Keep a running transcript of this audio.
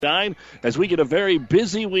as we get a very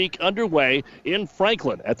busy week underway in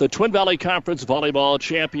Franklin at the Twin Valley Conference Volleyball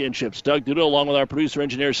Championships. Doug Duda, along with our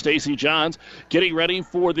producer-engineer Stacy Johns, getting ready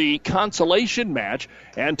for the consolation match.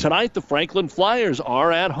 And tonight the Franklin Flyers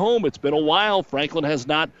are at home. It's been a while. Franklin has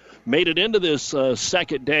not made it into this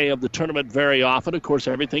second day of the tournament very often. Of course,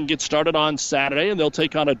 everything gets started on Saturday, and they'll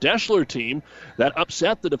take on a Deshler team that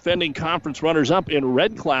upset the defending conference runners-up in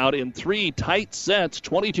Red Cloud in three tight sets,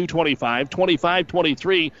 22-25,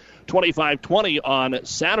 25-23, 25-20 on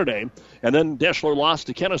Saturday. And then Deshler lost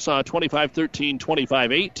to Kennesaw 25-13,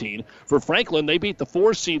 25-18. For Franklin, they beat the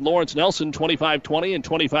 4-seed Lawrence Nelson 25-20 and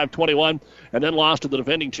 25-21, and then lost to the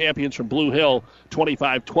defending champions from Blue Hill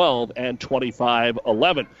 25-12 and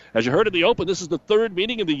 25-11. As you heard in the open, this is the third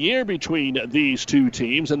meeting of the year between these two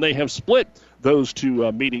teams, and they have split those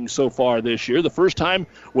two meetings so far this year. The first time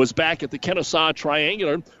was back at the Kennesaw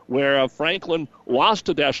Triangular, where Franklin lost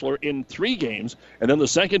to Deshler in 3 games. And then the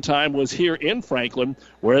second time was here in Franklin,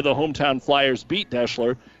 where the hometown Flyers beat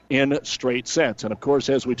Deshler in straight sets. And, of course,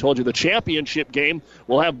 as we told you, the championship game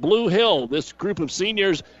will have Blue Hill. This group of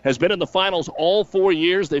seniors has been in the finals all 4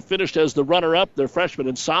 years. They finished as the runner-up their freshman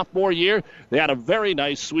and sophomore year. They had a very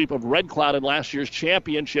nice sweep of Red Cloud in last year's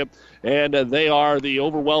championship, and they are the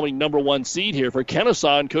overwhelming number 1 seed here. For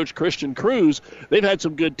Kennesaw and Coach Christian Cruz, they've had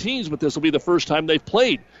some good teams, but this will be the first time they've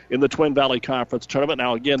played in the Twin Valley Conference Tournament.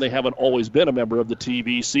 Now, again, they haven't always been a member of the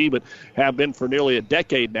TVC, but have been for nearly a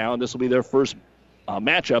decade now, and this will be their first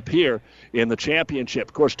matchup here in the championship.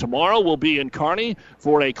 Of course, tomorrow we'll be in Kearney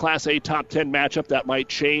for a Class A Top 10 matchup. That might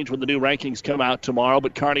change when the new rankings come out tomorrow,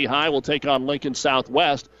 but Kearney High will take on Lincoln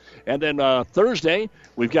Southwest. And then Thursday,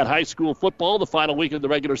 we've got high school football, the final week of the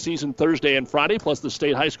regular season, Thursday and Friday, plus the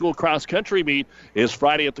state high school cross-country meet is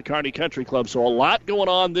Friday at the Kearney Country Club. So a lot going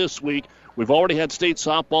on this week. We've already had state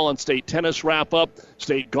softball and state tennis wrap up.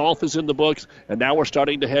 State golf is in the books, and now we're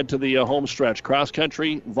starting to head to the home stretch.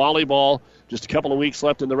 Cross-country, volleyball, just a couple of weeks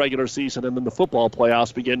left in the regular season, and then the football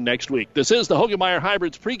playoffs begin next week. This is the Hoegemeyer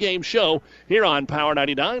Hybrids pregame show here on Power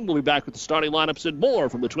 99. We'll be back with the starting lineups and more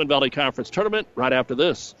from the Twin Valley Conference Tournament right after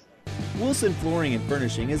this. Wilson Flooring and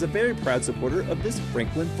Furnishing is a very proud supporter of this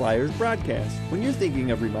Franklin Flyers broadcast. When you're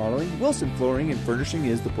thinking of remodeling, Wilson Flooring and Furnishing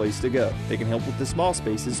is the place to go. They can help with the small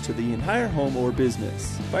spaces to the entire home or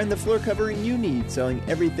business. Find the floor covering you need, selling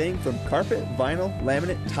everything from carpet, vinyl,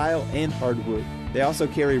 laminate, tile, and hardwood. They also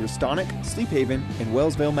carry Restonic, Sleep Haven, and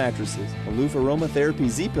Wellsville mattresses, Aloof Aromatherapy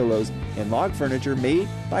Z-Pillows, and log furniture made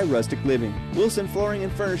by Rustic Living. Wilson Flooring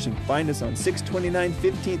and Furnishing. Find us on 629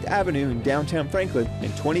 15th Avenue in downtown Franklin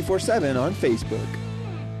and 24/7 on Facebook.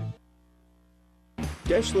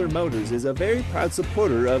 Deshler Motors is a very proud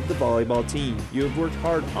supporter of the volleyball team. You have worked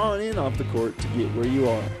hard on and off the court to get where you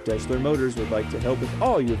are. Deshler Motors would like to help with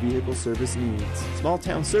all your vehicle service needs. Small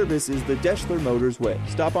town service is the Deshler Motors way.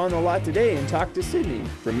 Stop on the lot today and talk to Sydney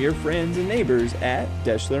from your friends and neighbors at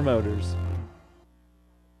Deshler Motors.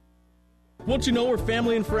 Won't you know where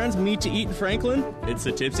family and friends meet to eat in Franklin? It's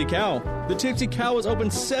the Tipsy Cow. The Tipsy Cow is open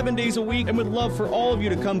 7 days a week and would love for all of you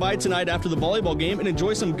to come by tonight after the volleyball game and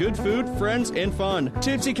enjoy some good food, friends, and fun.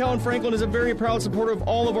 Tipsy Cow in Franklin is a very proud supporter of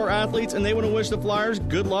all of our athletes, and they want to wish the Flyers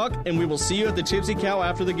good luck, and we will see you at the Tipsy Cow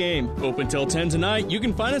after the game. Open till 10 tonight. You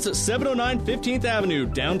can find us at 709 15th Avenue,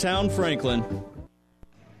 downtown Franklin.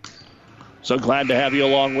 So glad to have you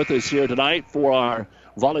along with us here tonight for our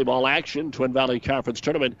volleyball action, Twin Valley Conference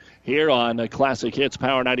Tournament here on Classic Hits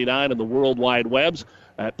Power 99 and the World Wide Webs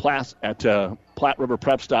at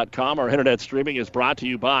PlatteRiverPreps.com. Our internet streaming is brought to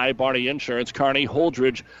you by Barney Insurance, Kearney,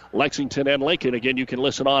 Holdridge, Lexington, and Lincoln. Again, you can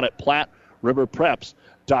listen on at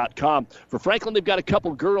PlatteRiverPreps.com. For Franklin, they've got a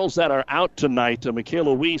couple girls that are out tonight.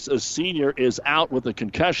 Michaela Weiss, a senior, is out with a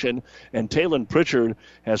concussion, and Taylin Pritchard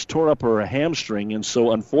has torn up her hamstring. And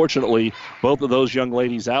so, unfortunately, both of those young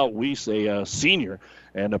ladies out. Weiss, a senior,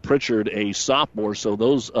 and Pritchard, a sophomore. So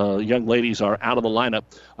those young ladies are out of the lineup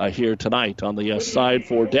here tonight. On the side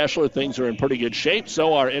for Deshler, things are in pretty good shape.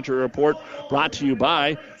 So our injury report brought to you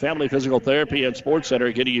by Family Physical Therapy and Sports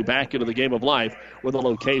Center, getting you back into the game of life with a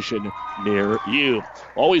location near you.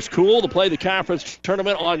 Always cool to play the conference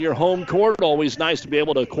tournament on your home court. Always nice to be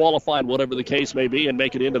able to qualify, whatever the case may be, and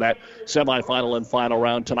make it into that semifinal and final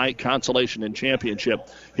round tonight. Consolation and championship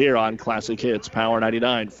here on Classic Hits Power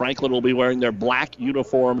 99. Franklin will be wearing their black uniforms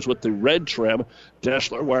with the red trim.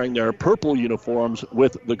 Deshler wearing their purple uniforms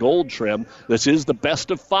with the gold trim. This is the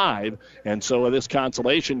best of 5, and so this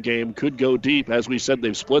consolation game could go deep. As we said,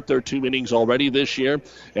 they've split their 2 innings already this year,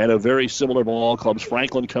 and a very similar ball clubs.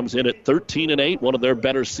 Franklin comes in at 13-8, one of their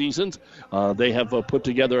better seasons. They have put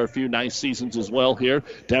together a few nice seasons as well here.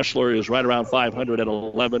 Deshler is right around 500 at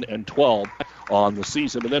 11-12 on the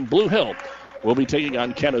season. And then Blue Hill will be taking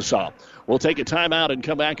on Kennesaw. We'll take a timeout and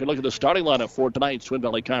come back and look at the starting lineup for tonight's Twin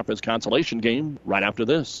Valley Conference consolation game right after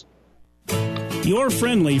this. Your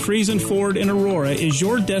friendly Friesen Ford in Aurora is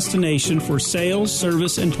your destination for sales,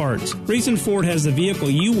 service, and parts. Friesen Ford has the vehicle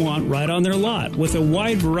you want right on their lot with a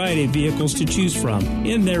wide variety of vehicles to choose from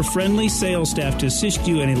and their friendly sales staff to assist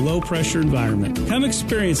you in a low-pressure environment. Come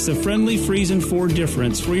experience the friendly Friesen Ford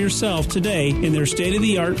difference for yourself today in their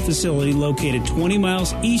state-of-the-art facility located 20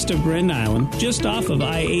 miles east of Grand Island, just off of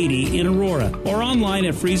I-80 in Aurora, or online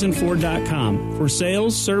at FriesenFord.com. For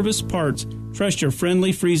sales, service, parts, trust your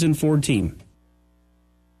friendly Friesen Ford team.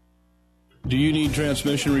 Do you need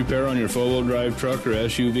transmission repair on your four-wheel drive truck or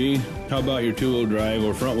SUV? How about your two-wheel drive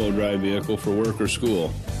or front-wheel drive vehicle for work or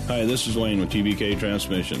school? Hi, this is Wayne with TBK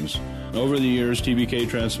Transmissions. Over the years, TBK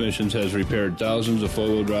Transmissions has repaired thousands of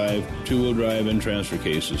four-wheel drive, two-wheel drive, and transfer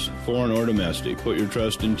cases, foreign or domestic. Put your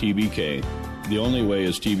trust in TBK. The only way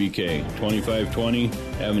is TBK, 2520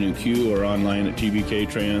 Avenue Q, or online at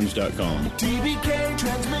tbktrans.com. TBK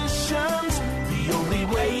Transmissions, the only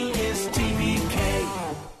way is TBK.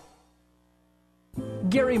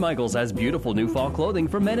 Gary Michaels has beautiful new fall clothing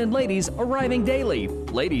for men and ladies arriving daily.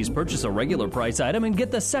 Ladies purchase a regular price item and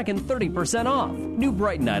get the second 30% off. New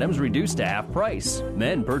Brighton items reduced to half price.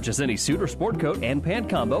 Men purchase any suit or sport coat and pant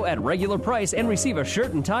combo at regular price and receive a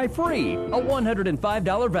shirt and tie free. A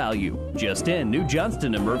 $105 value. Just in, new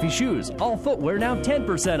Johnston & Murphy shoes. All footwear now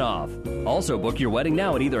 10% off. Also book your wedding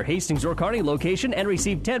now at either Hastings or Kearney location and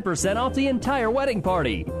receive 10% off the entire wedding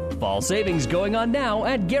party. Fall savings going on now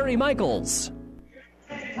at Gary Michaels.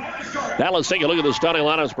 Now let's take a look at the starting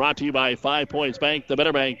lineups brought to you by 5 Points Bank, the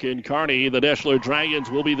Better Bank in Kearney. The Deshler Dragons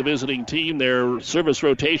will be the visiting team. Their service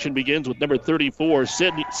rotation begins with number 34,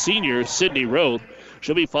 senior Sydney Roth.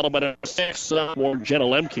 She'll be followed by number 6, sophomore Jenna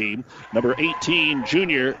Lemke. Number 18,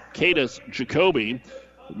 junior Cadis Jacoby.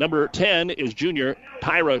 Number 10 is junior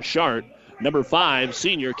Tyra Shart. Number 5,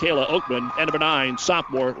 senior Kayla Oakman. And number 9,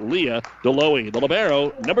 sophomore Leah Deloe. The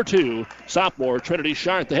libero, number 2, sophomore Trinity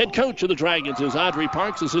Shart. The head coach of the Dragons is Audrey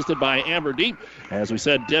Parks, assisted by Amber Deep. As we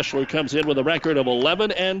said, Deshler comes in with a record of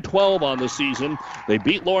 11-12 on the season. They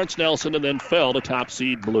beat Lawrence Nelson and then fell to top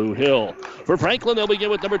seed Blue Hill. For Franklin, they'll begin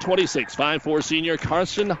with number 26, 5'4" senior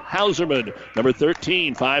Carson Hauserman. Number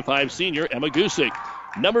 13, 5'5" senior Emma Gusick.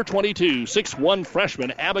 Number 22, 6'1"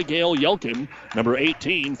 freshman Abigail Yelkin. Number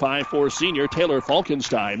 18, 5'4" senior Taylor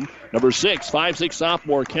Falkenstein. Number 6, 5'6"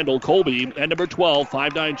 sophomore Kendall Colby. And number 12,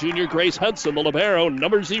 5'9" junior Grace Hudson. The libero,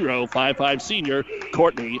 number 0, 5'5" senior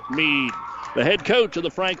Courtney Mead. The head coach of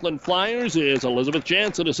the Franklin Flyers is Elizabeth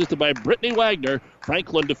Jansen, assisted by Brittany Wagner.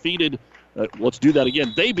 Franklin defeated, let's do that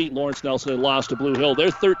again. They beat Lawrence Nelson and lost to Blue Hill. They're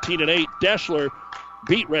 13-8. Deshler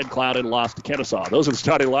beat Red Cloud and lost to Kennesaw. Those are the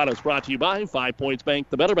starting lineups brought to you by 5 Points Bank,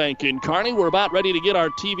 the Better Bank in Kearney. We're about ready to get our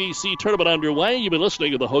TVC tournament underway. You've been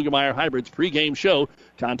listening to the Hogemeyer Hybrids pregame show.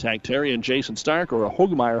 Contact Terry and Jason Stark or a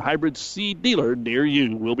Hogemeyer Hybrids seed dealer near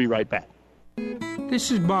you. We'll be right back. This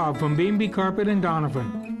is Bob from B&B Carpet and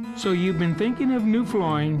Donovan. So you've been thinking of new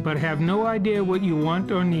flooring but have no idea what you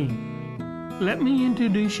want or need. Let me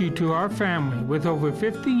introduce you to our family with over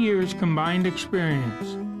 50 years combined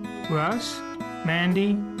experience. Russ,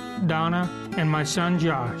 Mandy, Donna, and my son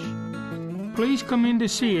Josh. Please come in to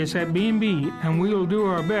see us at B&B and we will do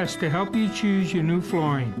our best to help you choose your new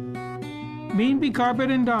flooring. B&B Carpet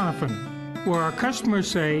and Donovan, where our customers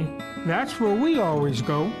say, that's where we always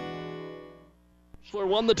go. Deshler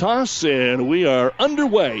won the toss, and we are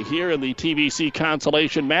underway here in the TVC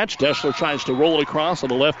consolation match. Deshler tries to roll it across on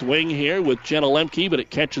the left wing here with Jenna Lemke, but it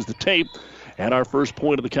catches the tape. And our first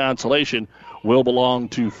point of the consolation will belong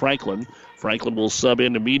to Franklin. Franklin will sub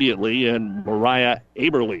in immediately, and Mariah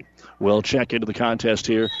Aberly will check into the contest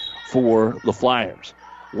here for the Flyers.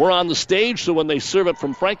 We're on the stage, so when they serve it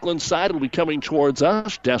from Franklin's side, it'll be coming towards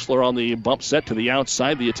us. Deshler on the bump set to the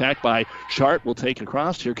outside. The attack by Chart will take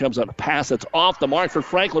across. Here comes a pass that's off the mark for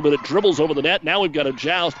Franklin, but it dribbles over the net. Now we've got a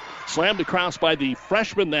joust. Slammed across by the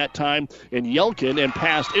freshman that time in Yelkin and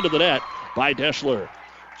passed into the net by Deshler.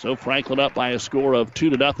 So Franklin up by a score of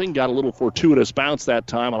 2-0. Got a little fortuitous bounce that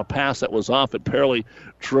time on a pass that was off. It barely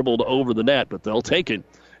dribbled over the net, but they'll take it.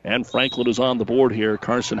 And Franklin is on the board here.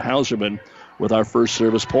 Carson Hauserman with our first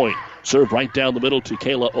service point. Served right down the middle to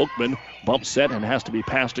Kayla Oakman. Bump set and has to be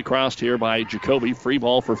passed across here by Jacoby. Free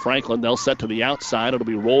ball for Franklin. They'll set to the outside. It'll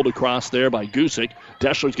be rolled across there by Gusick.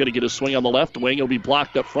 Deshler's going to get a swing on the left wing. It'll be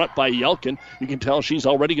blocked up front by Yelkin. You can tell she's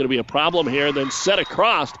already going to be a problem here. Then set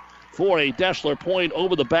across for a Deshler point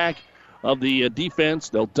over the back of the defense.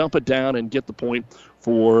 They'll dump it down and get the point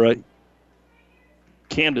for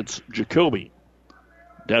Candace Jacoby.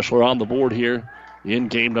 Deshler on the board here in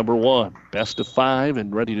game number 1. Best of 5,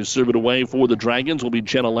 and ready to serve it away for the Dragons will be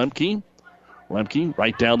Jenna Lemke. Lemke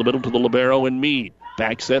right down the middle to the libero and Meade.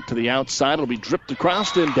 Back set to the outside. It'll be dripped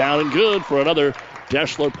across and down and good for another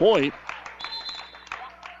Deshler point.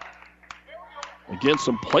 Again,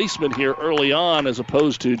 some placement here early on as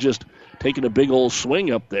opposed to just taking a big old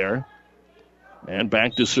swing up there. And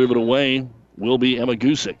back to serve it away will be Emma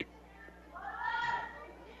Gusick.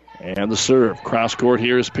 And the serve. Cross court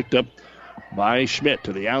here is picked up by Schmidt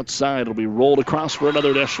to the outside. It'll be rolled across for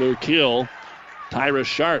another Deshler kill. Tyra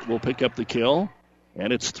Shart will pick up the kill,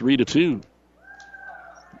 and it's 3-2.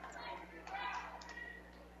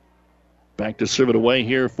 Back to serve it away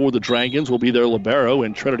here for the Dragons will be their libero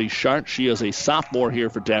and Trinity Shart. She is a sophomore here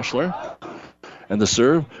for Deshler. And the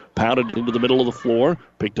serve pounded into the middle of the floor.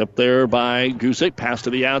 Picked up there by Gusick. Pass to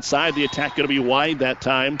the outside. The attack going to be wide that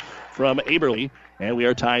time from Aberly. And we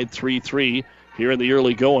are tied 3-3 here in the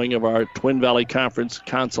early going of our Twin Valley Conference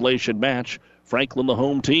consolation match. Franklin, the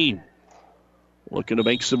home team, looking to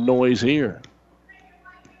make some noise here.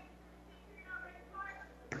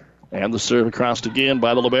 And the serve across again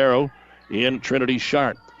by the libero in Trinity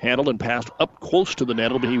Shart. Handled and passed up close to the net.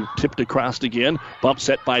 It'll be tipped across again. Bump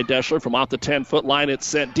set by Deshler from off the 10-foot line. It's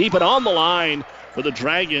sent deep and on the line for the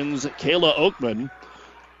Dragons, Kayla Oakman.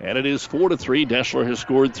 And it is 4-3. Deshler has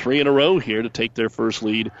scored 3 in a row here to take their first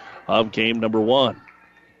lead of game number 1.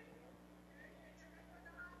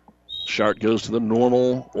 Shart goes to the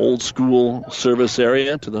normal old-school service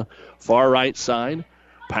area to the far right side.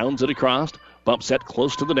 Pounds it across. Bump set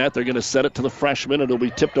close to the net. They're going to set it to the freshman. It'll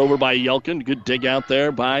be tipped over by Yelkin. Good dig out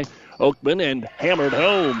there by Oakman and hammered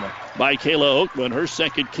home by Kayla Oakman. Her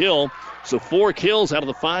second kill. So 4 kills out of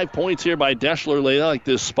the 5 points here by Deshler. They like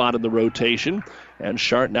this spot in the rotation. And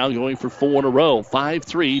Shart now going for 4 in a row.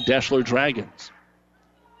 5-3 Deshler Dragons.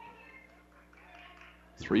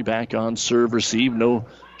 3 back on serve receive. No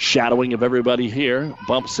shadowing of everybody here.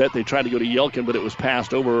 Bump set. They tried to go to Yelkin, but it was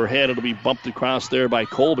passed over her head. It'll be bumped across there by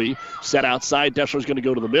Colby. Set outside. Deshler's going to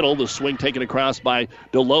go to the middle. The swing taken across by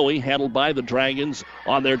Deloe, handled by the Dragons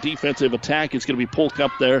on their defensive attack. It's going to be pulled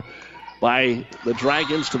up there by the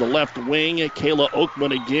Dragons to the left wing. Kayla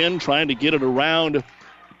Oakman again trying to get it around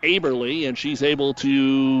Aberly, and she's able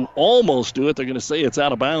to almost do it. They're going to say it's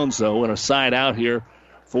out of bounds, though, and a side out here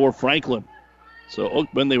for Franklin. So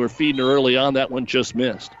Oakman, they were feeding her early on. That one just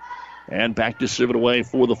missed. And back to serve it away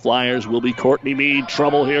for the Flyers will be Courtney Meade.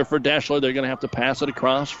 Trouble here for Deshler. They're going to have to pass it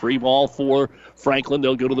across. Free ball for Franklin.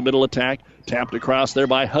 They'll go to the middle attack. Tapped across there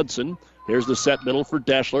by Hudson. Here's the set middle for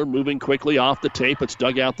Deshler. Moving quickly off the tape. It's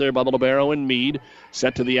dug out there by the libero and Meade.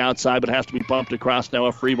 Set to the outside, but has to be bumped across. Now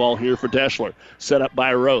a free ball here for Deshler. Set up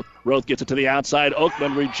by Roth. Roth gets it to the outside.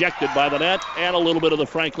 Oakman rejected by the net. And a little bit of the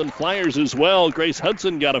Franklin Flyers as well. Grace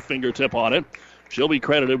Hudson got a fingertip on it. She'll be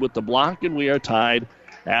credited with the block, and we are tied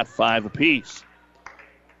at 5 apiece.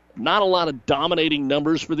 Not a lot of dominating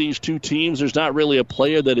numbers for these two teams. There's not really a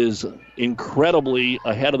player that is incredibly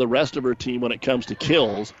ahead of the rest of her team when it comes to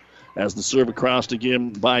kills. As the serve across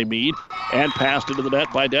again by Meade and passed into the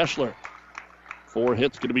net by Deshler. 4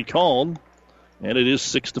 hits going to be called, and it is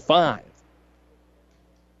 6-5.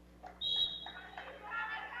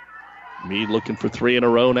 Meade looking for 3 in a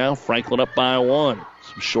row now. Franklin up by 1.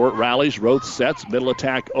 Some short rallies. Roth sets. Middle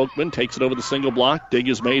attack. Oakman takes it over the single block. Dig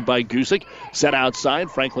is made by Gusick. Set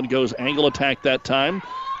outside. Franklin goes angle attack that time.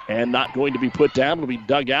 And not going to be put down. It'll be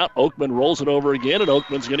dug out. Oakman rolls it over again, and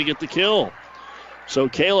Oakman's going to get the kill. So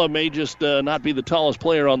Kayla may just not be the tallest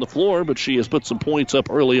player on the floor, but she has put some points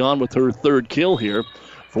up early on with her 3rd kill here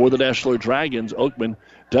for the Deshler Dragons. Oakman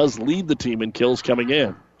does lead the team in kills coming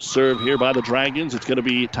in. Serve here by the Dragons. It's going to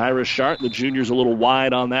be Tyra Shart. The junior's a little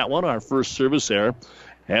wide on that one. Our first service error.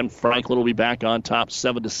 And Franklin will be back on top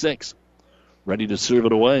 7-6. Ready to serve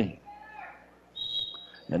it away.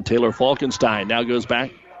 And Taylor Falkenstein now goes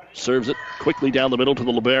back. Serves it quickly down the middle to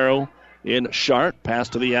the libero in Shart. Pass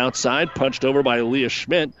to the outside. Punched over by Leah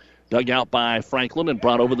Schmidt. Dug out by Franklin and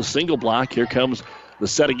brought over the single block. Here comes the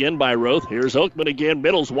set again by Roth. Here's Oakman again.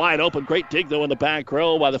 Middle's wide open. Great dig, though, in the back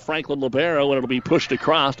row by the Franklin libero, and it'll be pushed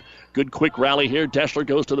across. Good quick rally here. Deshler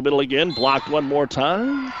goes to the middle again. Blocked one more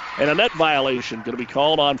time. And a net violation going to be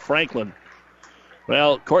called on Franklin.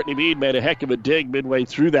 Well, Courtney Meade made a heck of a dig midway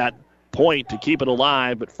through that point to keep it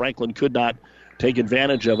alive, but Franklin could not take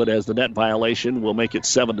advantage of it as the net violation will make it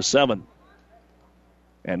 7-7.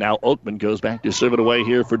 And now Oakman goes back to serve it away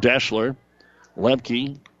here for Deshler.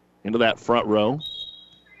 Lemke into that front row,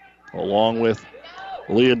 along with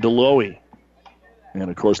Leah Deloe. And,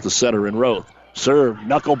 of course, the setter in Roth. Serve,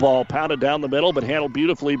 knuckleball pounded down the middle, but handled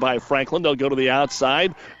beautifully by Franklin. They'll go to the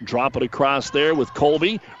outside, drop it across there with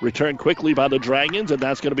Colby. Returned quickly by the Dragons, and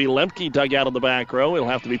that's going to be Lemke dug out in the back row. It'll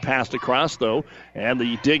have to be passed across, though, and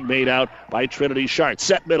the dig made out by Trinity Sharp.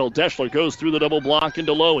 Set middle, Deshler goes through the double block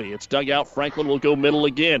into Lowy. It's dug out. Franklin will go middle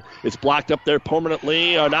again. It's blocked up there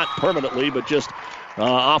permanently, or not permanently, but just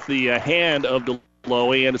off the hand of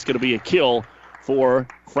Lowy, and it's going to be a kill for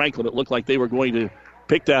Franklin. It looked like they were going to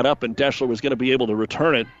pick that up, and Deshler was going to be able to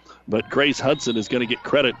return it, but Grace Hudson is going to get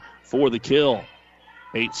credit for the kill.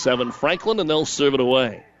 8-7 Franklin, and they'll serve it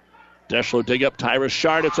away. Deshler dig up Tyra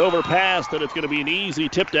Shard. It's overpassed, and it's going to be an easy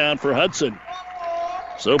tip down for Hudson.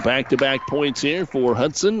 So back-to-back points here for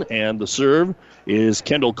Hudson, and the serve is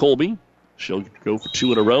Kendall Colby. She'll go for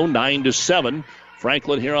 2 in a row, 9-7.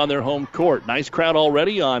 Franklin here on their home court. Nice crowd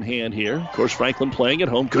already on hand here. Of course, Franklin playing at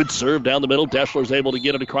home. Good serve down the middle. Deshler's able to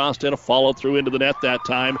get it across and a follow-through into the net that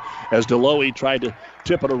time as DeLoe tried to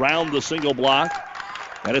tip it around the single block.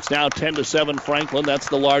 And it's now 10-7 Franklin. That's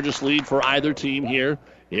the largest lead for either team here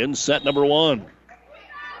in set number 1.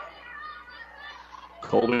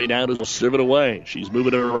 Colby now to serve it away. She's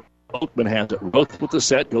moving it around. Oakman has it. Roth with the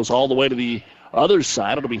set. Goes all the way to the other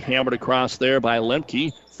side. It'll be hammered across there by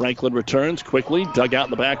Lemke. Franklin returns quickly. Dug out in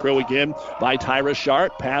the back row again by Tyra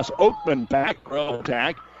Sharp. Pass Oakman, back row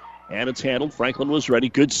attack. And it's handled. Franklin was ready.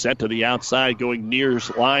 Good set to the outside. Going near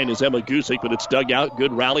line is Emma Gusick, but it's dug out.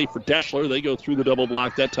 Good rally for Deshler. They go through the double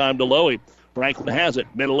block that time to Lowy. Franklin has it.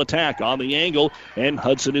 Middle attack on the angle. And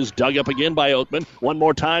Hudson is dug up again by Oakman. One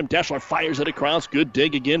more time. Deshler fires it across. Good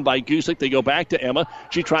dig again by Gusick. They go back to Emma.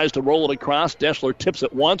 She tries to roll it across. Deshler tips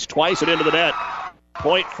it once, twice, and into the net.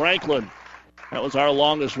 Point Franklin. That was our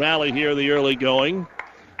longest rally here in the early going.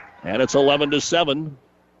 And it's 11-7.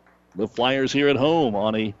 The Flyers here at home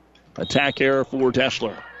on a attack error for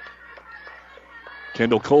Deshler.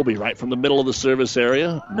 Kendall Colby right from the middle of the service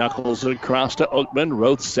area. Knuckles it across to Oakman.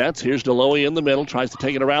 Roth sets. Here's DeLoe in the middle. Tries to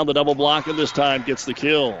take it around the double block, and this time gets the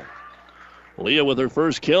kill. Leah with her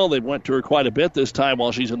first kill. They went to her quite a bit this time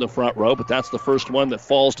while she's in the front row, but that's the first one that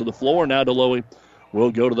falls to the floor. Now DeLoe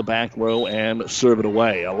will go to the back row and serve it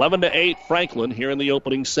away. 11-8 Franklin here in the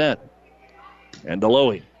opening set. And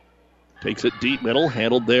DeLoe takes it deep middle,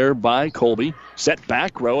 handled there by Colby. Set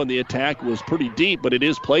back row, and the attack was pretty deep, but it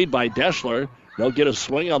is played by Deshler. They'll get a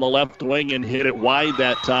swing on the left wing and hit it wide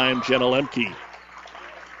that time, Jenna Lemke.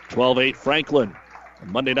 12-8 Franklin.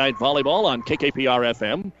 Monday Night Volleyball on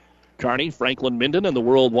KKPR-FM. Kearney, Franklin, Minden, and the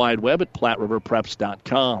World Wide Web at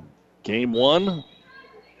PlatteRiverPreps.com. Game 1,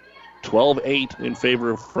 12-8 in favor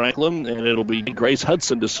of Franklin, and it'll be Grace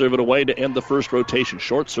Hudson to serve it away to end the first rotation.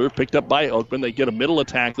 Short serve picked up by Oakman. They get a middle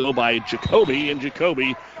attack, though, by Jacoby, and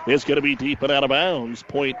Jacoby is going to be deep and out of bounds.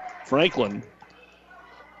 Point Franklin.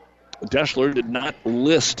 Deshler did not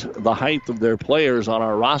list the height of their players on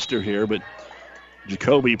our roster here, but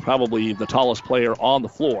Jacoby probably the tallest player on the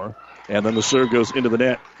floor. And then the serve goes into the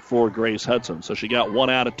net for Grace Hudson. So she got 1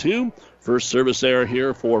 out of 2. First service error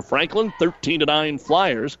here for Franklin. 13-9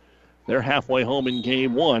 Flyers. They're halfway home in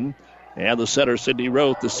game 1. And the setter, Sydney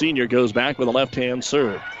Roth, the senior, goes back with a left-hand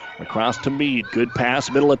serve. Across to Meade. Good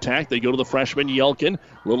pass, middle attack. They go to the freshman, Yelkin.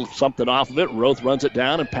 A little something off of it. Roth runs it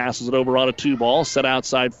down and passes it over on a 2-ball. Set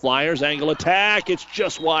outside Flyers. Angle attack. It's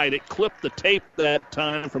just wide. It clipped the tape that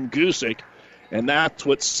time from Gusick. And that's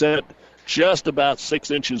what set just about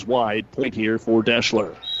 6 inches wide. Point here for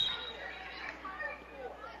Deshler.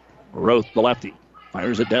 Roth, the lefty,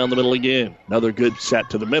 fires it down the middle again. Another good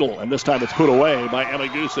set to the middle. And this time it's put away by Emma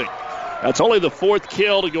Gusick. That's only the 4th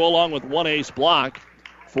kill to go along with 1 ace block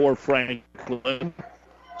for Franklin.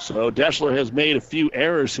 So Deshler has made a few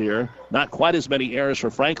errors here. Not quite as many errors for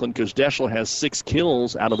Franklin because Deshler has 6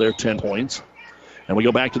 kills out of their 10 points. And we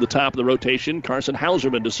go back to the top of the rotation. Carson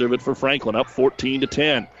Hauserman to serve it for Franklin, up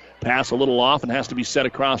 14-10. Pass a little off and has to be set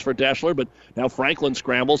across for Deshler, but now Franklin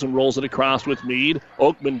scrambles and rolls it across with Meade.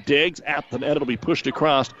 Oakman digs at the net. It'll be pushed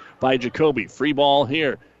across by Jacoby. Free ball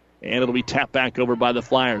here. And it'll be tapped back over by the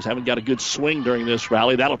Flyers. Haven't got a good swing during this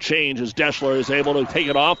rally. That'll change as Deshler is able to take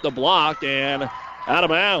it off the block and out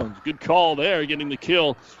of bounds. Good call there. Getting the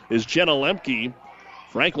kill is Jenna Lemke.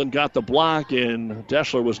 Franklin got the block, and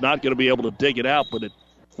Deshler was not going to be able to dig it out, but it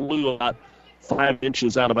flew about 5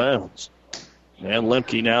 inches out of bounds. And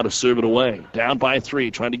Lemke now to serve it away. Down by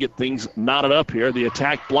 3, trying to get things knotted up here. The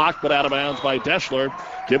attack blocked, but out of bounds by Deshler.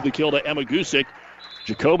 Give the kill to Emma Gusick.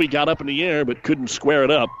 Jacoby got up in the air, but couldn't square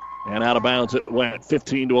it up. And out of bounds it went.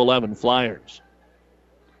 15-11 Flyers.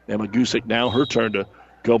 Emma Gusick now her turn to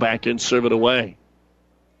go back and serve it away.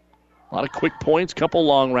 A lot of quick points, couple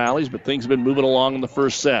long rallies, but things have been moving along in the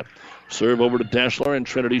first set. Serve over to Deshler and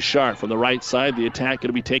Trinity Sharp. From the right side, the attack going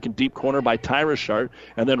to be taken deep corner by Tyra Sharp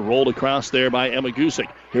and then rolled across there by Emma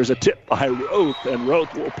Gusick. Here's a tip by Roth, and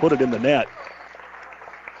Roth will put it in the net.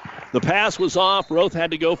 The pass was off. Roth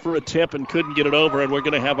had to go for a tip and couldn't get it over, and we're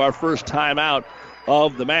going to have our first timeout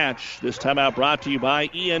of the match. This timeout brought to you by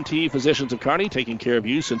ENT Physicians of Kearney, taking care of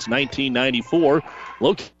you since 1994.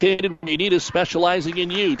 Located in Unita, specializing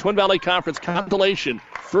in you. Twin Valley Conference consolation.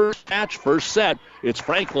 First match, first set. It's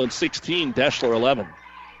Franklin 16, Deshler 11.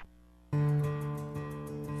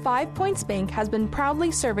 5 Points Bank has been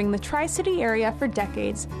proudly serving the Tri-City area for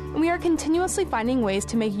decades, and we are continuously finding ways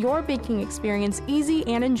to make your banking experience easy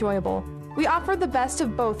and enjoyable. We offer the best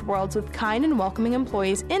of both worlds with kind and welcoming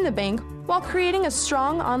employees in the bank while creating a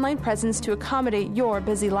strong online presence to accommodate your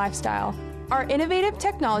busy lifestyle. Our innovative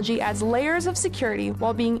technology adds layers of security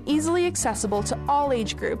while being easily accessible to all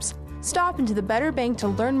age groups. Stop into the Better Bank to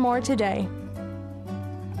learn more today.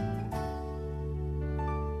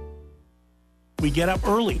 We get up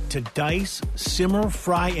early to dice, simmer,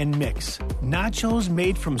 fry, and mix. Nachos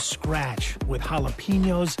made from scratch with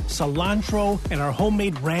jalapenos, cilantro, and our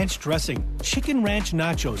homemade ranch dressing. Chicken ranch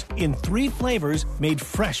nachos in 3 flavors made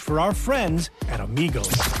fresh for our friends at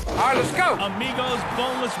Amigos. All right, let's go. Amigos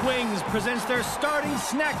Boneless Wings presents their starting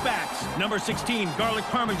snack backs. Number 16, garlic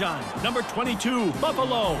parmesan. Number 22,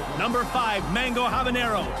 buffalo. Number 5, mango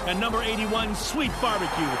habanero. And number 81, sweet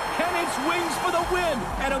barbecue. And it's wings for the win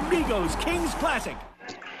at Amigos Kings Classic.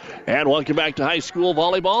 And welcome back to high school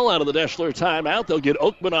volleyball. Out of the Deshler timeout, they'll get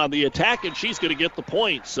Oakman on the attack, and she's going to get the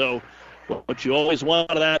point. So what you always want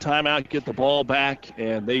out of that timeout, get the ball back,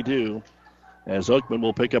 and they do. As Oakman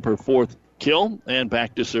will pick up her 4th kill, and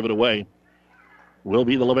back to serve it away will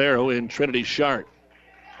be the libero in Trinity Sharp.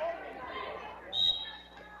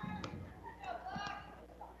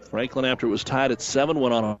 Franklin, after it was tied at 7,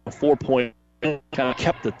 went on a 4-point, kind of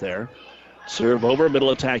kept it there. Serve over, middle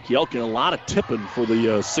attack Yelkin. A lot of tipping for the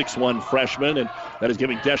 6'1 freshman, and that is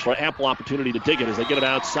giving Deshler ample opportunity to dig it as they get it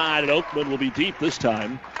outside, and Oakman will be deep this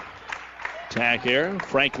time. Attack air,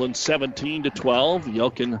 Franklin 17-12.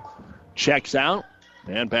 Yelkin checks out,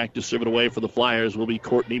 and back to serve it away for the Flyers will be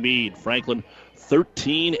Courtney Mead. Franklin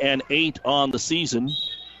 13-8 on the season.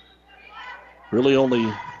 Really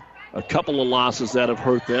only a couple of losses that have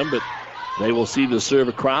hurt them, but they will see the serve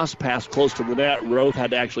across, pass close to the net. Roth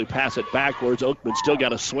had to actually pass it backwards. Oakman still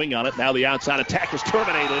got a swing on it. Now the outside attack is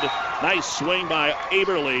terminated. Nice swing by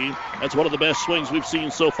Aberly. That's one of the best swings we've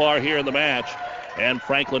seen so far here in the match. And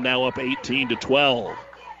Franklin now up 18-12.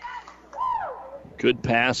 Good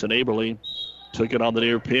pass, and Aberly took it on the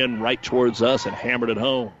near pin right towards us and hammered it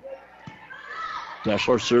home.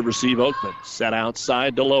 Deshler serve receive Oakman. Set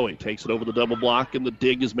outside, Deloe takes it over the double block, and the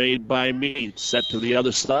dig is made by Mead. Set to the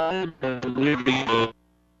other side. On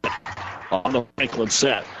the Franklin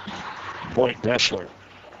set. Point Deshler.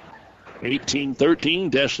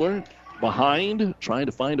 18-13, Deshler behind, trying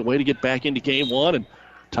to find a way to get back into game 1, and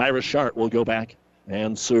Tyra Sharp will go back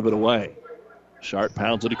and serve it away. Sharp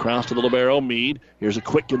pounds it across to the libero, Mead. Here's a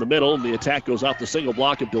quick in the middle, and the attack goes off the single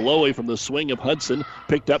block of Deloe from the swing of Hudson.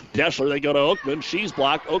 Picked up Deshler. They go to Oakman. She's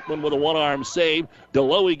blocked. Oakman with a one-arm save.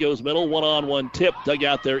 Deloe goes middle, one-on-one tip. Dug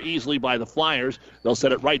out there easily by the Flyers. They'll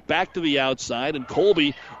set it right back to the outside, and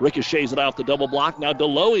Colby ricochets it off the double block. Now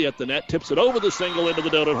Deloe at the net, tips it over the single into the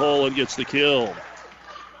donut hole and gets the kill.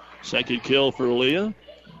 Second kill for Leah.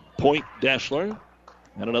 Point Deshler.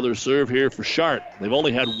 And another serve here for Sharp. They've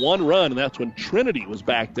only had one run, and that's when Trinity was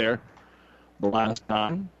back there the last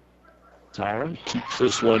time. Tyra keeps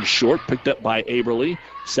this one short, picked up by Aberly.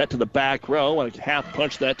 Set to the back row, and a half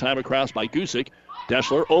punch that time across by Gusick.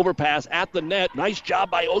 Deshler overpass at the net. Nice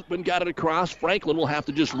job by Oakman, got it across. Franklin will have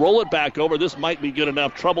to just roll it back over. This might be good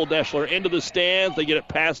enough. Trouble Deshler into the stands. They get it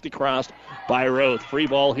passed across by Roth. Free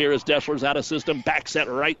ball here as Deshler's out of system. Back set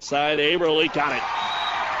right side. Aberly got it.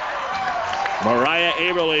 Mariah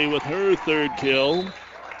Aberly with her 3rd kill.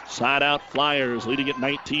 Side out Flyers leading at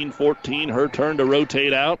 19-14. Her turn to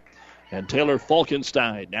rotate out. And Taylor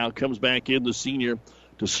Falkenstein now comes back in, the senior,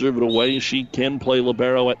 to serve it away. She can play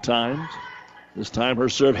libero at times. This time her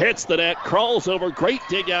serve hits the net, crawls over. Great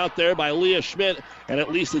dig out there by Leah Schmidt. And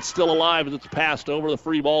at least it's still alive as it's passed over the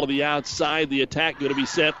free ball to the outside. The attack going to be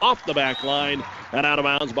sent off the back line and out of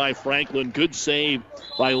bounds by Franklin. Good save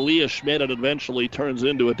by Leah Schmidt, and eventually turns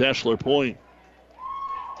into a Deshler point.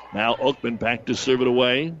 Now Oakman back to serve it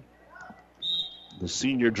away. The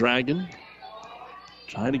senior Dragon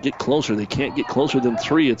trying to get closer. They can't get closer than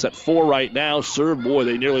 3. It's at 4 right now. Serve, boy,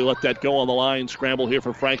 they nearly let that go on the line. Scramble here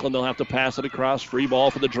for Franklin. They'll have to pass it across. Free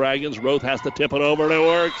ball for the Dragons. Roth has to tip it over, and it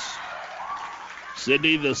works.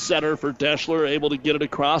 Sydney, the setter for Deshler, able to get it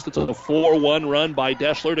across. It's a 4-1 run by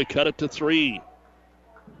Deshler to cut it to 3.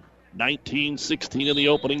 19-16 in the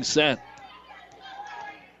opening set.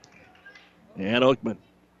 And Oakman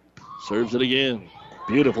serves it again.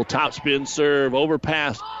 Beautiful topspin serve,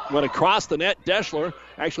 overpass, went across the net. Deshler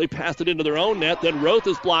actually passed it into their own net. Then Roth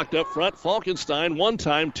is blocked up front. Falkenstein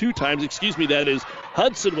that is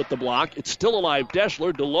Hudson with the block. It's still alive.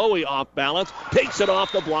 Deshler, DeLoe off balance, takes it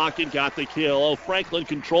off the block and got the kill. Oh, Franklin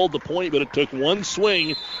controlled the point, but it took one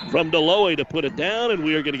swing from DeLoe to put it down, and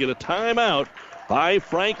we are going to get a timeout by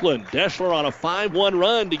Franklin. Deshler on a 5-1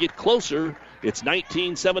 run to get closer. It's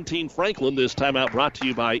 19-17 Franklin. This timeout brought to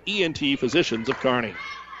you by ENT Physicians of Kearney.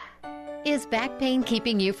 Is back pain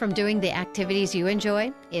keeping you from doing the activities you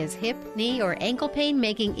enjoy? Is hip, knee, or ankle pain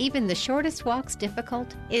making even the shortest walks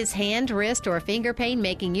difficult? Is hand, wrist, or finger pain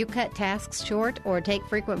making you cut tasks short or take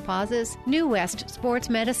frequent pauses? New West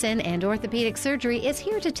Sports Medicine and Orthopedic Surgery is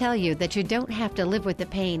here to tell you that you don't have to live with the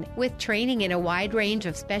pain. With training in a wide range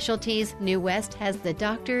of specialties, New West has the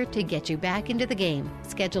doctor to get you back into the game.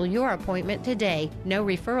 Schedule your appointment today. No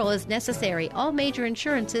referral is necessary. All major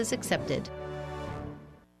insurances accepted.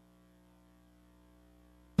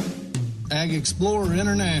 Ag Explorer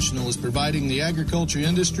International is providing the agriculture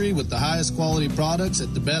industry with the highest quality products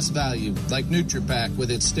at the best value, like NutriPack with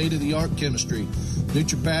its state-of-the-art chemistry.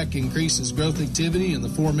 NutriPack increases growth activity in the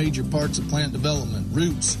 4 major parts of plant development: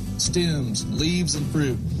 roots, stems, leaves, and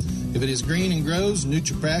fruit. If it is green and grows,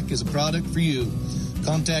 NutriPack is a product for you.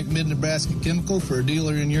 Contact Mid-Nebraska Chemical for a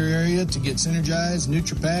dealer in your area to get Synergize,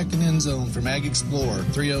 NutriPack, and Endzone from Ag Explorer.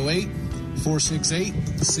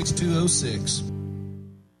 308-468-6206.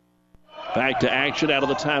 Back to action out of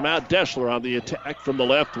the timeout. Deshler on the attack from the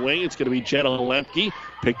left wing. It's going to be Jenna Lemke.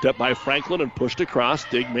 Picked up by Franklin and pushed across.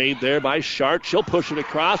 Dig made there by Shart. She'll push it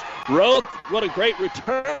across. Roth, what a great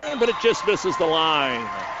return, but it just misses the line.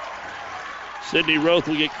 Sydney Roth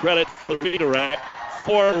will get credit for the redirect.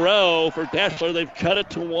 4 in a row for Deshler. They've cut it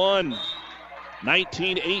to 1.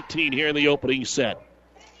 19-18 here in the opening set.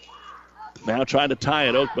 Now trying to tie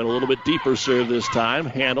it. Oakman a little bit deeper serve this time.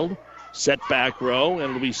 Handled. Set back row, and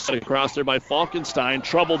it'll be set across there by Falkenstein.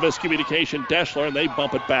 Trouble, miscommunication, Deshler, and they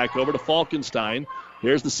bump it back over to Falkenstein.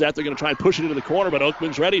 Here's the set. They're going to try and push it into the corner, but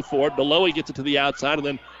Oakman's ready for it. DeLoe gets it to the outside and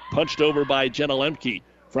then punched over by Jenna Lemke.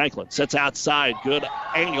 Franklin sets outside. Good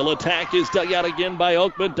angle attack is dug out again by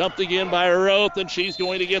Oakman. Dumped again by Roth, and she's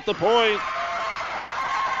going to get the point.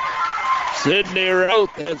 Sydney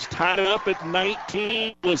Roth has tied it up at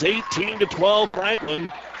 19. It was 18-12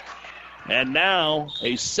 Franklin. And now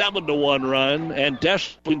a 7-1 run, and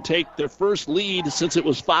Deshler can take their first lead since it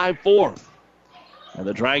was 5-4. And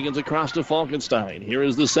the Dragons across to Falkenstein. Here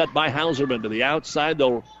is the set by Hauserman to the outside.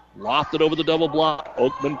 They'll loft it over the double block.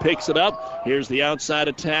 Oakman picks it up. Here's the outside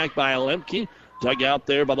attack by Lemke. Dug out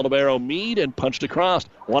there by the libero Mead and punched across.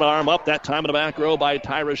 One arm up, that time in the back row by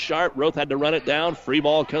Tyra Sharp. Roth had to run it down. Free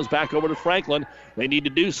ball comes back over to Franklin. They need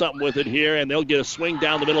to do something with it here, and they'll get a swing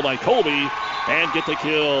down the middle by Colby and get the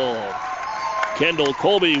kill. Kendall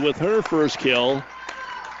Colby with her first kill.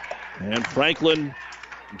 And Franklin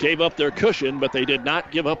gave up their cushion, but they did not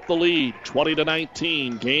give up the lead.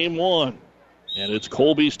 20-19, game 1. And it's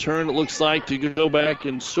Colby's turn, it looks like, to go back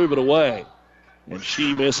and serve it away. And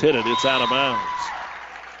she mishit it. It's out of bounds.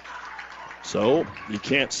 So you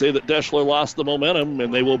can't say that Deshler lost the momentum,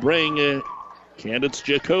 and they will bring Candace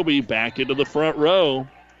Jacoby back into the front row.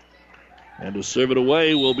 And to serve it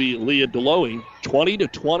away will be Leah DeLoe.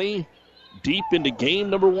 20-20. Deep into game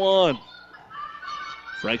number 1.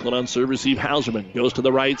 Franklin on serve receive. Hauserman goes to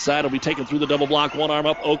the right side. Will be taken through the double block. One arm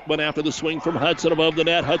up. Oakman after the swing from Hudson above the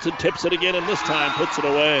net. Hudson tips it again, and this time puts it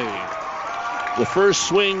away. The first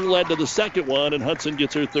swing led to the second one, and Hudson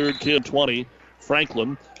gets her third kill. 20.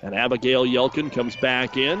 Franklin and Abigail Yelkin comes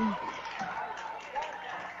back in.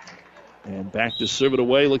 And back to serve it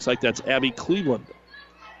away. Looks like that's Abby Cleveland.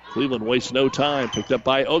 Cleveland wastes no time. Picked up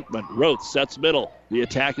by Oakman. Roth sets middle. The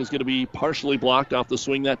attack is going to be partially blocked off the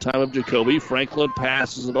swing that time of Jacoby. Franklin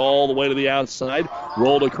passes it all the way to the outside.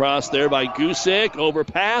 Rolled across there by Gusick.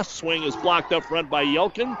 Overpass. Swing is blocked up front by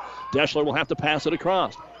Yelkin. Deshler will have to pass it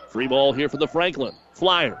across. Free ball here for the Franklin.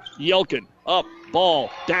 Flyer. Yelkin. Up.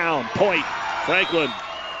 Ball. Down. Point. Franklin.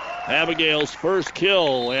 Abigail's first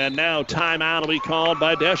kill. And now timeout will be called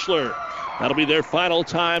by Deshler. That'll be their final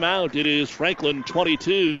timeout. It is Franklin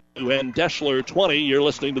 22 and Deshler 20. You're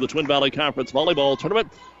listening to the Twin Valley Conference Volleyball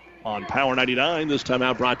Tournament on Power 99. This time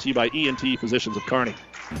out brought to you by ENT Physicians of Kearney.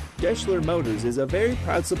 Deshler Motors is a very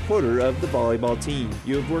proud supporter of the volleyball team.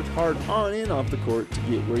 You have worked hard on and off the court to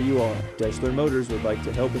get where you are. Deshler Motors would like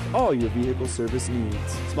to help with all your vehicle service needs.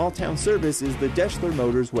 Small town service is the Deshler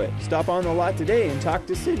Motors way. Stop on the lot today and talk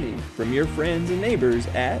to Sydney from your friends and neighbors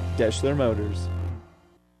at Deshler Motors.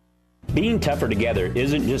 Being tougher together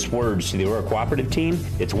isn't just words to the Aurora Cooperative team,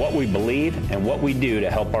 it's what we believe and what we do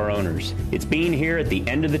to help our owners. It's being here at the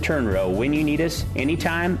end of the turn row when you need us,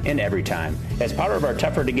 anytime and every time. As part of our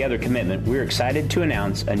Tougher Together commitment, we're excited to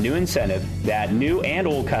announce a new incentive that new and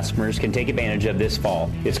old customers can take advantage of this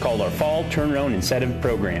fall. It's called our Fall Turn Row Incentive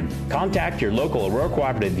Program. Contact your local Aurora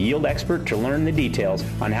Cooperative yield expert to learn the details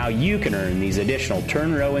on how you can earn these additional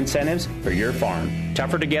turn row incentives for your farm.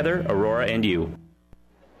 Tougher Together, Aurora and you.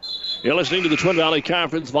 You're listening to the Twin Valley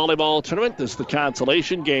Conference Volleyball Tournament. This is the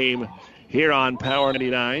consolation game here on Power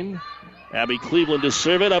 99. Abby Cleveland to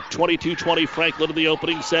serve it up 22-20. Franklin in the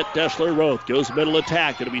opening set. Deshler Roth goes middle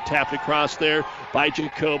attack. It'll be tapped across there by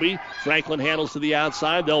Jacoby. Franklin handles to the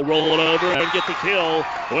outside. They'll roll it over and get the kill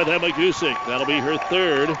with Emma Gusick. That'll be her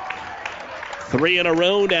third. 3 in a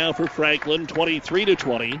row now for Franklin,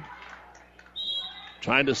 23-20.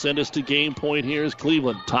 Trying to send us to game point here is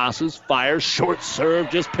Cleveland. Tosses, fires, short serve,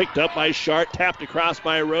 just picked up by Shart, tapped across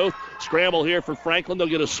by Roth. Scramble here for Franklin. They'll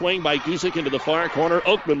get a swing by Gusick into the far corner.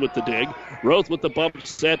 Oakman with the dig. Roth with the bump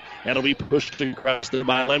set, and it'll be pushed across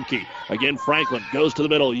by Lemke. Again, Franklin goes to the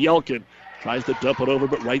middle. Yelkin tries to dump it over,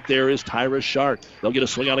 but right there is Tyra Shart. They'll get a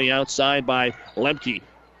swing on the outside by Lemke.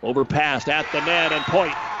 Overpassed at the net, and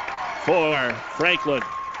point for Franklin.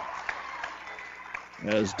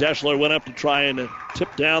 As Deshler went up to try and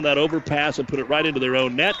tip down that overpass and put it right into their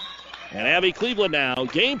own net. And Abby Cleveland now,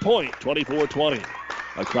 game point, 24-20.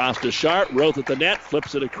 Across to Sharp, Roth at the net,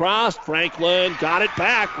 flips it across. Franklin got it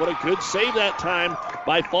back. What a good save that time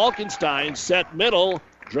by Falkenstein. Set middle,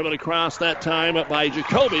 driven across that time by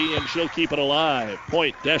Jacoby, and she'll keep it alive.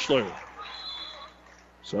 Point, Deshler.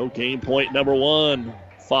 So game point number 1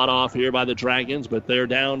 fought off here by the Dragons, but they're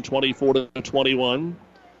down 24-21.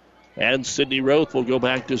 And Sydney Roth will go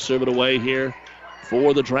back to serve it away here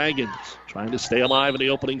for the Dragons, trying to stay alive in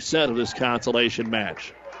the opening set of this consolation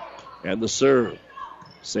match. And the serve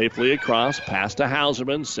safely across, pass to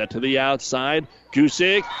Hauserman, set to the outside.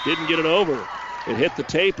 Gusick didn't get it over. It hit the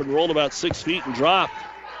tape and rolled about 6 feet and dropped.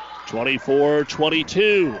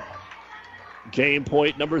 24-22. Game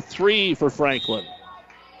point number 3 for Franklin.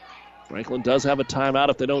 Franklin does have a timeout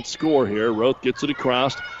if they don't score here. Roth gets it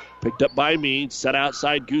across. Picked up by Meade. Set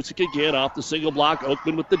outside. Gusick again off the single block.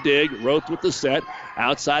 Oakman with the dig. Roth with the set.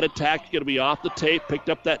 Outside attack going to be off the tape.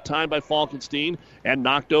 Picked up that time by Falkenstein. And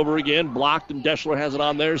knocked over again. Blocked, and Deshler has it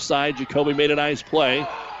on their side. Jacoby made a nice play.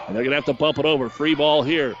 And they're going to have to bump it over. Free ball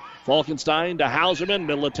here. Falkenstein to Hauserman.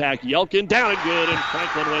 Middle attack. Yelkin down and good. And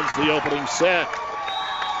Franklin wins the opening set.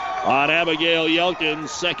 On Abigail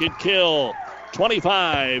Yelkin's second kill.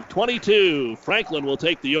 25-22. Franklin will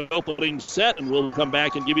take the opening set, and we'll come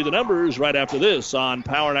back and give you the numbers right after this on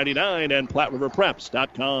Power 99 and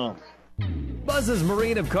PlatteRiverPreps.com. Buzz's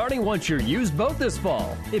Marine of Kearney wants your used boat this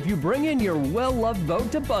fall. If you bring in your well-loved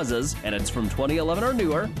boat to Buzz's, and it's from 2011 or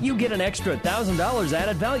newer, you get an extra $1,000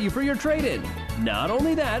 added value for your trade-in. Not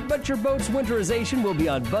only that, but your boat's winterization will be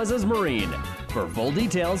on Buzz's Marine. For full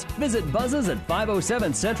details, visit Buzz's at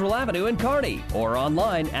 507 Central Avenue in Kearney or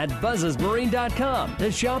online at buzzesmarine.com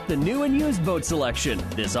to shop the new and used boat selection.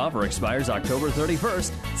 This offer expires October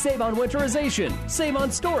 31st. Save on winterization, save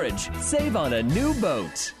on storage, save on a new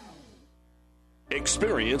boat.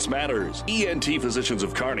 Experience matters. ENT Physicians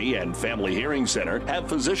of Kearney and Family Hearing Center have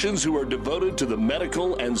physicians who are devoted to the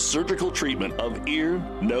medical and surgical treatment of ear,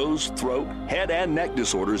 nose, throat, head, and neck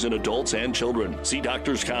disorders in adults and children. See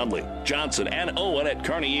Doctors Conley, Johnson, and Owen at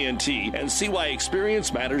Kearney ENT and see why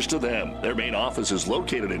experience matters to them. Their main office is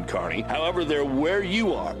located in Kearney. However, they're where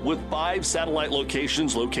you are with 5 satellite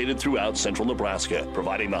locations located throughout central Nebraska,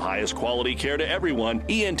 providing the highest quality care to everyone.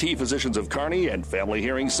 ENT Physicians of Kearney and Family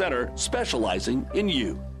Hearing Center, specializing in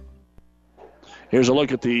you. Here's a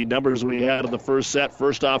look at the numbers we had in the first set.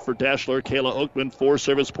 First off for Deshler, Kayla Oakman, 4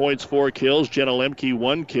 service points, 4 kills. Jenna Lemke,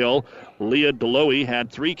 1 kill. Leah Deloe had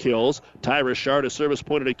 3 kills. Tyra Shart, a service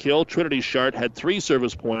point and a kill. Trinity Shart had 3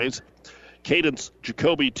 service points. Cadence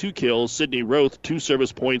Jacoby, 2 kills. Sydney Roth, 2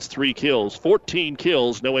 service points, 3 kills. 14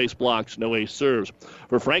 kills, no ace blocks, no ace serves.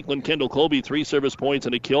 For Franklin, Kendall Colby, 3 service points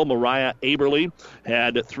and a kill. Mariah Aberly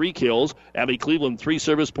had 3 kills. Abby Cleveland, 3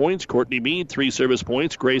 service points. Courtney Meade, 3 service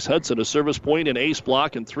points. Grace Hudson, a service point, an ace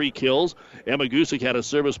block, and 3 kills. Emma Gusick had a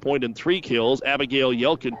service point and 3 kills. Abigail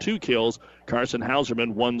Yelkin, 2 kills. Carson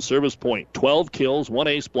Hauserman, 1 service point. 12 kills, 1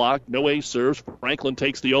 ace block, no ace serves. Franklin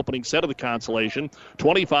takes the opening set of the consolation.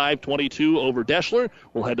 25-22 over Deshler.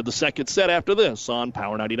 We'll head to the second set after this on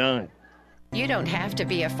Power 99. You don't have to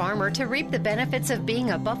be a farmer to reap the benefits of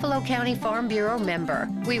being a Buffalo County Farm Bureau member.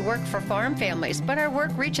 We work for farm families, but our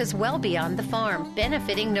work reaches well beyond the farm,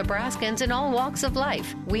 benefiting Nebraskans in all walks of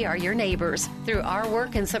life. We are your neighbors. Through our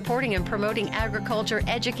work in supporting and promoting agriculture,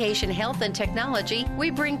 education, health, and technology, we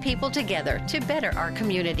bring people together to better our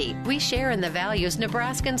community. We share in the values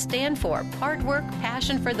Nebraskans stand for: hard work,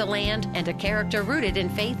 passion for the land, and a character rooted in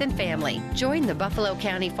faith and family. Join the Buffalo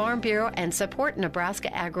County Farm Bureau and support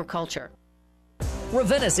Nebraska agriculture.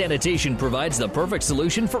 Ravenna Sanitation provides the perfect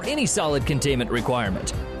solution for any solid containment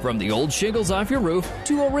requirement. From the old shingles off your roof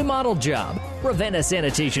to a remodel job, Ravenna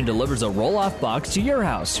Sanitation delivers a roll-off box to your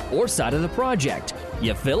house or side of the project.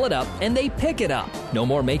 You fill it up and they pick it up. No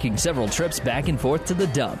more making several trips back and forth to the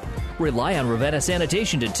dump. Rely on Ravenna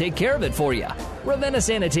Sanitation to take care of it for you. Ravenna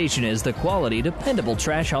Sanitation is the quality, dependable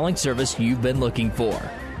trash hauling service you've been looking for.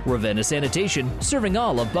 Ravenna Sanitation, serving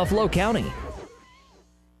all of Buffalo County.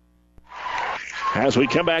 As we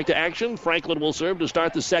come back to action, Franklin will serve to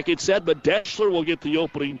start the second set, but Deshler will get the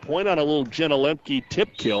opening point on a little Jenna Lemke tip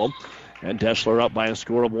kill. And Deshler up by a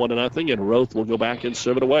score of 1-0, and Roth will go back and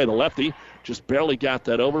serve it away. The lefty just barely got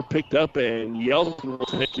that over, picked up, and Yelkin will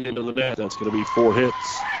take it into the net. That's going to be 4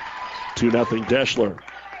 hits. 2-0 Deshler.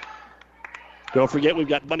 Don't forget, we've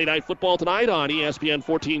got Monday Night Football tonight on ESPN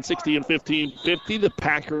 1460 and 1550. The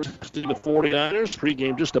Packers hosting the 49ers.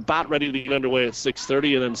 Pregame just about ready to get underway at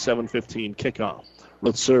 6:30 and then 7:15 kickoff.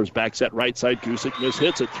 Roth serves, back set right side. Gusick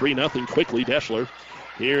mishits at 3-0 quickly. Deshler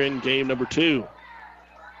here in game number 2.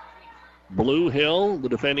 Blue Hill, the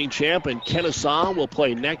defending champ, and Kennesaw will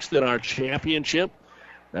play next in our championship.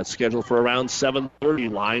 That's scheduled for around 7:30.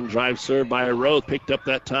 Line drive served by Roth. Picked up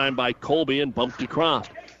that time by Colby and bumped across.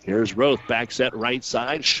 Here's Roth, back set right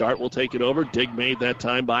side. Shart will take it over. Dig made that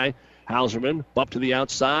time by Hauserman. Bump to the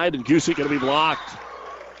outside, and Gusick going to be blocked.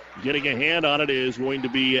 Getting a hand on it is going to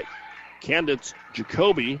be Cadence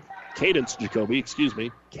Jacoby. 4-0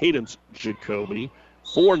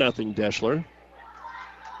 Deshler.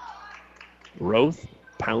 Roth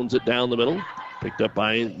pounds it down the middle. Picked up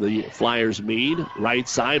by the Flyers Meade. Right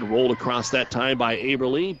side, rolled across that time by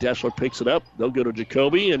Aberle. Deshler picks it up. They'll go to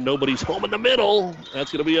Jacoby, and nobody's home in the middle.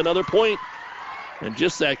 That's going to be another point. And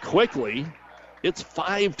just that quickly, it's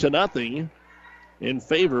 5-0 in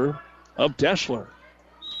favor of Deshler.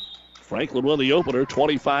 Franklin won the opener,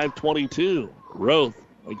 25-22. Roth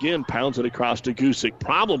again pounds it across to Gusick.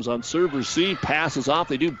 Problems on serve receive. Passes off.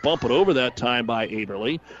 They do bump it over that time by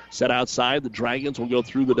Aberle. Set outside. The Dragons will go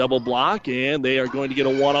through the double block, and they are going to get a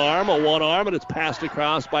one arm, and it's passed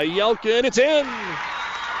across by Yelkin. It's in!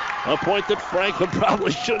 A point that Franklin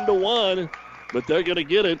probably shouldn't have won, but they're going to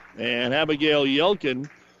get it. And Abigail Yelkin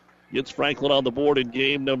gets Franklin on the board in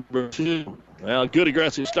game number 2. Well, good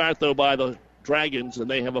aggressive start, though, by the Dragons, and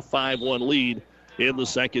they have a 5-1 lead in the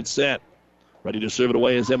second set. Ready to serve it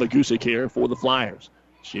away is Emma Gusick here for the Flyers.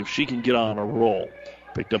 See if she can get on a roll.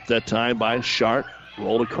 Picked up that time by Shart.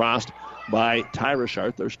 Rolled across by Tyra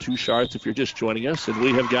Shart. There's 2 Sharts if you're just joining us. And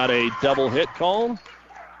we have got a double hit call.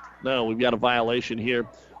 No, we've got a violation here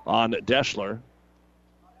on Deshler.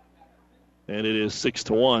 And it is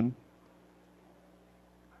 6-1.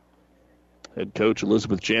 Head coach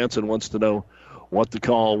Elizabeth Jansen wants to know what the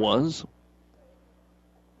call was.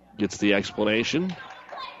 Gets the explanation.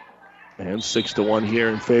 And 6-1 here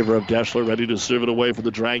in favor of Deshler. Ready to serve it away for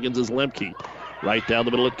the Dragons is Lemke. Right down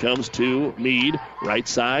the middle it comes to Meade. Right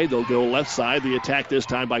side, they'll go left side. The attack this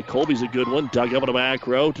time by Colby's a good one. Dug up in the back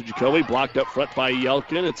row to Jacoby. Blocked up front by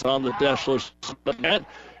Yelkin. It's on the Deshler net.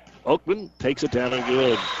 Oakman takes it down and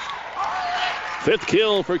good. 5th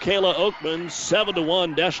kill for Kayla Oakman.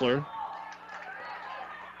 7-1 Deshler.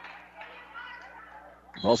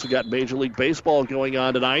 Also got Major League Baseball going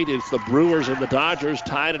on tonight. It's the Brewers and the Dodgers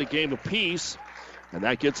tied at a game apiece. And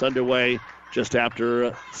that gets underway just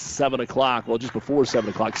after 7 o'clock. Well, just before 7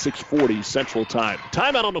 o'clock, 6:40 Central Time.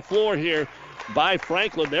 Timeout on the floor here by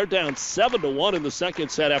Franklin. They're down 7-1 in the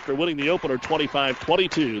second set after winning the opener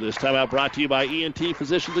 25-22. This timeout brought to you by ENT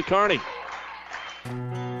Physicians at Kearney.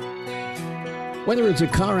 Whether it's a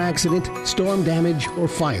car accident, storm damage, or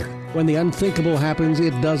fire, when the unthinkable happens, it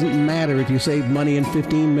doesn't matter if you save money in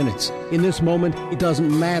 15 minutes. In this moment, it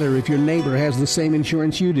doesn't matter if your neighbor has the same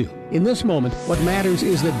insurance you do. In this moment, what matters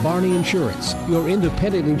is that Barney Insurance, your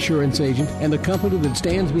independent insurance agent, and the company that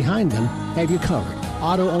stands behind them have you covered.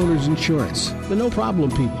 Auto Owners Insurance, the no-problem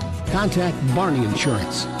people. Contact Barney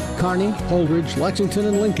Insurance, Kearney, Holdridge, Lexington,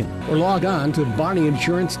 and Lincoln, or log on to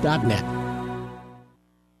barneyinsurance.net.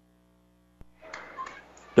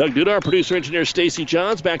 Doug Duda, our producer engineer Stacy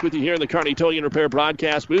Johns, back with you here in the Kearney Towing and Repair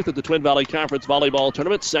broadcast booth at the Twin Valley Conference Volleyball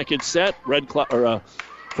Tournament. Second set,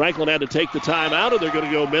 Franklin had to take the timeout, and they're going to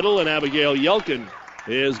go middle, and Abigail Yelkin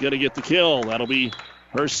is going to get the kill. That'll be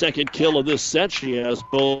her second kill of this set. She has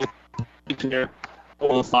both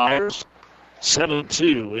fires.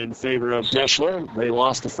 7-2 in favor of Deshler. They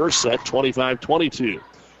lost the first set, 25-22.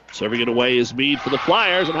 Serving it away is Meade for the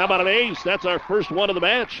Flyers, and how about an ace? That's our first one of the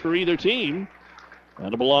match for either team.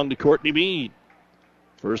 That'll belong to Courtney Meade.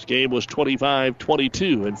 First game was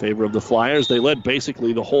 25-22 in favor of the Flyers. They led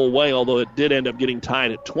basically the whole way, although it did end up getting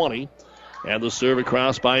tied at 20. And the serve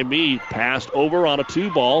across by Meade. Passed over on a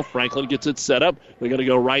 2-ball. Franklin gets it set up. They're going to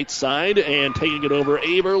go right side and taking it over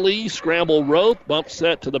Averly. Scramble Roth. Bump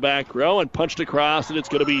set to the back row and punched across, and it's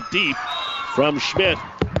going to be deep from Schmidt.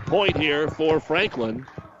 Point here for Franklin.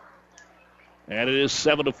 And it is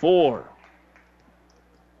 7-4.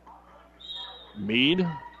 Meade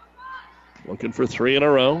looking for 3 in a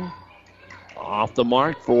row. Off the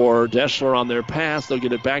mark for Deshler on their pass. They'll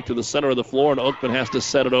get it back to the center of the floor, and Oakman has to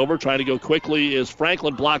set it over. Trying to go quickly is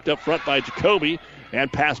Franklin, blocked up front by Jacoby,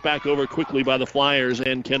 and passed back over quickly by the Flyers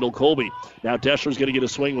and Kendall Colby. Now Deshler's going to get a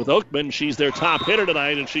swing with Oakman. She's their top hitter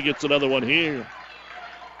tonight, and she gets another one here.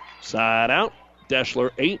 Side out.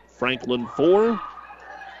 Deshler 8, Franklin 4.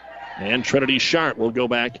 And Trinity Sharp will go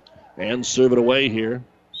back and serve it away here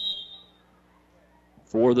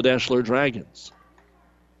for the Deshler Dragons.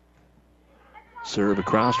 Serve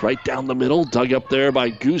across right down the middle, dug up there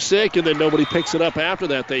by Gusick, and then nobody picks it up after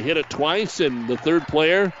that. They hit it twice, and the third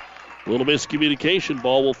player, a little miscommunication,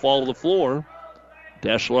 ball will fall to the floor.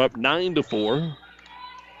 Deshler up 9-4.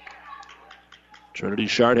 Trinity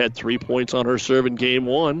Sharp had 3 points on her serve in game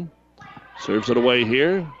 1. Serves it away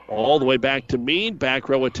here, all the way back to Meade. Back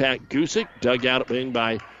row attack, Gusick, dug out in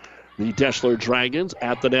by the Deshler Dragons.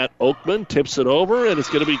 At the net, Oakman tips it over, and it's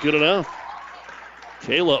going to be good enough.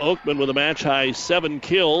 Kayla Oakman with a match-high 7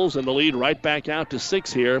 kills, and the lead right back out to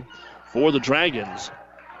 6 here for the Dragons.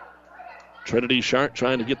 Trinity Sharp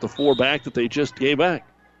trying to get the 4 back that they just gave back.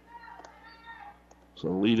 So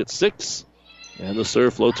lead at 6, and the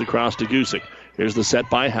serve floats across to Gusick. Here's the set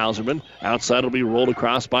by Hauserman. Outside will be rolled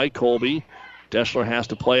across by Colby. Deshler has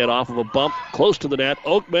to play it off of a bump close to the net.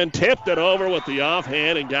 Oakman tipped it over with the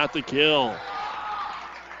offhand and got the kill.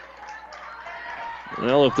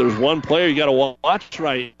 Well, if there's one player you got to watch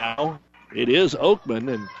right now, it is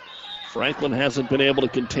Oakman, and Franklin hasn't been able to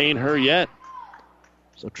contain her yet.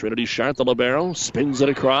 So Trinity Sharp, the libero, spins it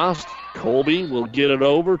across. Colby will get it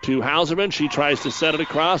over to Hauserman. She tries to set it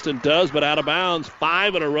across and does, but out of bounds.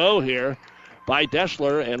 5 in a row here by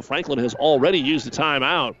Deshler, and Franklin has already used the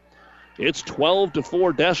timeout. It's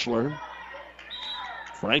 12-4 Deshler.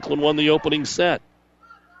 Franklin won the opening set.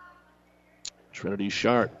 Trinity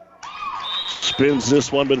Sharp spins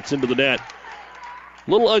this one, but it's into the net.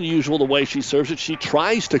 A little unusual the way she serves it. She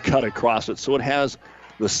tries to cut across it, so it has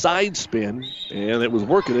the side spin, and it was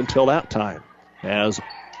working until that time. As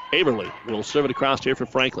Averly will serve it across here for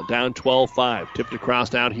Franklin. Down 12-5. Tipped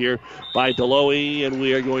across out here by Deloe, and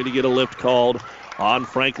we are going to get a lift called on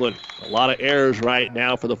Franklin. A lot of errors right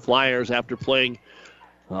now for the Flyers after playing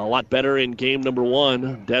a lot better in game number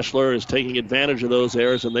 1. Deshler is taking advantage of those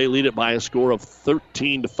errors, and they lead it by a score of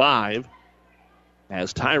 13-5.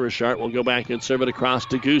 As Tyra Sharp will go back and serve it across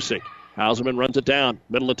to Gusick. Hauserman runs it down.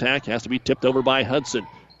 Middle attack has to be tipped over by Hudson.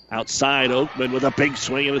 Outside, Oakman with a big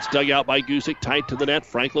swing, and it's dug out by Gusick, tight to the net.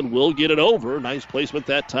 Franklin will get it over. Nice placement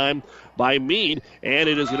that time by Meade, and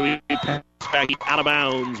it is going to be passed back out of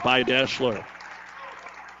bounds by Deshler.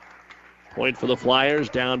 Point for the Flyers,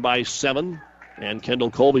 down by 7, and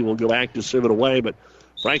Kendall Colby will go back to serve it away, but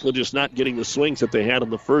Franklin just not getting the swings that they had in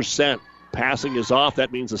the first set. Passing is off.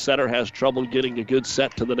 That means the setter has trouble getting a good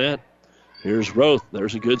set to the net. Here's Roth.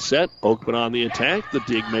 There's a good set. Oakman on the attack. The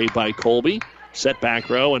dig made by Colby. Set back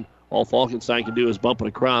row, and all Falkenstein can do is bump it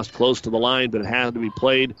across close to the line, but it had to be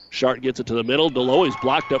played. Sharp gets it to the middle. Deloe's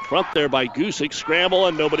blocked up front there by Gusick. Scramble,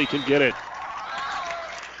 and nobody can get it.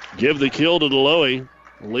 Give the kill to Deloe.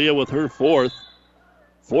 Leah with her 4th.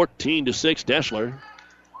 14-6 Deshler.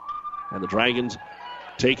 And the Dragons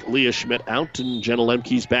take Leah Schmidt out, and Jenna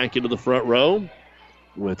Lemke's back into the front row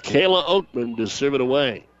with Kayla Oakman to serve it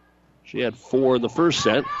away. She had 4 in the first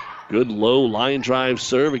set. Good low line drive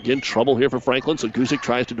serve. Again, trouble here for Franklin, so Gusick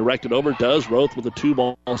tries to direct it over. Does. Roth with a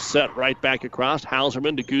 2-ball set right back across.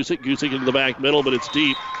 Hauserman to Gusick. Gusick into the back middle, but it's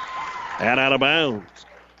deep and out of bounds.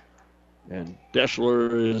 And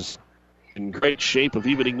Deshler is in great shape of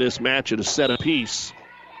evening this match at a set apiece.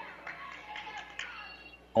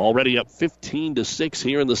 Already up 15-6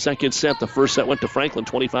 here in the second set. The first set went to Franklin,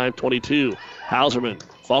 25-22. Hauserman,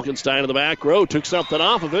 Falkenstein in the back row, took something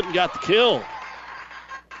off of it and got the kill.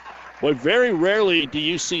 Boy, very rarely do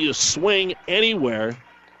you see a swing anywhere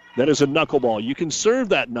that is a knuckleball. You can serve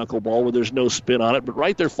that knuckleball where there's no spin on it, but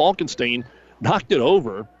right there, Falkenstein knocked it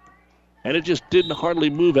over, and it just didn't hardly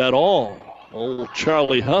move at all. Old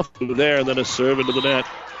Charlie Huff there, and then a serve into the net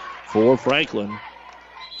for Franklin.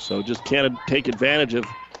 So just can't take advantage of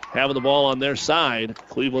having the ball on their side.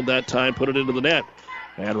 Cleveland that time put it into the net.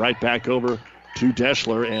 And right back over to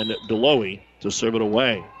Deshler and Deloe to serve it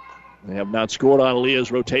away. They have not scored on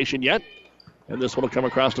Aaliyah's rotation yet. And this one will come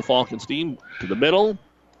across to Falkenstein to the middle.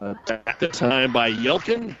 At the time by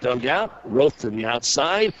Yelkin. Dug out. Roth to the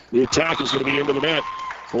outside. The attack is going to be into the net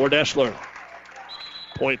for Deshler.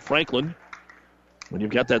 Point Franklin. When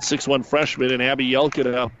you've got that 6'1 freshman and Abby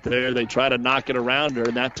Yelkin out there, they try to knock it around her,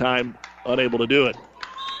 and that time unable to do it.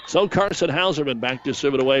 So Carson Hauserman back to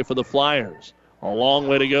serve it away for the Flyers. A long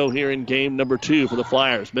way to go here in game number 2 for the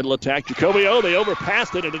Flyers. Middle attack, Jacoby. Oh, they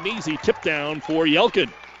overpassed it, and an easy tip down for Yelkin.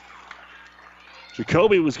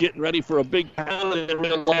 Jacoby was getting ready for a big pound and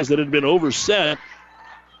realized that it had been overset.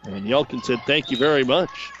 And Yelkin said, thank you very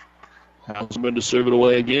much. Hauserman to serve it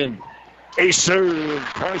away again. A serve,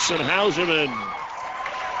 Carson Hauserman.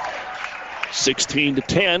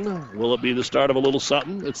 16-10. Will it be the start of a little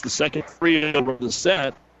something? It's the second free over the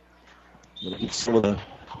set. Some of the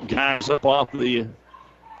guys up off the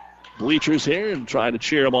bleachers here and try to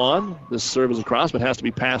cheer them on. This serve is across, but has to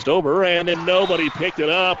be passed over, and then nobody picked it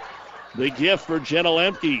up. The gift for Jenna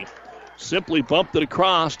Lemke. Simply bumped it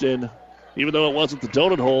across, and even though it wasn't the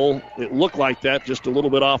donut hole, it looked like that, just a little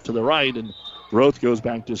bit off to the right, and Roth goes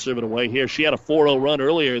back to serve it away here. She had a 4-0 run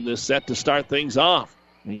earlier in this set to start things off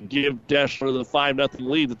and give Deshler the 5-0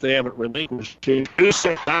 lead that they haven't relinquished.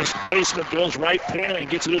 Nice placement, goes right pan and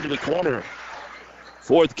gets it into the corner.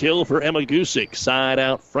 Fourth kill for Emma Gusick. Side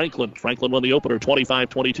out Franklin. Franklin won the opener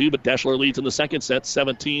 25-22, but Deshler leads in the second set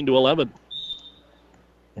 17-11.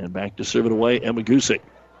 And back to serve it away, Emma Gusick.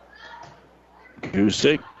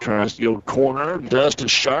 Gusick tries to go corner, does to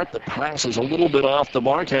Sharp. The pass is a little bit off the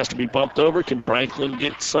mark, has to be bumped over. Can Franklin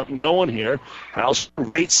get something going here? House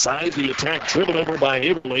right side, the attack driven over by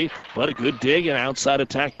Averly, but a good dig, and outside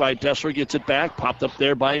attack by Deshler, gets it back, popped up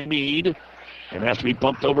there by Meade, and has to be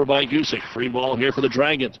bumped over by Gusick. Free ball here for the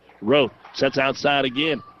Dragons. Roth sets outside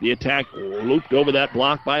again. The attack looped over that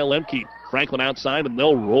block by Lemke. Franklin outside, and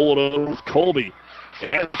they'll roll it over with Colby.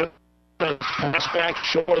 And pass back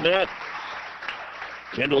short of that.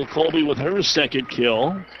 Kendall Colby with her second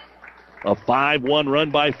kill. A 5-1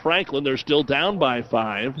 run by Franklin. They're still down by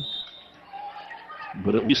 5.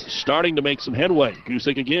 But at least starting to make some headway.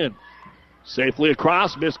 Gusick again. Safely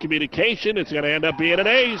across. Miscommunication. It's going to end up being an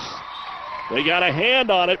ace. They got a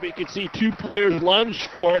hand on it, but you can see two players lunge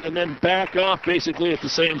for it and then back off basically at the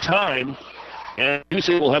same time. And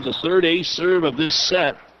Gusick will have the third ace serve of this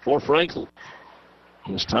set for Franklin.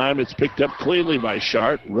 This time it's picked up cleanly by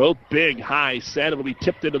Sharp. Roth, big, high set. It'll be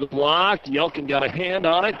tipped into the block. Yelkin got a hand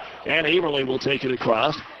on it, and Averly will take it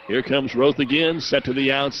across. Here comes Roth again, set to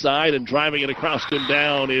the outside, and driving it across and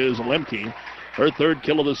down is Lemke. Her third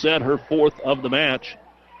kill of the set, her fourth of the match.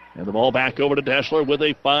 And the ball back over to Deshler with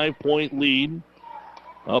a 5-point lead.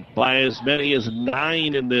 Up by as many as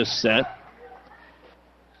 9 in this set.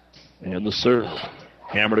 And the serve.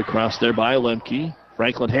 Hammered across there by Lemke.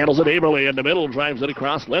 Franklin handles it. Averly in the middle, drives it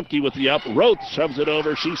across. Lemke with the up. Roth shoves it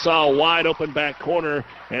over. She saw a wide open back corner,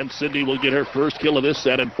 and Sydney will get her first kill of this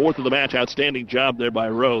set and fourth of the match. Outstanding job there by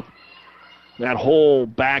Roth. That whole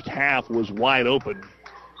back half was wide open,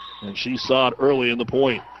 and she saw it early in the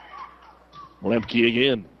point. Lemke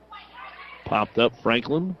again. Popped up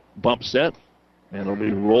Franklin. Bump set, and it'll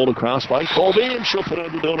be rolled across by Colby, and she'll put it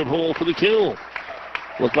in the donut hole for the kill.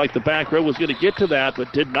 Looked like the back row was going to get to that,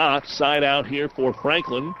 but did not. Side out here for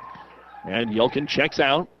Franklin. And Yelkin checks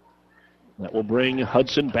out. That will bring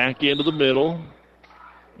Hudson back into the middle.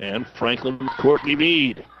 And Franklin, Courtney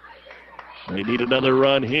Meade. They need another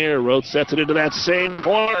run here. Roth sets it into that same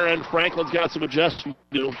corner, and Franklin's got some adjustment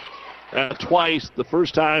to do. Twice. The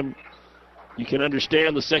first time you can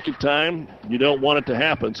understand. The second time you don't want it to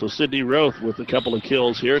happen. So Sydney Roth with a couple of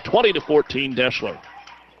kills here. 20-14 Deshler.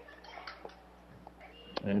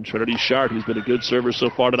 And Trinity Sharp, who's been a good server so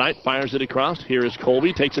far tonight, fires it across. Here is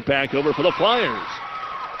Colby, takes it back over for the Flyers.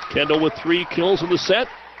 Kendall with 3 kills in the set.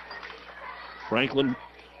 Franklin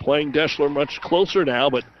playing Deshler much closer now,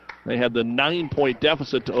 but they had the 9-point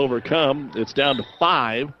deficit to overcome. It's down to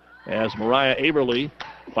 5 as Mariah Averly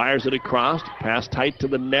fires it across. Pass tight to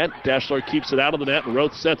the net. Deshler keeps it out of the net.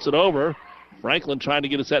 Roth sets it over. Franklin trying to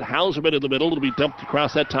get a set. Hauserman in the middle. It'll be dumped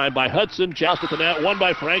across that time by Hudson. Joust at the net. Won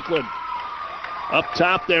by Franklin. Up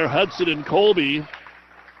top there, Hudson and Colby.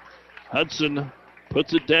 Hudson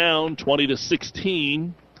puts it down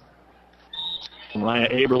 20-16. Maya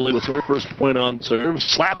Aberle with her first point on serve.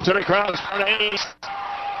 Slaps it across for an ace.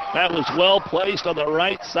 That was well placed on the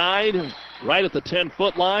right side, right at the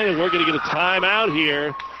 10-foot line, and we're going to get a timeout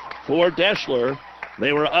here for Deshler.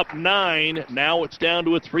 They were up 9. Now it's down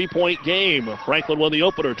to a 3-point game. Franklin won the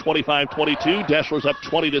opener 25-22. Deshler's up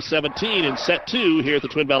 20-17 in set 2 here at the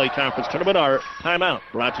Twin Valley Conference Tournament. Our timeout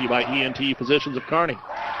brought to you by ENT Physicians of Kearney.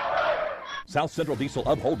 South Central Diesel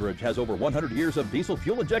of Holdridge has over 100 years of diesel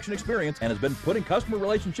fuel injection experience and has been putting customer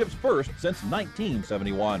relationships first since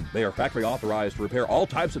 1971. They are factory authorized to repair all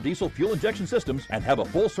types of diesel fuel injection systems and have a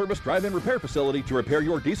full-service drive-in repair facility to repair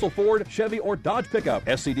your diesel Ford, Chevy, or Dodge pickup.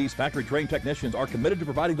 SCD's factory-trained technicians are committed to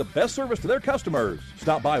providing the best service to their customers.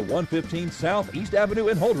 Stop by 115 South East Avenue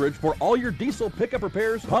in Holdridge for all your diesel pickup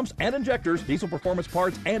repairs, pumps and injectors, diesel performance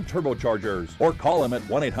parts, and turbochargers. Or call them at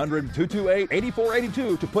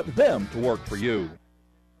 1-800-228-8482 to put them to work for you.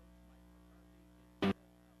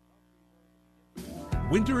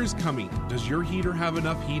 Winter is coming. Does your heater have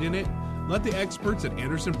enough heat in it? Let the experts at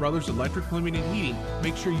Anderson Brothers Electric Plumbing and Heating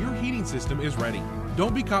make sure your heating system is ready.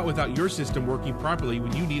 Don't be caught without your system working properly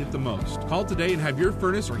when you need it the most. Call today and have your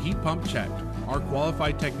furnace or heat pump checked. Our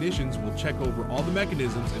qualified technicians will check over all the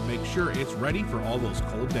mechanisms and make sure it's ready for all those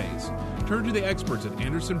cold days. Turn to the experts at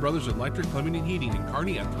Anderson Brothers Electric Plumbing and Heating in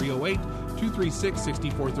Kearney at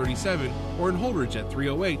 308-236-6437 or in Holdridge at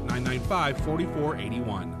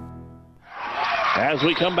 308-995-4481. As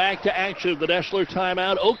we come back to action, the Deshler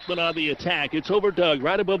timeout. Oakman on the attack. It's over Doug,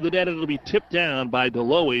 right above the net. It'll be tipped down by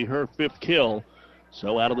Deloe, her 5th kill.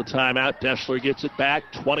 So out of the timeout, Deshler gets it back.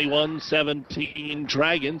 21-17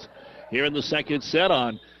 Dragons here in the second set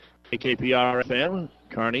on KKPR FM,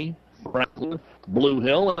 Kearney, Franklin, Blue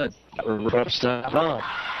Hill, and Reps.com.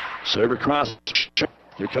 Serve across.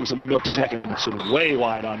 Here comes the middle attack. It's way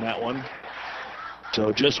wide on that one.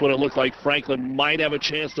 So just when it looked like Franklin might have a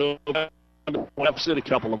chance to deficit a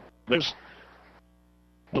couple of minutes.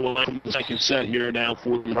 The second set here now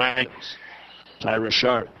for the Dragons. Tyra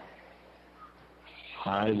Sharp.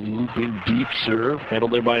 High looping deep serve.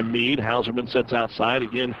 Handled there by Meade. Hauserman sets outside.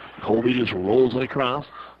 Again, Colby just rolls it across.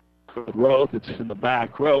 Roth, it's in the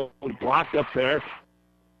back row. Blocked up there.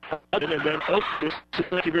 And then,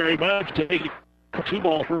 thank you very much. Taking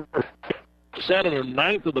 2-ball for set in her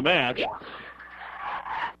 9th of the match.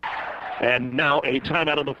 And now a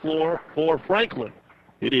timeout on the floor for Franklin.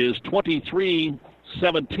 It is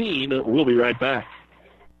 23-17. We'll be right back.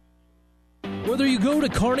 Whether you go to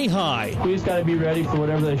Kearney High, we just got to be ready for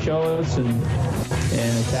whatever they show us and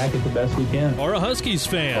attack it the best we can. Or a Huskies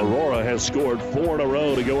fan, Aurora has scored 4 in a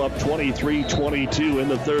row to go up 23-22 in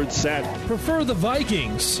the third set. Prefer the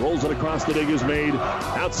Vikings. Rolls it across the dig is made.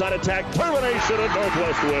 Outside attack, termination, and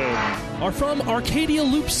Northwest win. Are from Arcadia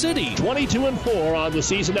Loop City. 22-4 on the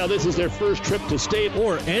season. Now this is their first trip to state.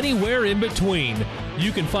 Or anywhere in between.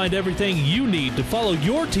 You can find everything you need to follow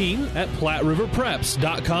your team at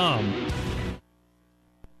PlatteRiverPreps.com.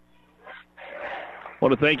 I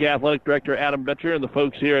want to thank Athletic Director Adam Betcher and the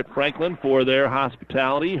folks here at Franklin for their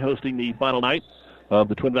hospitality, hosting the final night of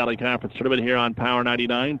the Twin Valley Conference Tournament here on Power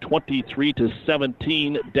 99.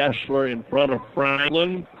 23-17, Deshler in front of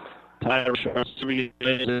Franklin. Tyler Sharp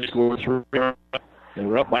scored 3. They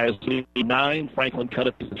were up by as 9. Franklin cut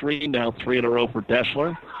it to 3. Now 3 in a row for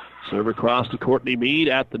Deshler. Serve across to Courtney Meade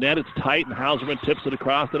at the net. It's tight, and Hauserman tips it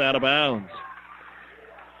across and out of bounds.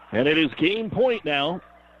 And it is game point now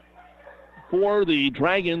for the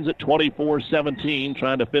Dragons at 24-17.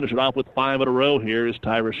 Trying to finish it off with 5 in a row here is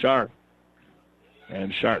Tyra Sharp.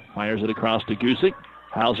 And Sharp fires it across to Gusick.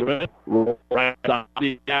 Hauserman right on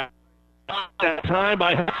the that time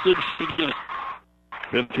by Hudson.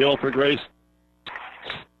 Good kill for Grace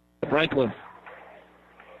Franklin.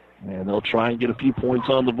 And they'll try and get a few points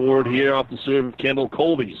on the board here off the serve of Kendall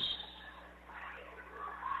Colby.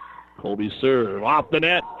 Colby's serve off the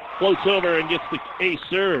net. Floats over and gets the ace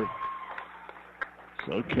serve.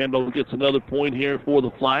 So Kendall gets another point here for the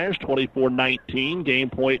Flyers, 24-19. Game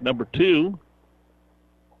point number 2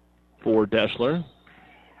 for Deshler.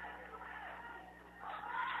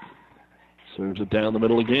 Serves it down the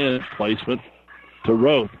middle again. Placement to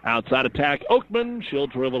Roth. Outside attack, Oakman. She'll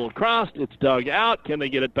dribble across. It's dug out. Can they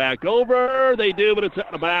get it back over? They do, but it's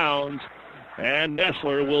out of bounds. And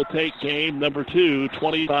Deshler will take game number 2,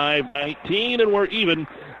 25-19, and we're even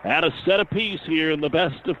at a set apiece here in the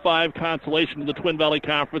best-of-5 consolation of the Twin Valley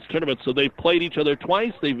Conference Tournament. So they've played each other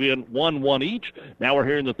twice. They've won one each. Now we're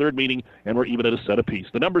here in the third meeting, and we're even at a set apiece.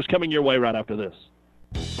 The numbers coming your way right after this.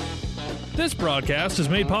 This broadcast is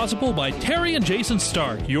made possible by Terry and Jason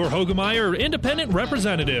Stark, your Hogemeyer independent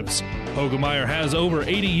representatives. Hogemeyer has over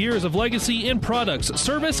 80 years of legacy in products,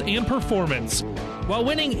 service, and performance. While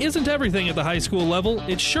winning isn't everything at the high school level,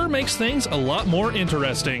 it sure makes things a lot more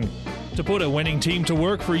interesting. To put a winning team to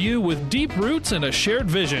work for you with deep roots and a shared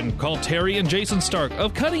vision, call Terry and Jason Stark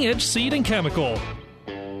of Cutting Edge Seed and Chemical.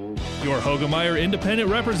 Your Hogemeyer independent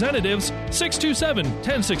representatives,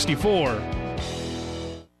 627-1064.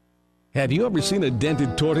 Have you ever seen a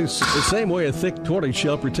dented tortoise? The same way a thick tortoise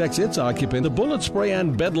shell protects its occupant, the bullet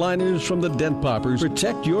spray-on bed liners from the Dent Poppers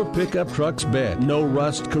protect your pickup truck's bed. No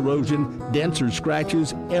rust, corrosion, dents, or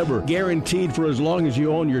scratches ever. Guaranteed for as long as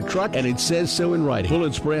you own your truck, and it says so in writing.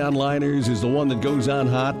 Bullet spray-on liners is the one that goes on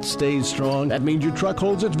hot, stays strong. That means your truck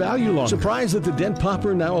holds its value longer. Surprised that the Dent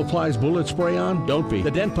Popper now applies bullet spray-on? Don't be.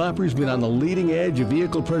 The Dent Popper's been on the leading edge of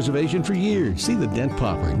vehicle preservation for years. See the Dent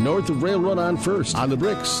Popper, north of Railroad on First, on the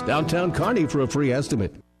Bricks, downtown Kearney for a free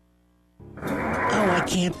estimate. Oh, I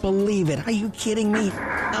can't believe it. Are you kidding me?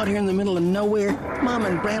 Out here in the middle of nowhere, Mom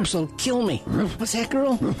and Bramps will kill me. What's that,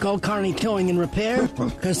 girl? Call Kearney Towing and Repair?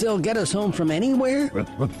 Because they'll get us home from anywhere?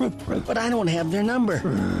 But I don't have their number.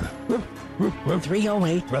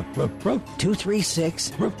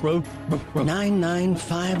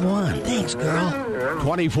 308-236-9951. Thanks, girl.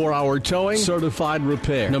 24-hour towing, certified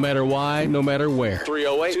repair. No matter why, no matter where.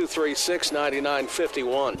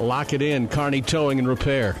 308-236-9951. Lock it in, Kearney Towing and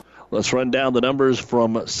Repair. Let's run down the numbers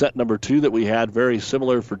from set number 2 that we had. Very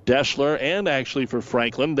similar for Deshler and actually for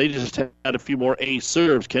Franklin. They just had a few more ace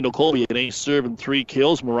serves. Kendall Colby, an ace serve and 3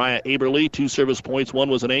 kills. Mariah Aberly, 2 service points, 1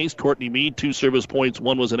 was an ace. Courtney Mead, 2 service points,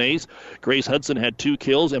 1 was an ace. Grace Hudson had 2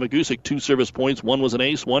 kills. Emma Gusick, 2 service points, 1 was an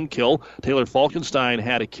ace, 1 kill. Taylor Falkenstein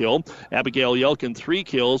had a kill. Abigail Yelkin, 3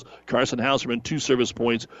 kills. Carson Hauserman, 2 service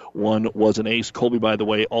points, 1 was an ace. Colby, by the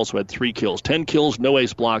way, also had 3 kills. 10 kills, no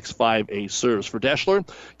ace blocks, 5 ace serves. For Deshler,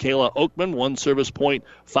 Kayla Oakman, 1 service point,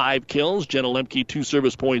 5 kills. Jenna Lemke, 2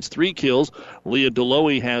 service points, 3 kills. Leah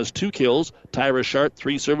Deloe has 2 kills. Tyra Shart,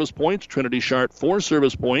 3 service points. Trinity Shart, 4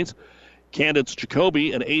 service points. Candace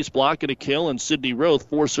Jacoby, an ace block and a kill. And Sydney Roth,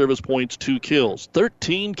 4 service points, 2 kills.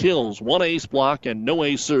 13 kills, 1 ace block, and no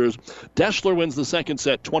ace serves. Deshler wins the second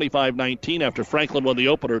set 25-19 after Franklin won the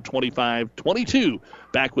opener 25-22.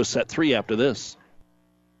 Back with set 3 after this.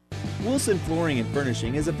 Wilson Flooring and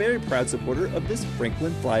Furnishing is a very proud supporter of this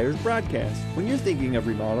Franklin Flyers broadcast. When you're thinking of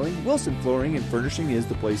remodeling, Wilson Flooring and Furnishing is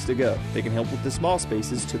the place to go. They can help with the small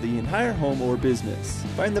spaces to the entire home or business.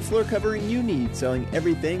 Find the floor covering you need, selling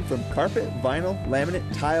everything from carpet, vinyl, laminate,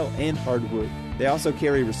 tile, and hardwood. They also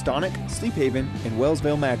carry Restonic, Sleep Haven, and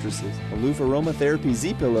Wellsville mattresses, Aloof Aromatherapy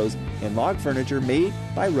Z-Pillows, and log furniture made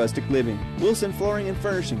by Rustic Living. Wilson Flooring and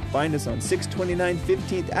Furnishing. Find us on 629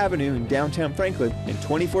 15th Avenue in downtown Franklin and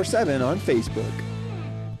 24/7 on Facebook.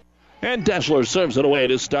 And Deshler serves it away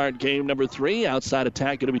to start game number 3. Outside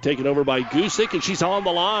attack going to be taken over by Gusick, and she's on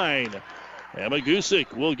the line. Emma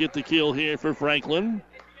Gusick will get the kill here for Franklin.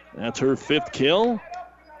 That's her 5th kill.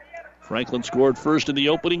 Franklin scored first in the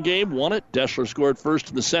opening game, won it. Deshler scored first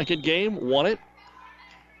in the second game, won it.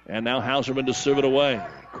 And now Hauserman to serve it away.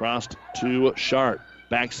 Crossed to Shart.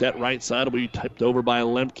 Back set right side will be tipped over by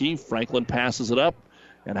Lemke. Franklin passes it up,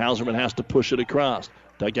 and Hauserman has to push it across.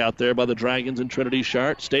 Dug out there by the Dragons and Trinity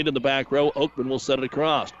Shart. Stayed in the back row. Oakman will set it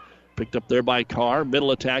across. Picked up there by Carr.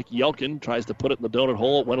 Middle attack. Yelkin tries to put it in the donut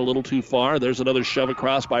hole. It went a little too far. There's another shove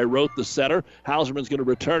across by Roth, the setter. Hauserman's going to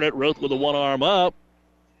return it. Roth with a one arm up.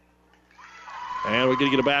 And we're going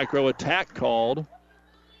to get a back row attack called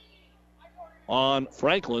on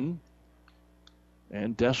Franklin.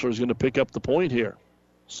 And Deshler's going to pick up the point here.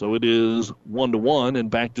 So it is 1-1, and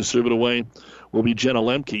back to serve it away will be Jenna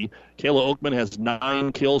Lemke. Kayla Oakman has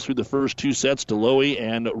 9 kills through the first 2 sets. Deloe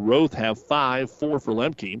and Roth have 5, 4 for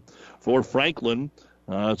Lemke. For Franklin,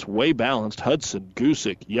 it's way balanced. Hudson,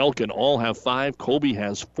 Gusick, Yelkin all have 5. Colby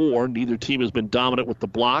has 4. Neither team has been dominant with the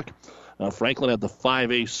block. Franklin had the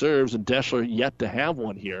 5 ace serves, and Deshler yet to have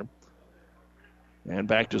one here. And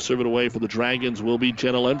back to serve it away for the Dragons will be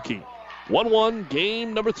Jenna Lemke. 1-1,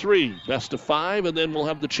 game number 3. Best of 5, and then we'll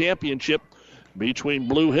have the championship between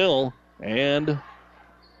Blue Hill and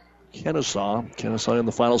Kennesaw. Kennesaw in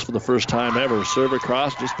the finals for the first time ever. Serve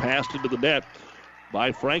across, just passed into the net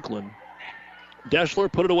by Franklin.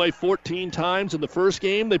 Deshler put it away 14 times in the first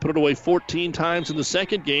game. They put it away 14 times in the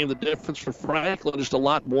second game. The difference for Franklin, just a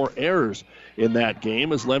lot more errors in that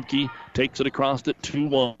game as Lemke takes it across at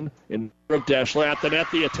 2-1. In Deshler at the net,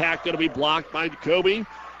 the attack going to be blocked by Jacoby.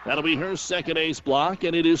 That'll be her second ace block,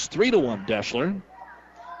 and it is 3-1 Deshler.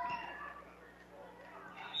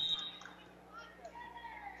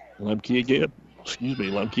 Lemke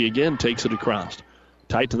again takes it across.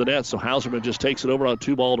 Tight to the net, so Hauserman just takes it over on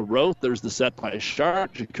 2-ball to Roth. There's the set by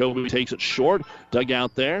Sharp. Jacoby takes it short, dug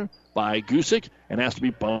out there by Gusick, and has to be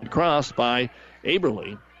bumped across by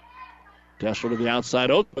Aberle. Deshler to the outside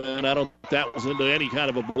Oakman. I don't think that was into any kind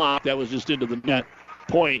of a block. That was just into the net.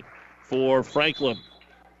 Point for Franklin.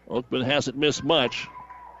 Oakman hasn't missed much.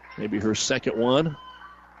 Maybe her second one.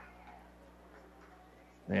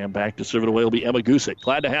 And back to serve it away will be Emma Gusick.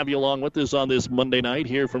 Glad to have you along with us on this Monday night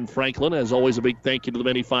here from Franklin. As always, a big thank you to the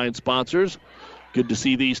many fine sponsors. Good to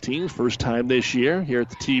see these teams. First time this year here at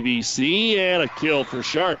the TVC. And a kill for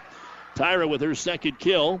Sharp. Tyra with her second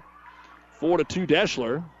kill. 4-2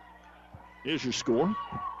 Deshler. Here's your score.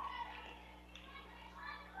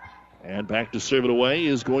 And back to serve it away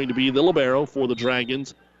is going to be the libero for the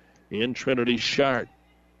Dragons in Trinity Sharp.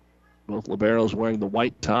 Both liberos wearing the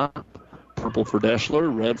white top. Purple for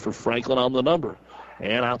Deshler, red for Franklin on the number.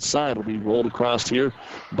 And outside will be rolled across here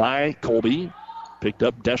by Colby. Picked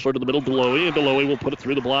up Deshler to the middle, Deloe, and Deloe will put it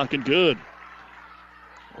through the block and good.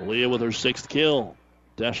 Leah with her sixth kill.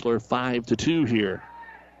 Deshler 5-2 here.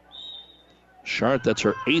 Sharp, that's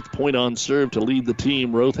her 8th point on serve to lead the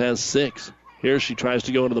team. Roth has 6. Here she tries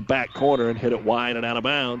to go into the back corner and hit it wide and out of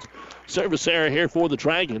bounds. Service error here for the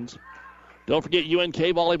Dragons. Don't forget UNK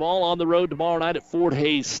volleyball on the road tomorrow night at Fort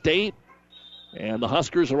Hays State. And the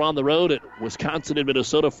Huskers are on the road at Wisconsin and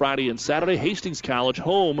Minnesota Friday and Saturday. Hastings College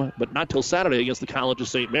home, but not till Saturday against the College of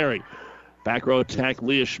St. Mary. Back row attack,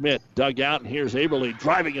 Leah Schmidt dug out, and here's Aberle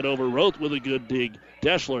driving it over Roth with a good dig.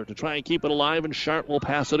 Deshler to try and keep it alive, and Sharp will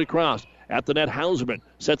pass it across. At the net, Hauserman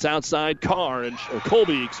sets outside Colby, and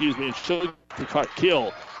she'll the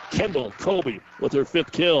kill. Kendall Colby with her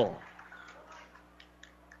 5th kill.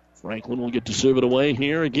 Franklin will get to serve it away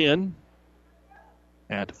here again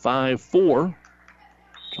at 5-4.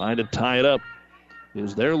 Trying to tie it up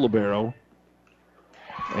is their libero.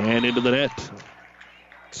 And into the net.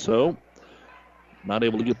 So, not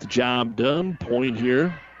able to get the job done. Point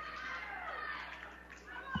here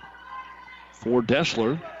for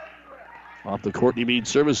Deshler. Off the Courtney Meade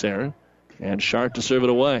service error. And Sharp to serve it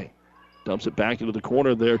away. Dumps it back into the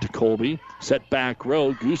corner there to Colby. Set back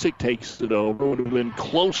row. Gusick takes it over. Would have been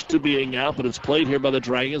close to being out, but it's played here by the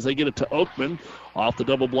Dragons. They get it to Oakman. Off the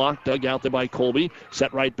double block. Dug out there by Colby.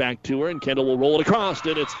 Set right back to her, and Kendall will roll it across,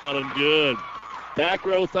 and it's not good. Back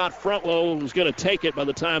row thought front row was going to take it. By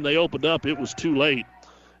the time they opened up, it was too late.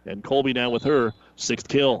 And Colby now with her 6th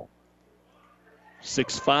kill.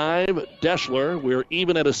 6-5 Deshler. We're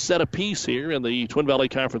even at a set apiece here in the Twin Valley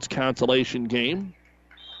Conference consolation game.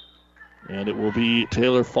 And it will be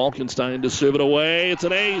Taylor Falkenstein to serve it away. It's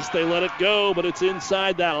an ace. They let it go, but it's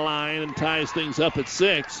inside that line and ties things up at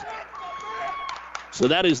 6. So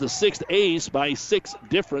that is the 6th ace by 6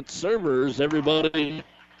 different servers. Everybody,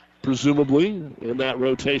 presumably, in that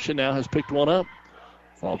rotation now has picked one up.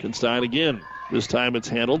 Falkenstein again. This time it's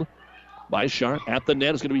handled by Sharp. At the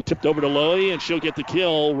net, it's going to be tipped over to Lowy, and she'll get the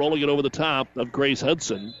kill, rolling it over the top of Grace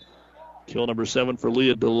Hudson. Kill number 7 for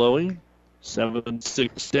Leah DeLoey. 7-6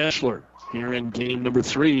 Deshler here in game number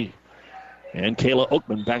 3. And Kayla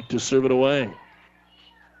Oakman back to serve it away.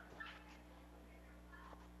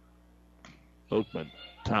 Oakman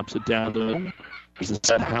tops it down to him. There's the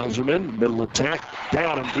set Hauserman. Middle attack.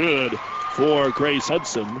 Down and good for Grace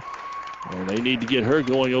Hudson. And they need to get her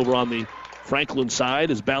going over on the Franklin side,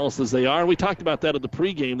 as balanced as they are. We talked about that at the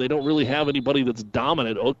pregame. They don't really have anybody that's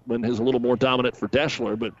dominant. Oakman is a little more dominant for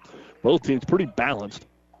Deshler, but both teams pretty balanced.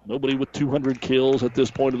 Nobody with 200 kills at this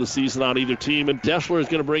point of the season on either team. And Deshler is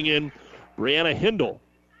going to bring in Brianna Hindle,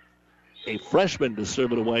 a freshman, to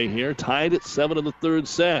serve it away here. Tied at 7 in the 3rd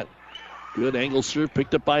set. Good angle serve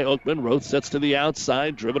picked up by Oakman. Roth sets to the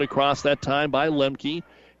outside. Driven across that time by Lemke.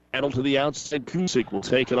 Handle to the outside. Kusick will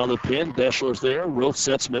take it on the pin. Deshler's there. Roth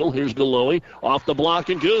sets middle. Here's DeLoey. Off the block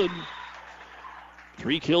and good.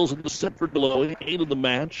 3 kills in the set for DeLoey. 8 of the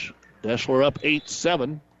match. Deshler up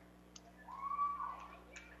 8-7.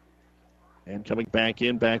 And coming back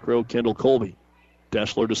in, back row, Kendall Colby.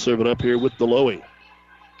 Deshler to serve it up here with DeLoey.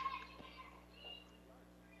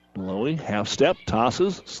 DeLoey, half step,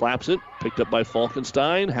 tosses, slaps it, picked up by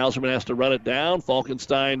Falkenstein. Hauserman has to run it down.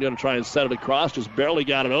 Falkenstein going to try and set it across, just barely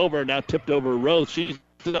got it over, now tipped over Roth. She's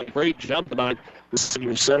done a great jump tonight. The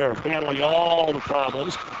senior center handling all the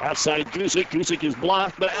problems. Outside Gusick. Gusick is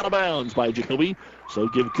blocked, but out of bounds by Jacoby. So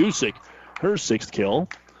give Gusick her 6th kill.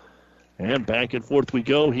 And back and forth we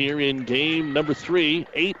go here in game number 3,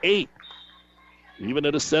 8-8. Even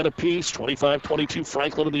at a set apiece, 25-22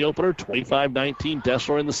 Franklin in the opener, 25-19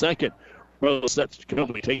 Deshler in the second. Rose sets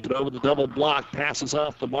Jacoby, takes it over the double block, passes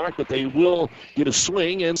off the mark, but they will get a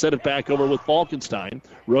swing and set it back over with Falkenstein.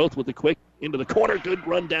 Roth with the quick into the corner. Good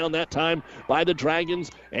run down that time by the Dragons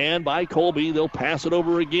and by Colby. They'll pass it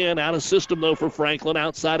over again. Out of system, though, for Franklin.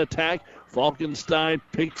 Outside attack. Falkenstein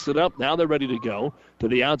picks it up. Now they're ready to go. To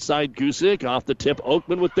the outside, Gusick. Off the tip,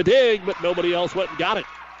 Oakman with the dig, but nobody else went and got it.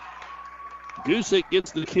 Gusick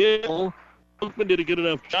gets the kill. Oakman did a good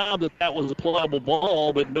enough job that was a playable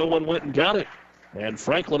ball, but no one went and got it. And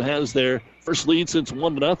Franklin has their first lead since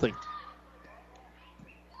 1-0.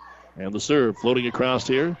 And the serve floating across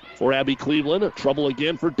here for Abby Cleveland. Trouble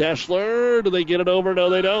again for Deshler. Do they get it over?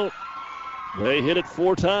 No, they don't. They hit it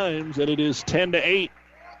 4 times, and it is 10-8.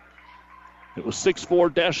 It was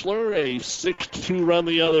 6-4 Deshler, a 6-2 run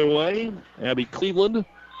the other way. Abby Cleveland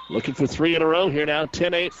looking for 3 in a row here now.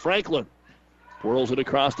 10-8 Franklin. Whirls it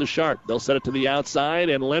across to Sharp. They'll set it to the outside,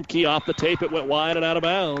 and Lemke off the tape. It went wide and out of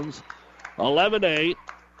bounds. 11-8.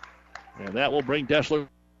 And that will bring Deshler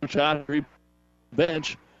to the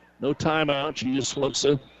bench. No timeout. She just wants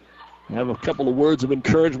to have a couple of words of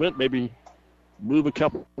encouragement, maybe move a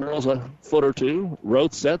couple of girls a foot or two.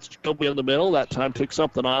 Roth sets. Colby in the middle. That time took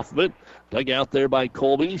something off of it. Dug out there by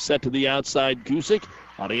Colby. Set to the outside, Gusick.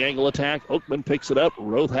 On the angle attack, Oakman picks it up.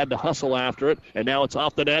 Roth had to hustle after it, and now it's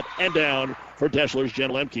off the net and down for Deshler's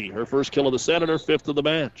Jen Lemke. Her first kill of the set and her 5th of the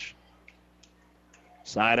match.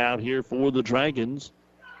 Side out here for the Dragons.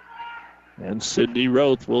 And Sydney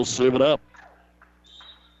Roth will serve it up.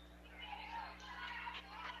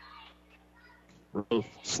 Roth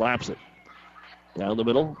slaps it. Down the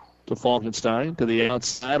middle to Falkenstein. To the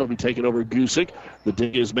outside, it'll be taken over Gusick. The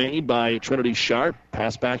dig is made by Trinity Sharp.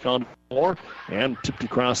 Pass back on floor and tipped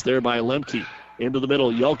across there by Lemke. Into the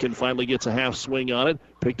middle, Yelkin finally gets a half swing on it.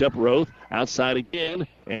 Picked up Roth. Outside again.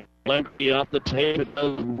 And Lemke off the tape. It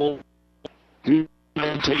doesn't roll. Take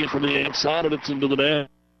it from the outside, and it's into the net.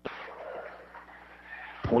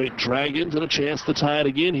 Point Dragons and a chance to tie it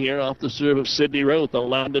again here off the serve of Sydney Roth.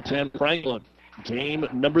 11-10 Franklin. Game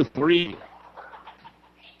number 3.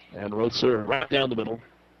 And Roth serve right down the middle.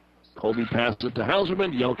 Colby passed it to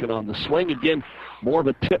Hauserman. Yelkin on the swing. Again, more of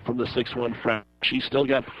a tip from the 6'1 Frank. She's still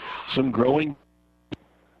got some growing,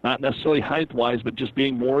 not necessarily height-wise, but just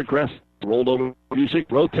being more aggressive. Rolled over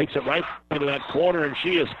Gusick. Roth takes it right into that corner, and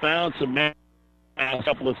she has found some a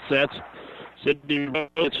couple of sets. Sydney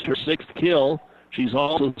Roth gets her 6th kill. She's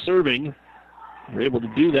also serving. We're able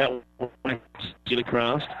to do that. Get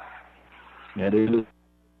across. And it is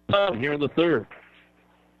here in the 3rd.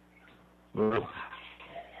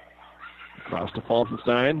 Across to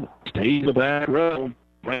Falkenstein. Stays in the back row.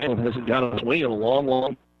 Franklin hasn't got a swing in a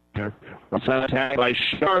long time. Outside attack by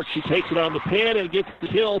Sharp. She takes it on the pin and gets the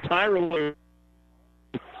kill. Tyra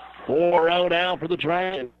 4-0 now for the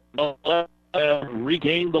Dragons.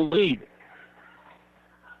 Regain the lead.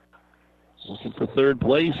 Looking for 3rd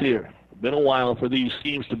place here. Been a while for these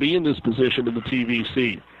teams to be in this position in the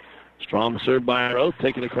TVC. Strong serve by Roth.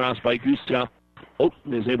 Taken across by Gustav.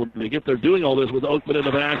 Oakman is able to get there. Doing all this with Oakman in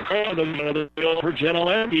the back. For Jenna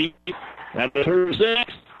Lemke. That's her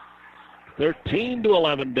 6th.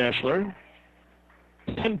 13-11 Deshler.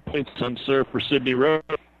 10 points on serve for Sydney Roth.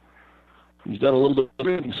 He's done a little bit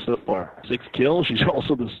of things so far. 6 kills. She's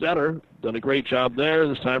also the setter. Done a great job there.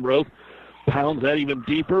 This time Roth pounds that even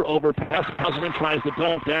deeper. Overpass. Husband tries to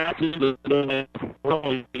dump that to the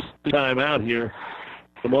time out here.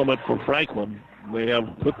 The moment for Franklin. They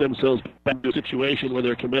have put themselves back into a situation where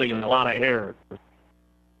they're committing a lot of errors.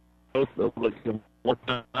 Both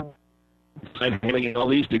handing all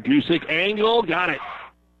these to Gusick. Angle, got it.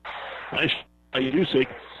 Nice by Gusick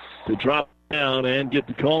to drop down and get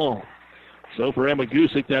the call. So for Emma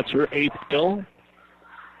Gusick, that's her 8th kill.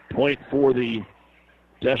 Point for the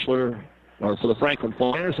Deshler, or for the Franklin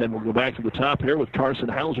Flyers, and we'll go back to the top here with Carson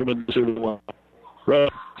Hauserman.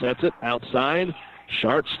 That's it, outside.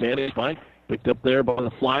 Sharp standing spike. Picked up there by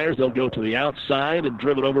the Flyers. They'll go to the outside and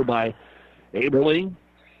driven over by Aberling.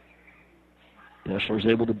 Deshler's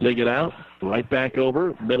able to dig it out. Right back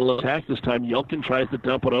over. Middle attack. This time Yelkin tries to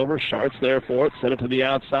dump it over. Sharp's there for it. Send it to the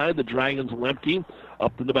outside. The Dragons Lemke.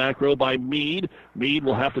 Up to the back row by Meade. Meade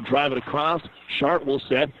will have to drive it across. Sharp will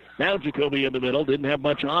set. Now Jacoby in the middle. Didn't have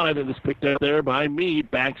much on it, and it's picked up there by Meade.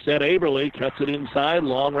 Back set Aberling. Cuts it inside.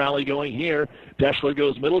 Long rally going here. Deshler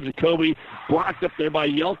goes middle. Jacoby blocked up there by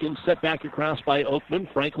Yelkin. Set back across by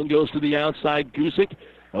Oakman. Franklin goes to the outside. Gusick.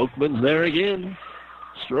 Oakman's there again.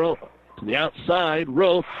 Stroh to the outside.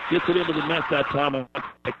 Roth gets it into the net that time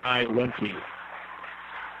by Lemke.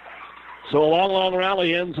 So a long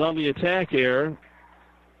rally ends on the attack here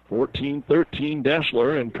 14-13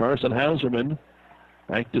 Deshler, and Carson Hauserman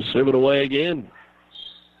back to serve it away again.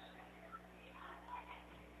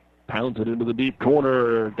 Pounds it into the deep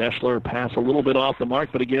corner. Deshler pass a little bit off the mark,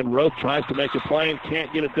 but again, Roth tries to make a play and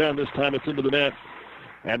can't get it done. This time it's into the net,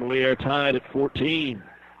 and we are tied at 14.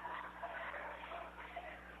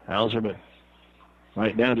 Hauserman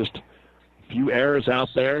right now just a few errors out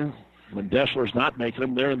there. When Deshler's not making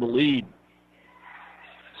them, they're in the lead.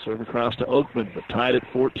 Serve across to Oakman, but tied at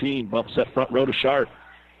 14. Bump set front row to Sharp.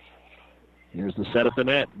 Here's the set at the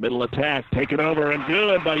net. Middle attack. Taken over and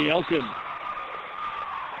good by Yelkin.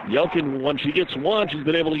 Yelkin, when she gets one, she's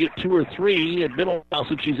been able to get 2 or 3. It's been a while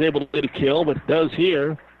since she's able to get a kill, but does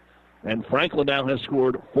here. And Franklin now has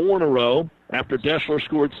scored 4 in a row after Deshler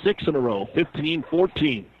scored 6 in a row.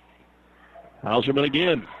 15-14. Hauserman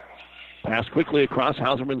again. Pass quickly across.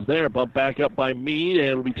 Hauserman's there. Bump back up by Meade, and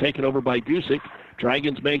it'll be taken over by Gusick.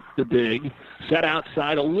 Dragons make the dig. Set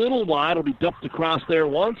outside a little wide. It'll be dumped across there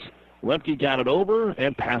once. Lemke got it over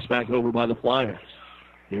and passed back over by the Flyers.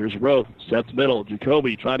 Here's Roth. Sets middle.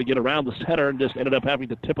 Jacoby trying to get around the center and just ended up having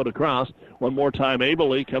to tip it across. One more time,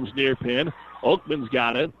 Aberle comes near pin. Oakman's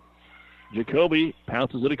got it. Jacoby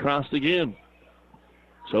pounces it across again.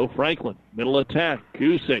 So Franklin, middle attack.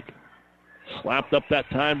 Gusick. Slapped up that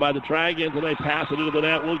time by the Dragons, and they pass it into the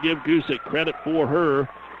net. We'll give Gusick credit for her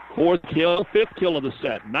 4th kill, 5th kill of the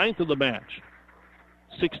set, 9th of the match.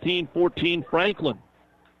 16-14 Franklin.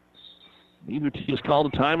 Neither team has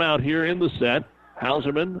called a timeout here in the set.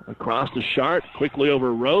 Hauserman across to Sharp, quickly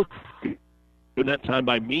over Roth. Good that time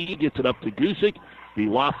by Meade, gets it up to Gusick. He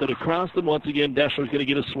wafted across, and once again, Deshler's going to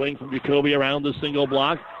get a swing from Jacoby around the single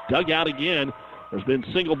block. Dug out again. There's been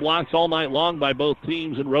single blocks all night long by both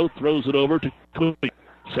teams, and Roth throws it over to Jacoby.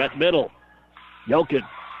 Set middle. Yelkin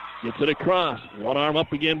gets it across. One arm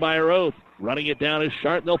up again by Roth. Running it down is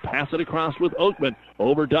Sharp. They'll pass it across with Oakman.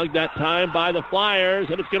 Overdug that time by the Flyers,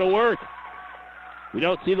 and it's going to work. We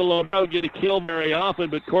don't see the Lombardo get a kill very often,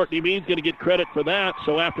 but Courtney Meade's going to get credit for that.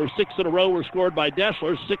 So after 6 in a row were scored by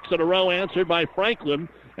Deshler, 6 in a row answered by Franklin,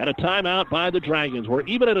 and a timeout by the Dragons. We're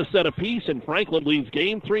even at a set apiece, and Franklin leads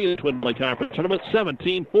Game 3 of the Twin Valley Conference Tournament,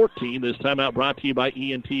 17-14. This timeout brought to you by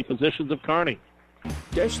E&T Physicians of Kearney.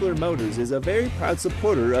 Deshler Motors is a very proud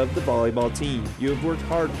supporter of the volleyball team. You have worked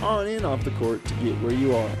hard on and off the court to get where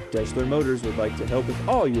you are. Deshler Motors would like to help with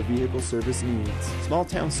all your vehicle service needs. Small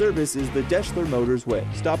town service is the Deshler Motors way.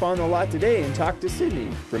 Stop on the lot today and talk to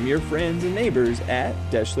Sydney from your friends and neighbors at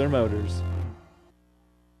Deshler Motors.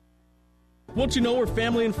 Won't you know where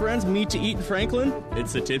family and friends meet to eat in Franklin?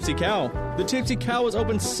 It's the Tipsy Cow. The Tipsy Cow is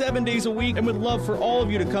open 7 days a week and would love for all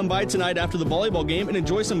of you to come by tonight after the volleyball game and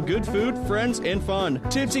enjoy some good food, friends, and fun.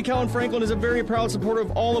 Tipsy Cow in Franklin is a very proud supporter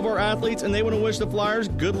of all of our athletes, and they want to wish the Flyers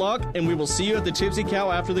good luck, and we will see you at the Tipsy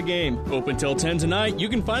Cow after the game. Open till 10 tonight. You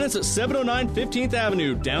can find us at 709 15th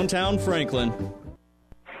Avenue, downtown Franklin.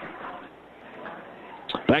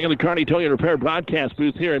 Back in the Kearney Towing and Repair broadcast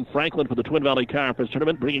booth here in Franklin for the Twin Valley Conference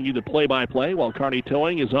Tournament, bringing you the play-by-play while Kearney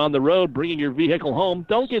Towing is on the road, bringing your vehicle home.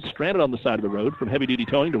 Don't get stranded on the side of the road. From heavy-duty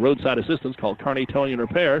towing to roadside assistance, call Kearney Towing and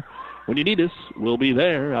Repair. When you need us, we'll be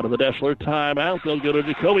there. Out of the Deshler timeout, they'll go to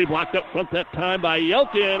Jacoby. Blocked up front that time by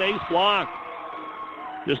Yelkin. Ace block.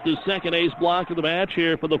 Just his second ace block of the match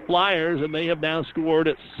here for the Flyers, and they have now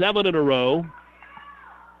scored 7 in a row.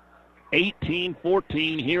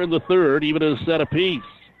 18-14 here in the third, even at a set apiece.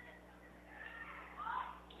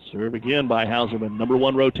 Serve again by Hauserman. Number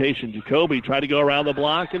 1 rotation. Jacoby tried to go around the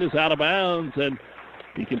block and is out of bounds. And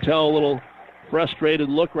you can tell a little frustrated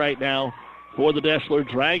look right now for the Deshler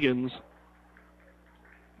Dragons.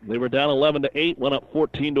 They were down 11-8, went up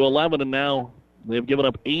 14-11, and now they've given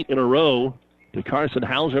up 8 in a row to Carson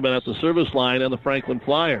Hauserman at the service line and the Franklin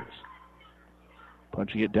Flyers.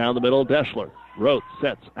 Punching it down the middle, Deshler. Roth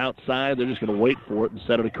sets outside. They're just going to wait for it and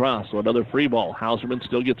set it across. So another free ball. Hauserman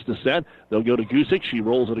still gets to set. They'll go to Gusick. She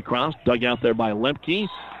rolls it across. Dug out there by Lemke.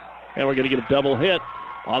 And we're going to get a double hit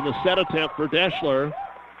on the set attempt for Deshler.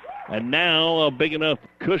 And now a big enough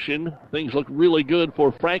cushion. Things look really good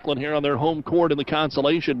for Franklin here on their home court in the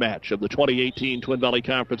consolation match of the 2018 Twin Valley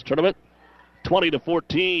Conference Tournament.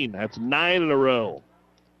 20-14. That's 9 in a row.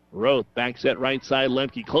 Roth back set right side.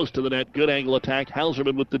 Lemke close to the net. Good angle attack.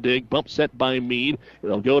 Hauserman with the dig. Bump set by Meade.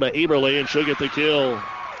 It'll go to Aberle, and she'll get the kill.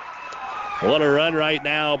 What a run right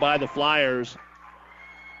now by the Flyers.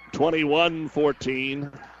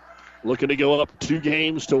 21-14. Looking to go up 2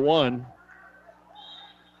 games to 1.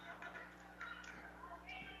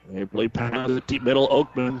 Aberle pounds it deep middle.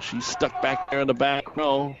 Oakman, she's stuck back there in the back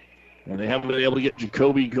row. And they haven't been able to get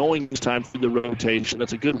Jacoby going this time through the rotation.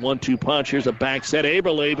 That's a good 1-2 punch. Here's a back set.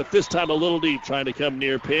 Aberle, but this time a little deep, trying to come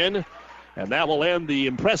near pin. And that will end the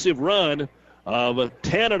impressive run of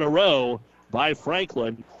 10 in a row by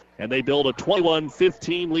Franklin. And they build a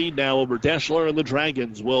 21-15 lead now over Deshler, and the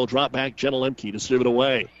Dragons will drop back Jenna Lemke to serve it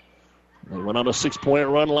away. They went on a 6-point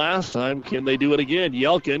run last time. Can they do it again?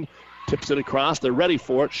 Yelkin tips it across. They're ready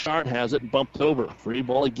for it. Shart has it and bumped over. Free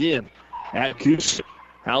ball again at Kusick.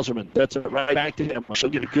 Hauserman sets it right back to him.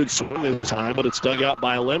 She'll get a good swing this time, but it's dug out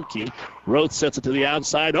by Lemke. Roth sets it to the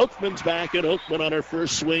outside. Oakman's back, and Oakman on her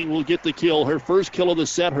first swing will get the kill. Her first kill of the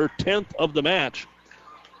set, her 10th of the match.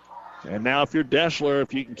 And now if you're Deshler,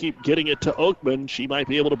 if you can keep getting it to Oakman, she might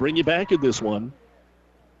be able to bring you back in this one.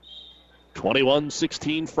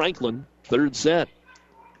 21-16 Franklin, third set.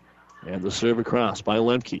 And the serve across by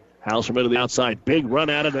Lemke. Hauserman to the outside. Big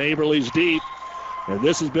run out of Averly's deep. And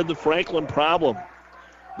this has been the Franklin problem.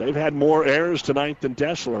 They've had more errors tonight than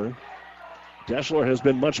Deshler. Deshler has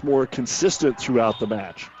been much more consistent throughout the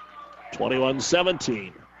match.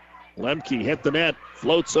 21-17. Lemke hit the net,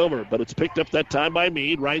 floats over, but it's picked up that time by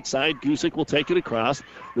Meade. Right side, Gusick will take it across.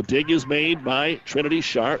 The dig is made by Trinity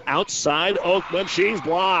Sharp. Outside, Oakman, she's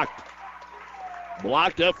blocked.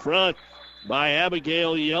 Blocked up front by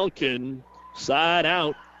Abigail Yelkin. Side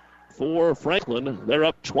out for Franklin. They're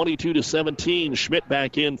up 22-17. Schmidt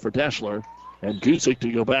back in for Deshler. And Gusick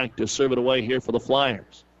to go back to serve it away here for the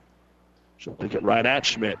Flyers. She'll pick it right at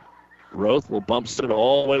Schmidt. Roth will bump it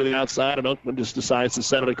all the way to the outside, and Oakman just decides to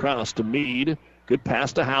send it across to Meade. Good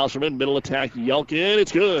pass to Hauserman. Middle attack, Yelkin.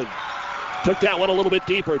 It's good. Took that one a little bit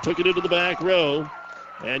deeper. Took it into the back row.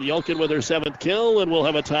 And Yelkin with her 7th kill, and we'll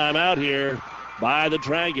have a timeout here by the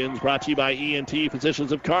Dragons. Brought to you by E&T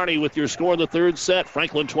Physicians of Kearney with your score in the third set.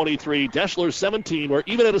 Franklin 23, Deshler 17. We're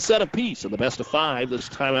even at a set apiece in the best of 5. This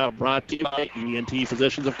timeout brought to you by E&T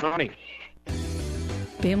Physicians of Kearney.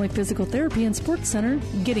 Family Physical Therapy and Sports Center,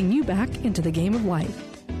 getting you back into the game of life.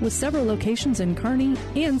 With several locations in Kearney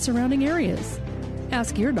and surrounding areas.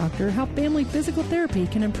 Ask your doctor how Family Physical Therapy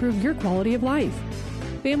can improve your quality of life.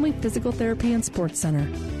 Family Physical Therapy and Sports Center.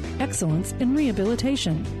 Excellence in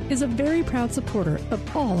Rehabilitation is a very proud supporter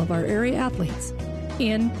of all of our area athletes,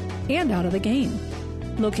 in and out of the game.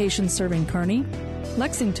 Locations serving Kearney,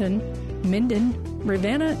 Lexington, Minden,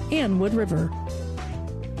 Ravenna, and Wood River.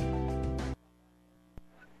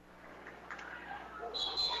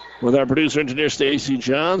 With our producer engineer Stacy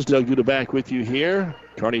Johns, Doug Duda back with you here.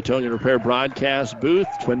 Kearney Towing and Repair broadcast booth,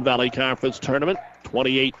 Twin Valley Conference Tournament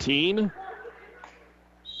 2018.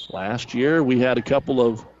 Last year we had a couple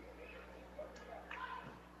of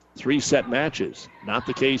 3-set matches. Not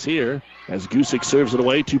the case here, as Gusick serves it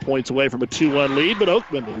away, 2 points away from a 2-1 lead, but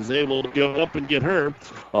Oakman is able to go up and get her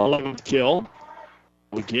 11th kill.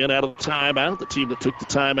 Again, out of the timeout. The team that took the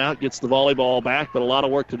timeout gets the volleyball back, but a lot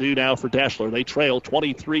of work to do now for Deshler. They trail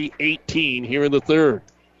 23-18 here in the third.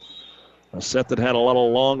 A set that had a lot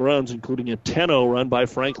of long runs, including a 10-0 run by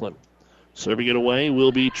Franklin. Serving it away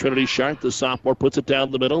will be Trinity Sharp. The sophomore puts it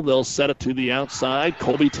down the middle. They'll set it to the outside.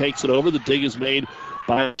 Colby takes it over. The dig is made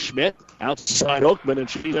by Schmidt. Outside Oakman, and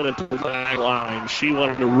she's in it to the back line. She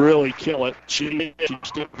wanted to really kill it. She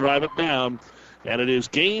still drive it down, and it is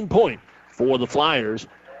game point for the Flyers.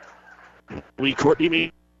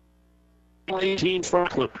 Courtney 18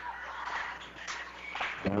 Franklin.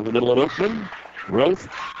 Down the middle of Oakman. Roth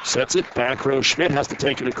sets it. Back row. Schmidt has to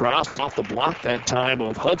take it across. Off the block that time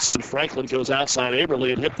of Hudson. Franklin goes outside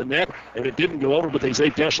Averly and hit the net. And it didn't go over, but they say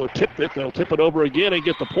Deshler tipped it. They'll tip it over again and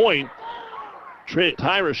get the point.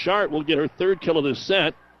 Tyra Sharp will get her 3rd kill of this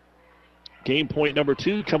set. Game point number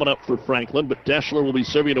 2 coming up for Franklin, but Deshler will be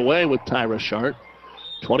serving away with Tyra Sharp.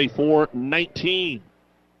 24-19.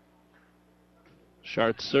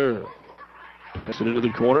 Sharp serve. Pass it into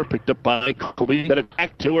the corner, picked up by Colby. Set it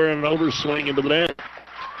back to her and an overswing into the net.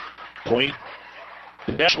 Point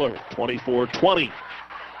Deshler, 24-20.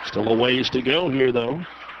 Still a ways to go here, though.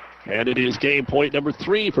 And it is game point number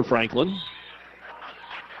 3 for Franklin.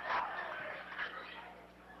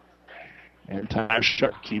 And Tyra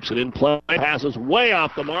Sharp keeps it in play. Passes way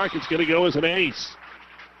off the mark. It's going to go as an ace.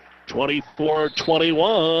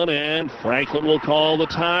 24-21, and Franklin will call the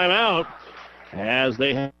timeout as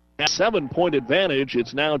they have a 7-point advantage.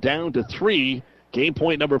 It's now down to 3. Game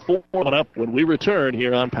point number 4 coming up when we return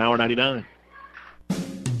here on Power 99.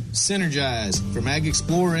 Synergize from Ag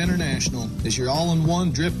Explorer International is your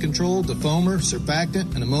all-in-one drip control, defoamer,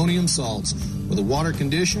 surfactant, and ammonium salts with a water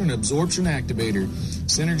conditioner and absorption activator.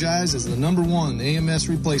 Synergize is the #1 AMS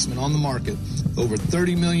replacement on the market. Over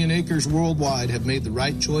 30 million acres worldwide have made the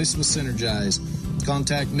right choice with Synergize.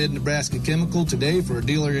 Contact Mid-Nebraska Chemical today for a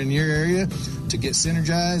dealer in your area to get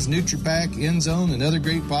Synergize, NutriPack, Endzone, and other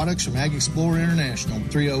great products from Ag Explorer International.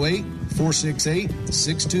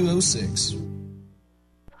 308-468-6206.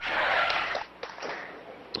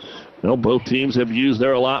 Well, both teams have used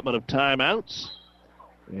their allotment of timeouts.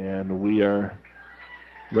 And we are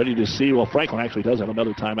ready to see. Well, Franklin actually does have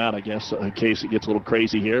another timeout, I guess, in case it gets a little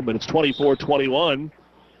crazy here. But it's 24-21.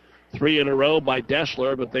 3 in a row by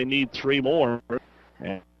Deshler, but they need 3 more.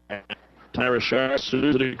 And Tyra Sharp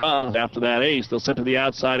sues it across after that ace. They'll send to the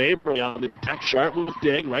outside. Avery on the attack. Sharp will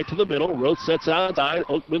dig right to the middle. Roth sets outside.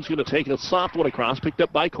 Oakman's going to take a soft one across. Picked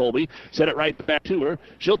up by Colby. Sent it right back to her.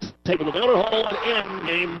 She'll take the middle hole and in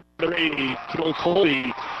game 3. Kill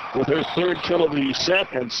Colby with her 3rd kill of the set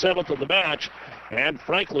and 7th of the match. And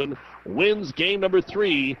Franklin wins game number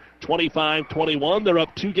 3, 25-21. They're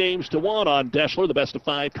up 2-1 on Deshler, the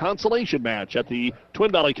best-of-5 consolation match at the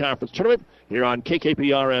Twin Valley Conference Tournament here on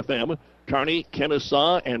KKPR-FM. Kearney,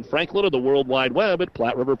 Kennesaw, and Franklin of the World Wide Web at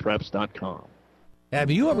PlatteRiverPreps.com. Have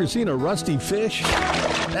you ever seen a rusty fish?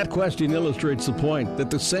 That question illustrates the point that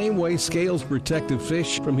the same way scales protect the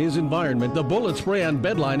fish from his environment, the bullet spray-on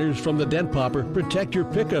bed liners from the Dent Popper protect your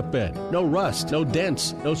pickup bed. No rust, no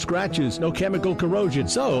dents, no scratches, no chemical corrosion.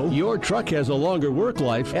 So, your truck has a longer work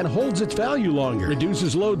life and holds its value longer,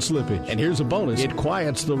 reduces load slippage. And here's a bonus, it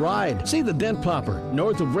quiets the ride. See the Dent Popper,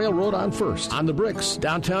 north of Railroad on 1st, on the Bricks,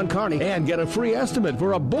 downtown Kearney, and get a free estimate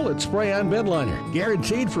for a bullet spray-on bed liner.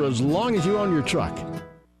 Guaranteed for as long as you own your truck.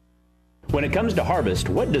 When it comes to harvest,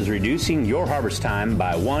 what does reducing your harvest time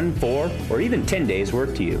by 1, 4, or even 10 days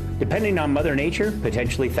work to you? Depending on Mother Nature,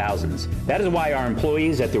 potentially thousands. That is why our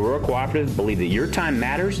employees at the Rural Cooperative believe that your time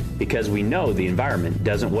matters, because we know the environment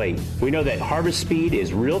doesn't wait. We know that harvest speed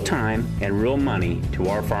is real time and real money to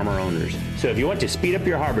our farmer owners. So if you want to speed up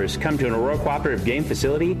your harvest, come to an Aurora Cooperative game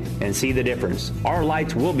facility and see the difference. Our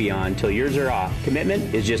lights will be on till yours are off.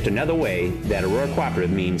 Commitment is just another way that Aurora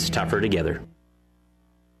Cooperative means tougher together.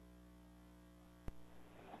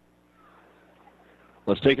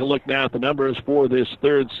 Let's take a look now at the numbers for this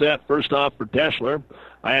 3rd set. First off for Deshler,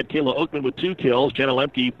 I had Kayla Oakman with 2 kills. Jenna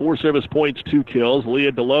Lemke, 4 service points, 2 kills.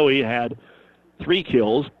 Leah DeLoe had 3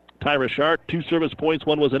 kills. Tyra Sharp, 2 service points,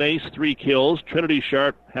 1 was an ace, 3 kills. Trinity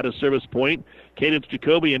Sharp had a service point. Cadence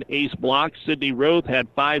Jacoby, an ace block. Sydney Roth had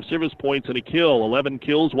 5 service points and a kill. 11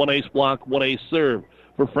 kills, 1 ace block, 1 ace serve.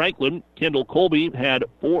 For Franklin, Kendall Colby had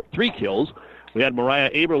 3 kills. We had Mariah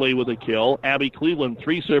Aberle with a kill. Abby Cleveland,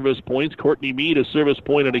 3 service points. Courtney Mead, a service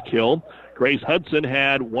point and a kill. Grace Hudson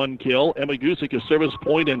had 1 kill. Emma Gusick, a service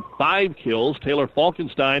point and 5 kills. Taylor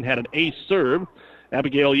Falkenstein had an ace serve.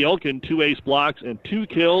 Abigail Yelkin, 2 ace blocks and 2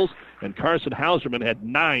 kills. And Carson Hauserman had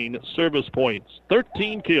 9 service points.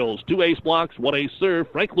 13 kills, 2 ace blocks, 1 ace serve.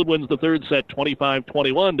 Franklin wins the 3rd set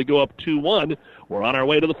 25-21 to go up 2-1. We're on our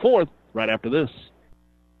way to the 4th right after this.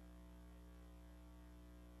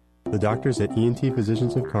 The doctors at ENT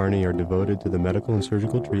Physicians of Kearney are devoted to the medical and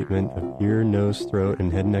surgical treatment of ear, nose, throat,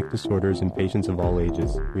 and head and neck disorders in patients of all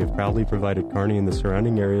ages. We have proudly provided Kearney and the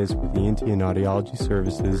surrounding areas with ENT and audiology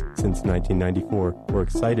services since 1994. We're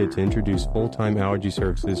excited to introduce full-time allergy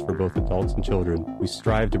services for both adults and children. We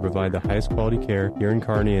strive to provide the highest quality care here in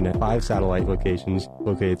Kearney and at 5 satellite locations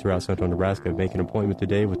located throughout central Nebraska. Make an appointment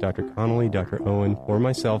today with Dr. Connolly, Dr. Owen, or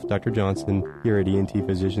myself, Dr. Johnson, here at ENT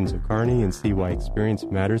Physicians of Kearney, and see why experience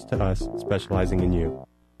matters to us, specializing in you.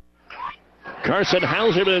 Carson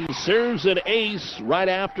Hauserman serves an ace right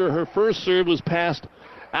after her first serve was passed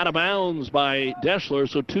out of bounds by Deshler.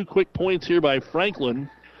 So 2 quick points here by Franklin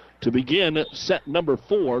to begin set number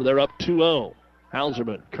 4. They're up 2-0.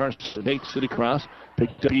 Hauserman, Carson takes it across,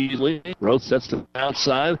 picked up easily. Roth sets to the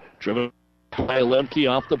outside, driven by Lemke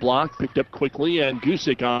off the block, picked up quickly, and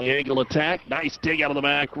Gusick on the angle attack. Nice dig out of the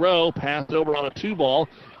back row, passed over on a 2-ball.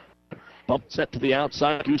 Bump set to the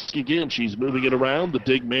outside. Gusick again. She's moving it around. The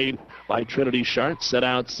dig made by Trinity Sharp. Set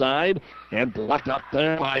outside and blocked up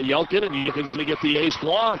there by Yelkin. And Yelkin's going to get the ace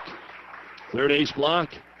block. 3rd ace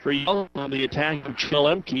block for Yelkin on the attack of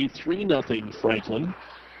Lemke. 3-0 Franklin.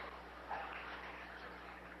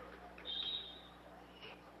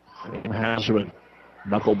 Hauserman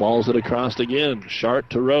knuckleballs it across again. Sharp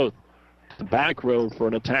to Roth. The back row for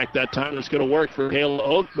an attack that time. It's going to work for Kayla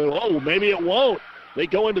Oakman. Oh, maybe it won't. They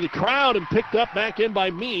go into the crowd and picked up back in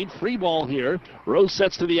by Mead. Free ball here. Rose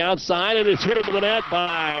sets to the outside and it's hit into the net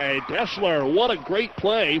by Deshler. What a great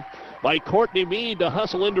play by Courtney Mead to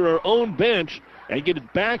hustle into her own bench and get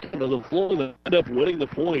it back onto the floor and end up winning the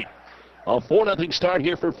point. A 4-0 start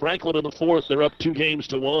here for Franklin in the 4th. They're up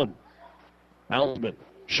 2-1. Alsman,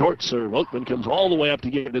 short serve. Oakman comes all the way up to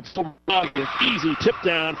get it. It's still an easy tip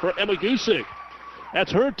down for Emma Gusick.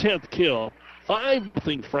 That's her 10th kill.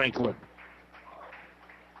 5-0 Franklin.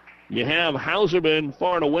 You have Hauserman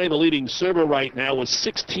far and away the leading server right now with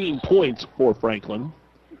 16 points for Franklin.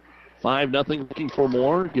 5-0 looking for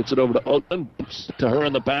more. Gets it over to Oakman. To her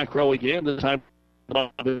in the back row again. This time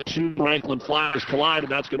The two Franklin Flyers collide,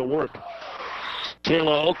 and that's going to work.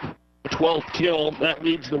 Taylor Oak, 12th kill. That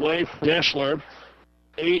leads the way for Deshler.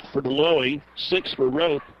 8 for Deloy, 6 for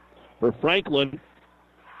Roth. For Franklin,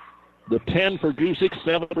 the 10 for Gusick,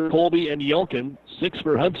 7 for Colby and Yelkin, 6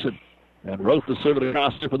 for Hudson. And Roth the serve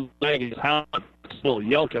across there for the Dragons. Still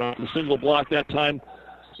Yelkin off the single block that time.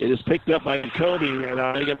 It is picked up by Jacoby, and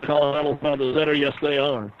I think it's Colorado found the center. Yes, they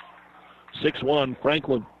are. 6-1,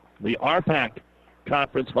 Franklin. The RPAC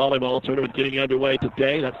Conference Volleyball Tournament getting underway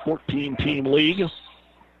today. That 14-team league.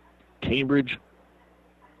 Cambridge,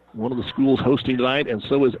 one of the schools hosting tonight, and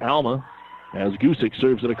so is Alma, as Gusick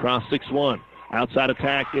serves it across 6-1. Outside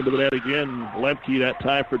attack into the net again. Lemke that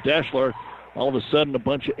time for Deshler. All of a sudden, a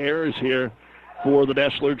bunch of errors here for the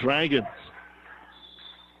Deshler Dragons.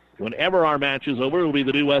 Whenever our match is over, it will be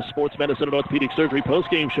the New West Sports Medicine and Orthopedic Surgery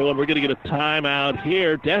postgame show, and we're going to get a timeout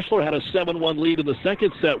here. Deshler had a 7-1 lead in the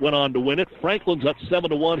second set, went on to win it. Franklin's up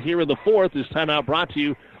 7-1 here in the fourth. This timeout brought to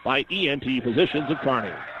you by ENT Physicians of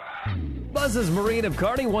Kearney. Buzz's Marine of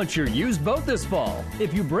Kearney wants your used boat this fall.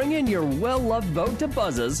 If you bring in your well-loved boat to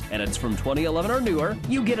Buzz's, and it's from 2011 or newer,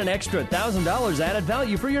 you get an extra $1,000 added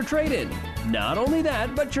value for your trade-in. Not only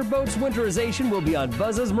that, but your boat's winterization will be on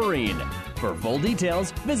Buzz's Marine. For full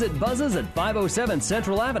details, visit Buzz's at 507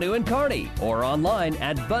 Central Avenue in Kearney or online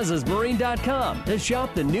at buzzesmarine.com to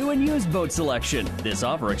shop the new and used boat selection. This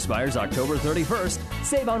offer expires October 31st.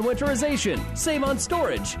 Save on winterization, save on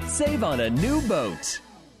storage, save on a new boat.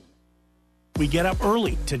 We get up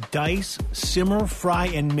early to dice, simmer, fry,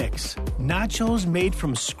 and mix. Nachos made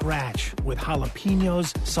from scratch with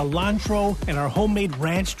jalapenos, cilantro, and our homemade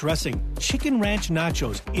ranch dressing. Chicken ranch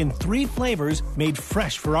nachos in 3 flavors made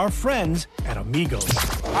fresh for our friends at Amigos.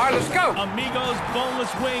 All right, let's go. Amigos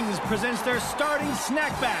Boneless Wings presents their starting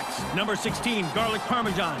snack backs. Number 16, Garlic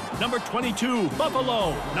Parmesan. Number 22,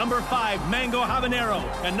 Buffalo. Number 5, Mango Habanero.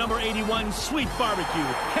 And number 81, Sweet Barbecue.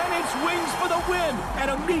 And it's wings for the win at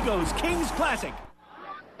Amigos Kings Classic.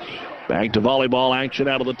 Back to volleyball action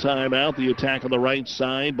out of the timeout. The attack on the right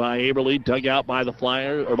side by Aberle, dug out by the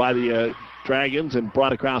Flyers or by the Dragons and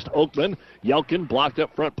brought across to Oakman. Yelkin blocked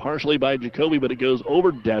up front partially by Jacoby, but it goes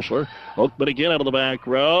over Deshler. Oakman again out of the back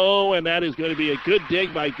row, and that is going to be a good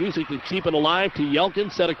dig by Gusick to keep it alive to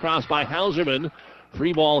Yelkin, set across by Hauserman.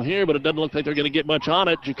 Free ball here, but it doesn't look like they're going to get much on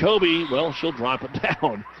it. Jacoby, well, she'll drop it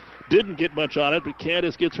down. Didn't get much on it, but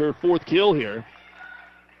Candace gets her 4th kill here.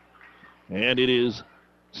 And it is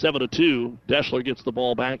 7-2. Deshler gets the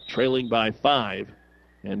ball back, trailing by 5.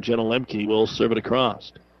 And Jenna Lemke will serve it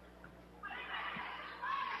across.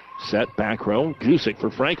 Set back row. Gusick for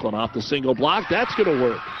Franklin off the single block. That's going to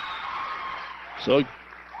work. So,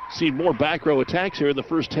 see more back row attacks here in the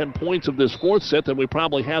first 10 points of this fourth set than we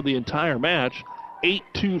probably have the entire match.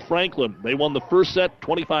 8-2 Franklin. They won the first set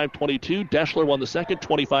 25-22. Deshler won the second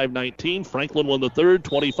 25-19. Franklin won the third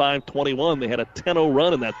 25-21. They had a 10-0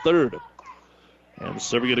 run in that third. And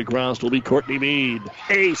serving it across will be Courtney Mead.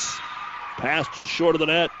 Ace. Passed short of the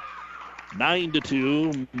net.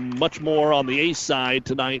 9-2. Much more on the ace side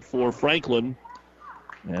tonight for Franklin.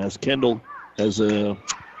 As Courtney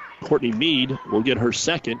Mead will get her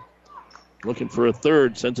second. Looking for a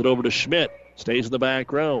third. Sends it over to Schmidt. Stays in the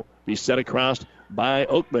back row. Be set across by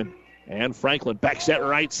Oakman. And Franklin back set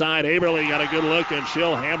right side. Aberle got a good look, and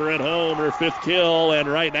she'll hammer it home. Her 5th kill. And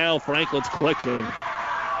right now Franklin's clicking.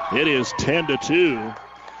 It is 10-2,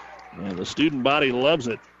 and the student body loves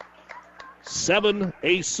it. 7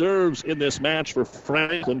 ace serves in this match for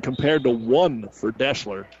Franklin compared to 1 for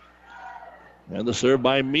Deshler. And the serve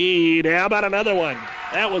by Mead. How about another one?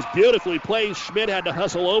 That was beautifully played. Schmidt had to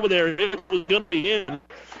hustle over there. It was going to be in.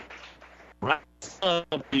 Right of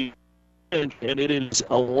the bench, and it is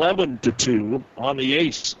 11-2 on the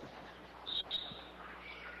ace.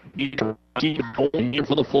 Keep it going here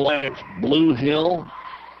for the Flags. Blue Hill.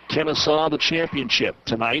 Kennesaw the championship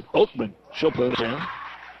tonight. Oakman, she'll put it down.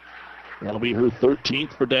 That'll be her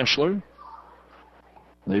 13th for Deshler.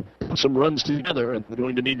 They put some runs together, and they're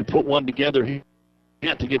going to need to put one together here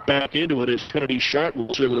to get back into it as Kennedy Sharp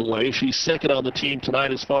will serve it away. She's second on the team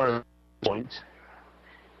tonight as far as points.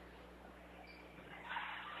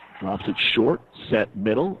 Drops it short, set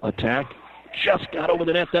middle, attack. Just got over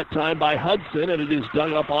the net that time by Hudson, and it is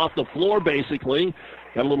dug up off the floor basically.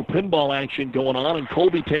 Got a little pinball action going on, and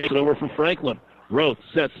Colby takes it over for Franklin. Roth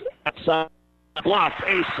sets outside. Blocked.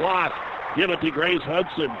 Ace block. Give it to Grace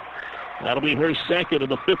Hudson. That'll be her second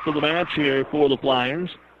and the 5th of the match here for the Flyers.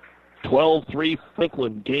 12-3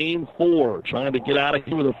 Franklin. Game 4. Trying to get out of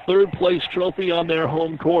here with a 3rd place trophy on their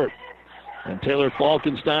home court. And Taylor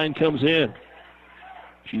Falkenstein comes in.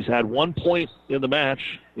 She's had 1 point in the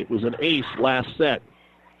match. It was an ace last set.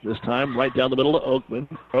 This time right down the middle to Oakman.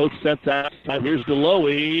 Roth sets out. Here's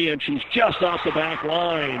DeLoe, and she's just off the back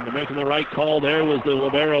line. Making the right call there was the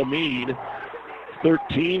libero Meade.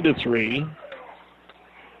 13-3.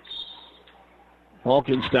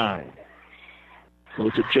 Falkenstein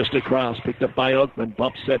floats it just across. Picked up by Oakman.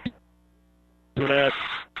 Bump set to net.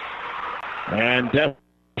 And definitely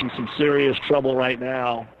in some serious trouble right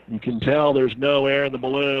now. You can tell there's no air in the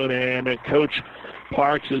balloon, and Coach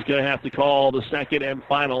Parks is going to have to call the second and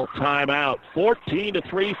final timeout.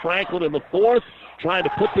 14-3, Franklin in the fourth, trying to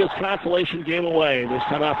put this consolation game away. This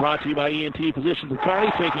timeout brought to you by ENT Physicians of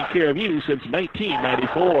Kearney, taking care of you since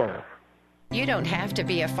 1994. You don't have to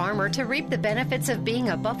be a farmer to reap the benefits of being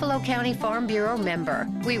a Buffalo County Farm Bureau member.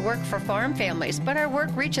 We work for farm families, but our work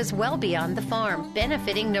reaches well beyond the farm,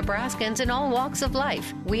 benefiting Nebraskans in all walks of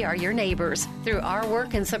life. We are your neighbors. Through our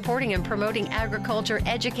work in supporting and promoting agriculture,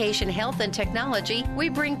 education, health, and technology, we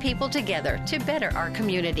bring people together to better our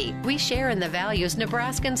community. We share in the values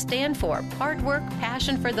Nebraskans stand for: hard work,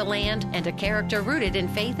 passion for the land, and a character rooted in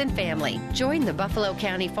faith and family. Join the Buffalo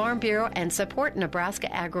County Farm Bureau and support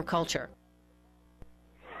Nebraska agriculture.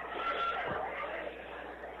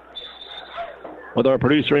 With our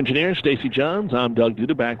producer-engineer, Stacy Johns, I'm Doug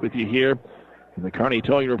Duda, back with you here in the Kearney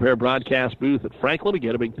Towing Repair broadcast booth at Franklin.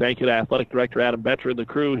 Again, a big thank you to Athletic Director Adam Betcher and the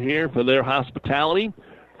crew here for their hospitality.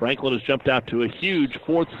 Franklin has jumped out to a huge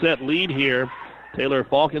fourth-set lead here. Taylor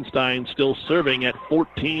Falkenstein still serving at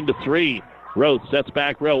 14-3. Roth sets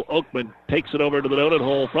back row. Oakman takes it over to the donut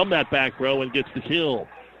hole from that back row and gets the kill.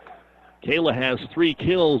 Kayla has 3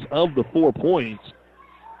 kills of the 4 points.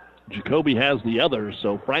 Jacoby has the other,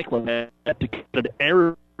 so Franklin had to get an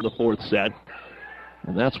error in the fourth set.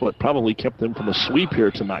 And that's what probably kept them from a sweep here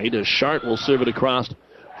tonight, as Shart will serve it across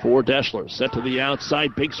for Deshler. Set to the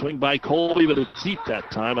outside, big swing by Colby, but it's deep that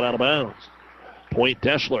time and out of bounds. Point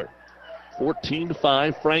Deshler,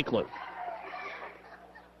 14-5 Franklin.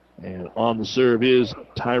 And on the serve is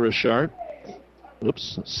Tyra Shart.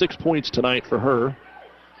 6 points tonight for her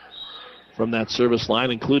from that service line,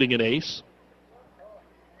 including an ace.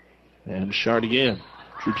 And Shart again.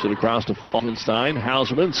 Troops it across to Falkenstein.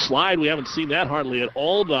 Hauserman, slide. We haven't seen that hardly at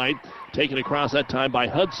all night. Taken across that time by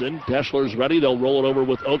Hudson. Deschler's ready. They'll roll it over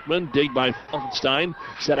with Oakman. Dig by Falkenstein.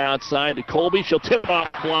 Set outside to Colby. She'll tip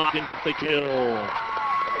off block and the kill.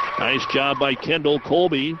 Nice job by Kendall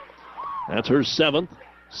Colby. That's her 7th.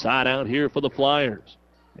 Side out here for the Flyers.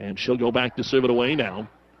 And she'll go back to serve it away now.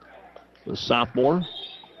 The sophomore.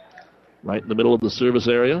 Right in the middle of the service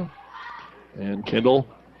area. And Kendall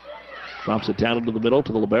drops it down into the middle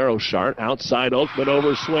to the libero Shart. Outside Oakman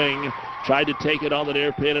overswing. Tried to take it on the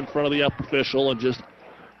near pin in front of the up official and just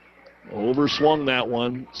overswung that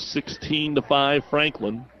one. 16-5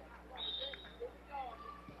 Franklin.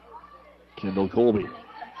 Kendall Colby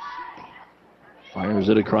fires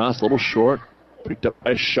it across, a little short. Picked up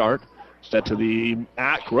by Shart. Set to the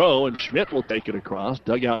back row, and Schmidt will take it across.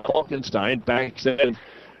 Dug out Falkenstein. Backs in.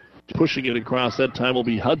 Pushing it across that time will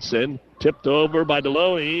be Hudson. Tipped over by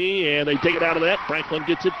DeLoe, and they take it out of that. Franklin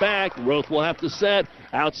gets it back. Roth will have to set.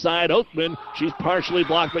 Outside Oakman. She's partially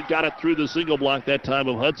blocked, but got it through the single block that time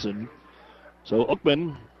of Hudson. So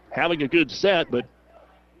Oakman having a good set, but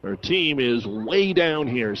her team is way down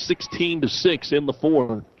here. 16-6 in the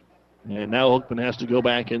fourth. And now Oakman has to go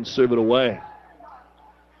back and serve it away.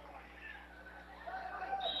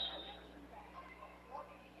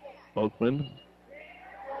 Oakman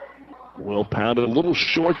will pound it a little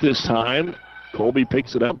short this time. Colby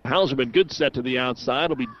picks it up. Hauserman, good set to the outside.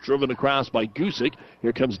 Will be driven across by Gusick.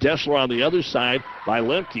 Here comes Deshler on the other side by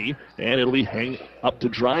Lemke. And it'll be hang up to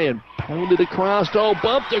dry and pounded across. Oh,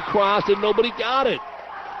 bumped across and nobody got it.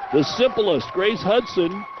 The simplest. Grace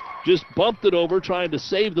Hudson just bumped it over trying to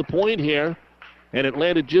save the point here. And it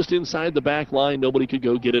landed just inside the back line. Nobody could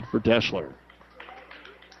go get it for Deshler.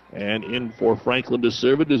 And in for Franklin to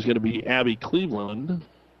serve it is going to be Abby Cleveland.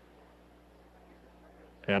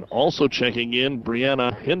 And also checking in,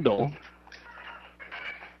 Brianna Hindle.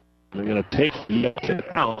 They're going to take it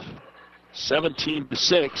out.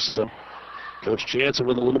 17-6. So Coach Jansen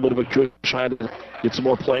with a little bit of a good trying to get some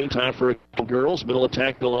more playing time for girls. Middle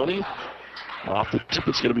attack, Delaney. Off the tip,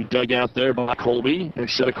 it's going to be dug out there by Colby. And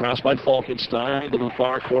set across by Falkenstein to the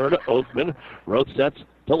far corner to Oakman. Roth sets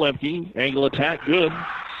to Lemke. Angle attack, good.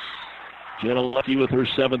 Jenna Lemke with her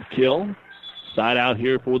 7th kill. Side out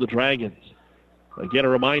here for the Dragons. Again, a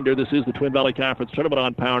reminder, this is the Twin Valley Conference Tournament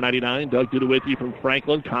on Power 99. Doug Duda with you from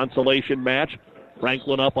Franklin. Consolation match.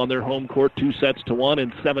 Franklin up on their home court 2-1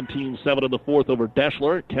 and 17-7 in the fourth over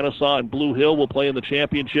Deshler. Kennesaw and Blue Hill will play in the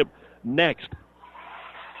championship next.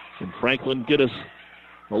 Can Franklin get us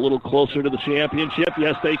a little closer to the championship?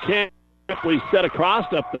 Yes, they can. Simply set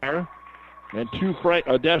across up there. And two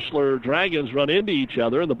Deshler Dragons run into each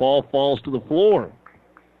other, and the ball falls to the floor.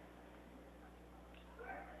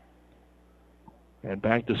 And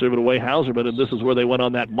back to serve it away, Hauserman, and this is where they went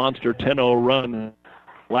on that monster 10-0 run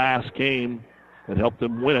last game that helped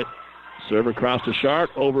them win it. Serve across to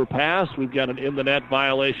Sharp, overpass. We've got an in-the-net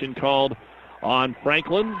violation called on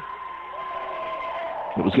Franklin.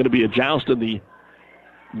 It was going to be a joust, and the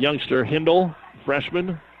youngster Hindle,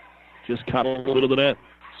 freshman, just caught a little bit of the net.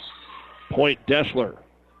 Point Deshler.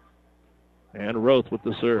 And Roth with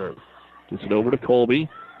the serve. Gets it over to Colby.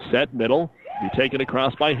 Set middle. Be taken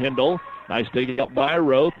across by Hindle. Nice dig up by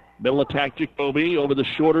Roth. Middle attack Jacoby over the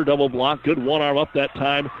shorter double block. Good one arm up that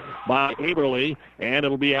time by Aberly. And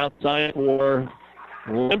it'll be outside for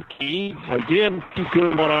Lemke. Again,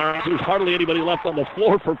 good one arm. There's hardly anybody left on the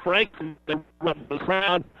floor for Franklin. The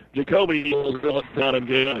crowd. Jacoby was down and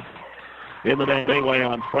good. In the net anyway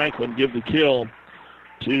on Franklin. Give the kill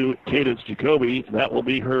to Cadence Jacoby. That will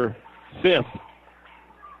be her 5th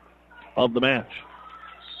of the match.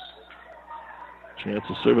 Chance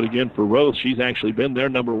to serve it again for Rose. She's actually been their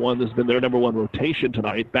number one. This has been their number one rotation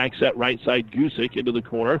tonight. Back set right side Gusick into the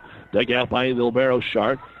corner. Dug out by the libero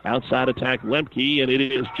Sharp. Outside attack Lemke, and it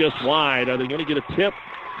is just wide. Are they going to get a tip?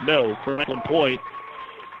 No. Franklin Point.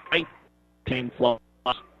 19 flops.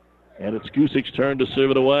 And it's Gusick's turn to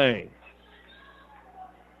serve it away.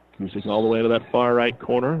 Gusick all the way to that far right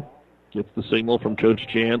corner. Gets the signal from Coach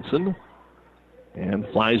Jansen. And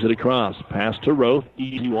flies it across. Pass to Roth.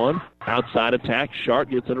 Easy one. Outside attack. Sharp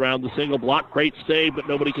gets it around the single block. Great save, but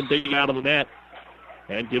nobody can dig it out of the net.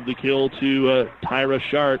 And give the kill to Tyra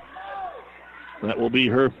Sharp. That will be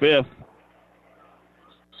her 5th.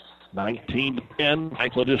 19-10.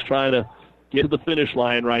 Franklin just trying to get to the finish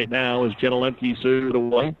line right now as Jenna Lemke serves it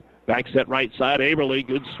away. Back set right side. Aberly.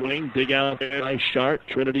 Good swing. Dig out there. Nice Sharp.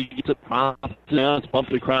 Trinity gets it. Now it's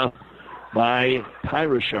bumped across by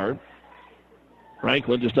Tyra Sharp.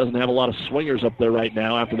 Franklin just doesn't have a lot of swingers up there right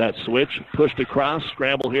now after that switch. Pushed across.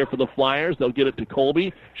 Scramble here for the Flyers. They'll get it to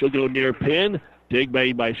Colby. She'll go near pin. Dig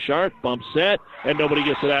made by Sharp. Bump set. And nobody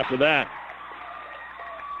gets it after that.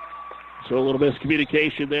 So a little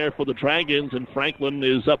miscommunication there for the Dragons. And Franklin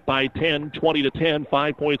is up by 10, 20-10.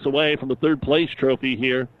 5 points away from the third place trophy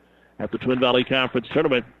here at the Twin Valley Conference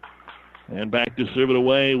Tournament. And back to serve it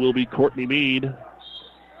away will be Courtney Mead,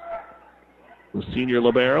 the senior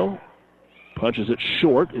libero. Punches it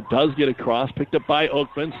short. It does get across. Picked up by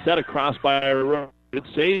Oakman. Set across by Good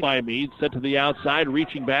save by Mead. Set to the outside.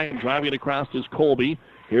 Reaching back and driving it across is Colby.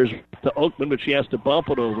 Here's to Oakman, but she has to bump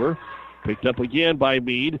it over. Picked up again by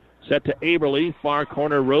Mead. Set to Aberly. Far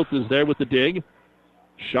corner. Roth is there with the dig.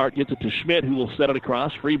 Sharp gets it to Schmidt, who will set it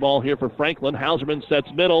across. Free ball here for Franklin. Hauserman sets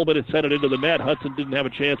middle, but it set it into the net. Hudson didn't have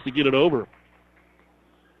a chance to get it over.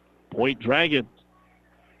 Point Dragons.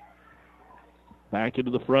 Back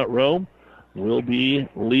into the front row will be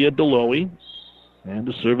Leah Deloe. And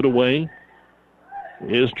to serve it away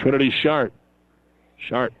is Trinity Sharp.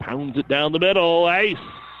 Sharp pounds it down the middle. Ace.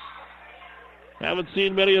 Haven't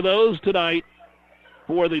seen many of those tonight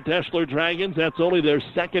for the Deshler Dragons. That's only their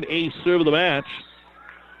second ace serve of the match.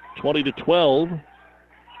 20-12.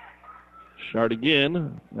 Sharp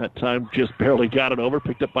again. That time just barely got it over.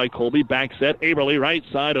 Picked up by Colby. Back set. Aberly right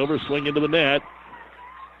side over. Swing into the net.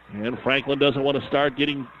 And Franklin doesn't want to start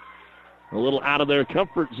getting a little out of their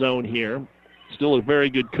comfort zone here. Still a very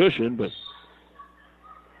good cushion, but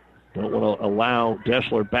don't want to allow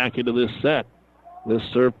Deshler back into this set. This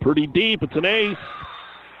serve pretty deep. It's an ace.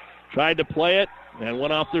 Tried to play it and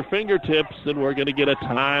went off their fingertips, and we're going to get a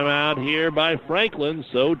timeout here by Franklin.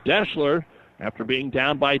 So Deshler, after being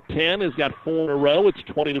down by 10, has got 4 in a row. It's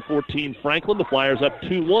 20-14 Franklin. The Flyers up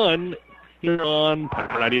 2-1 here on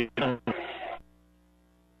Power 99.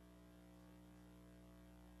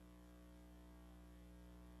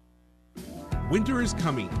 Winter is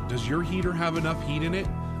coming. Does your heater have enough heat in it?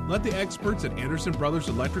 Let the experts at Anderson Brothers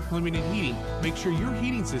Electric Plumbing and Heating make sure your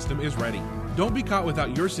heating system is ready. Don't be caught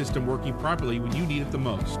without your system working properly when you need it the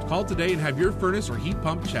most. Call today and have your furnace or heat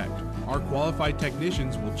pump checked. Our qualified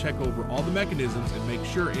technicians will check over all the mechanisms and make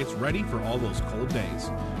sure it's ready for all those cold days.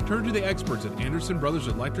 Turn to the experts at Anderson Brothers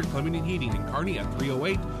Electric Plumbing and Heating in Kearney at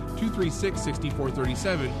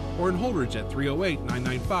 308-236-6437 or in Holdridge at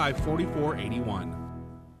 308-995-4481.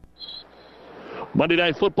 Monday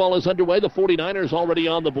Night Football is underway. The 49ers already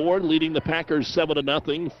on the board, leading the Packers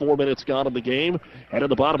 7-0. 4 minutes gone in the game. And at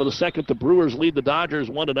the bottom of the second, the Brewers lead the Dodgers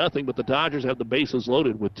 1-0, but the Dodgers have the bases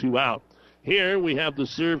loaded with 2 out. Here we have the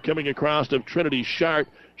serve coming across of Trinity Sharp.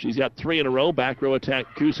 She's got 3 in a row. Back row attack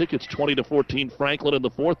Gusick. It's 20-14 Franklin in the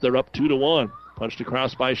fourth. They're up 2-1. Punched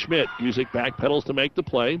across by Schmidt. Gusick back pedals to make the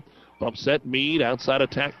play. Bump set Mead. Outside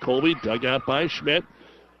attack Colby. Dug out by Schmidt.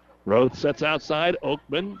 Roth sets outside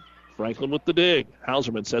Oakman. Franklin with the dig.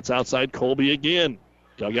 Hauserman sets outside Colby again.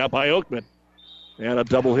 Dug out by Oakman. And a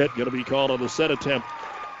double hit going to be called on the set attempt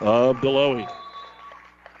of Deloe.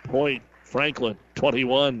 Point Franklin,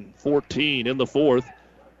 21-14 in the fourth.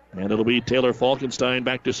 And it'll be Taylor Falkenstein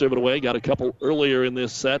back to serve it away. Got a couple earlier in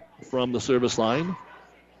this set from the service line.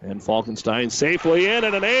 And Falkenstein safely in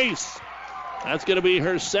and an ace. That's going to be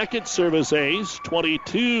her second service ace.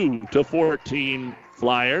 22-14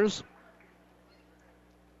 Flyers.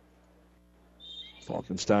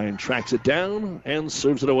 Falkenstein tracks it down and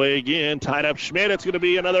serves it away again. Tied up Schmidt. It's going to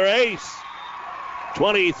be another ace.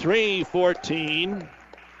 23-14.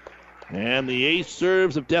 And the ace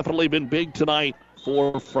serves have definitely been big tonight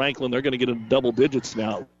for Franklin. They're going to get in double digits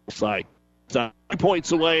now. Like 9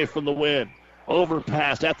 points away from the win.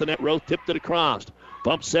 Overpass at the net. Roth tipped it across.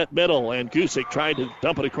 Bump set middle. And Gusick tried to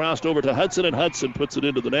dump it across over to Hudson. And Hudson puts it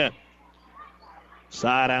into the net.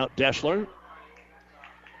 Side out Deshler.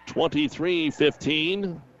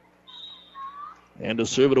 23-15. And to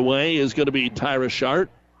serve it away is going to be Tyra Shart.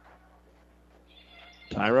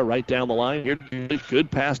 Tyra right down the line here.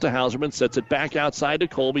 Good pass to Hauserman. Sets it back outside to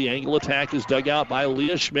Colby. Angle attack is dug out by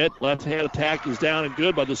Leah Schmidt. Left-hand attack is down and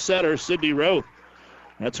good by the setter, Sydney Roth.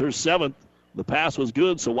 That's her 7th. The pass was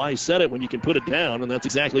good, so why set it when you can put it down? And that's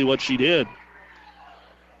exactly what she did.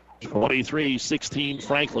 23-16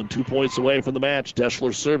 Franklin. 2 points away from the match.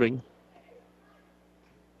 Deshler serving.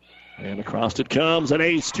 And across it comes an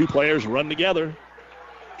ace. 2 players run together.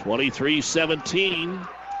 23-17.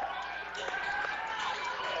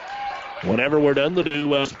 Whenever we're done, the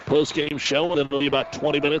new post-game show, and it'll be about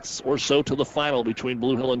 20 minutes or so to the final between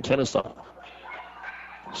Blue Hill and Kennesaw.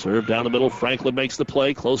 Serve down the middle. Franklin makes the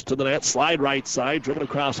play close to the net. Slide right side. Driven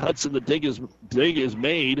across Hudson. The dig is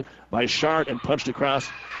made by Shart and punched across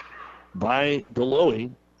by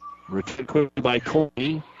Deloe. Returned quickly by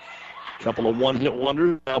Colby. Couple of one-hit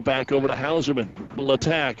wonders. Now back over to Hauserman. Will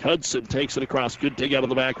attack. Hudson takes it across. Good dig out of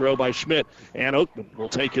the back row by Schmidt. And Oakman will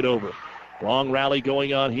take it over. Long rally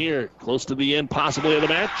going on here. Close to the end possibly of the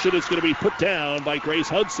match. And it's going to be put down by Grace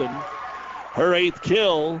Hudson. Her 8th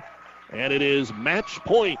kill. And it is match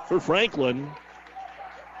point for Franklin.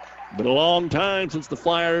 Been a long time since the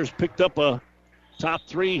Flyers picked up a top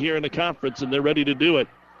 3 here in the conference, and they're ready to do it.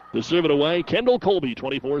 To serve it away, Kendall Colby,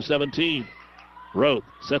 24-17. Roth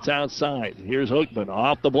sets outside. Here's Oakman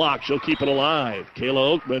off the block. She'll keep it alive.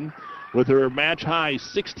 Kayla Oakman with her match-high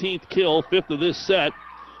 16th kill, 5th of this set.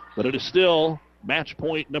 But it is still match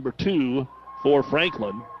point number 2 for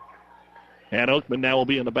Franklin. And Oakman now will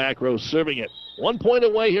be in the back row serving it. 1 point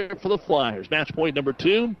away here for the Flyers. Match point number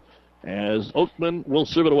 2 as Oakman will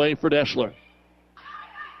serve it away for Deshler.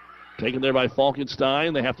 Taken there by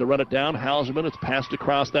Falkenstein. They have to run it down. Hauserman, it's passed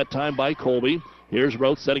across that time by Colby. Here's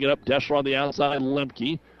Roth setting it up. Deshler on the outside.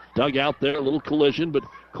 Lemke dug out there. A little collision, but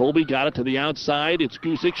Colby got it to the outside. It's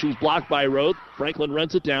Gusick. She's blocked by Roth. Franklin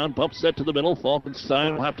runs it down. Bump set to the middle.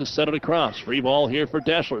 Falkenstein will have to set it across. Free ball here for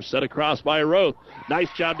Deshler. Set across by Roth.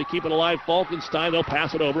 Nice job to keep it alive. Falkenstein, they'll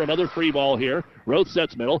pass it over. Another free ball here. Roth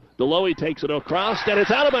sets middle. Deloe takes it across, and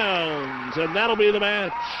it's out of bounds. And that'll be the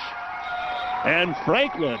match. And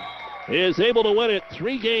Franklin is able to win it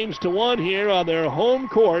 3-1 here on their home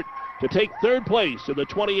court to take 3rd place in the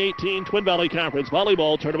 2018 Twin Valley Conference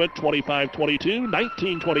Volleyball Tournament. 25-22,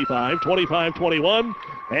 19-25, 25-21,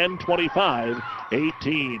 and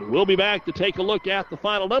 25-18. We'll be back to take a look at the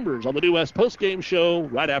final numbers on the New West postgame show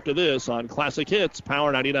right after this on Classic Hits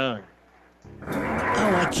Power 99. Oh,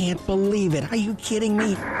 I can't believe it. Are you kidding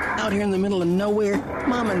me? Out here in the middle of nowhere,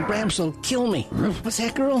 Mom and Bramps will kill me. What's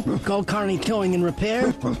that, girl? Call Carney Towing and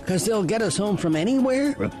Repair? Because they'll get us home from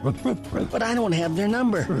anywhere? But I don't have their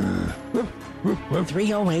number.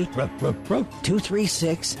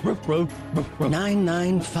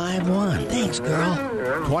 308-236-9951. Thanks, girl.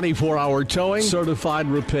 24-hour towing, certified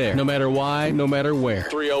repair. No matter why, no matter where.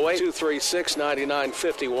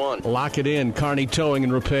 308-236-9951. Lock it in, Carney Towing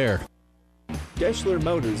and Repair. Deshler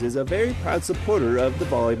Motors is a very proud supporter of the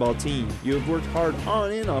volleyball team. You have worked hard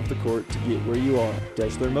on and off the court to get where you are.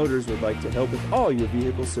 Deshler Motors would like to help with all your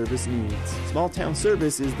vehicle service needs. Small town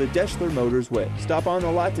service is the Deshler Motors way. Stop on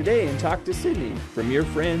the lot today and talk to Sydney from your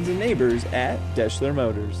friends and neighbors at Deshler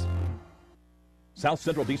Motors. South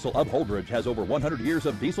Central Diesel of Holdridge has over 100 years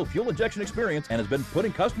of diesel fuel injection experience and has been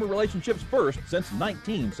putting customer relationships first since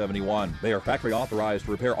 1971. They are factory authorized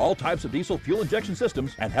to repair all types of diesel fuel injection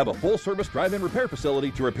systems and have a full-service drive-in repair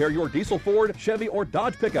facility to repair your diesel Ford, Chevy, or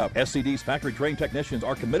Dodge pickup. SCD's factory-trained technicians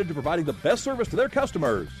are committed to providing the best service to their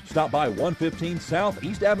customers. Stop by 115 South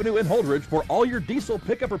East Avenue in Holdridge for all your diesel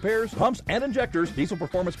pickup repairs, pumps and injectors, diesel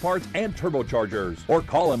performance parts, and turbochargers. Or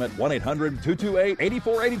call them at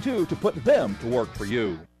 1-800-228-8482 to put them to work for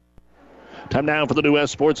you. Time now for the New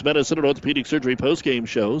West Sports Medicine and Orthopedic Surgery postgame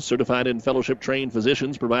show. Certified and fellowship-trained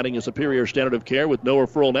physicians providing a superior standard of care with no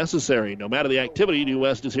referral necessary. No matter the activity, New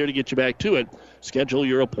West is here to get you back to it. Schedule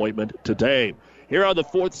your appointment today. Here are the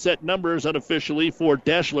fourth set numbers unofficially for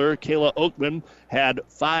Deshler. Kayla Oakman had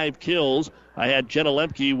 5 kills. I had Jenna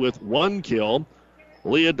Lemke with 1 kill.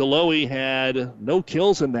 Leah Deloe had no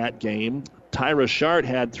kills in that game. Tyra Shart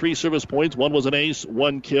had 3 service points. 1 was an ace,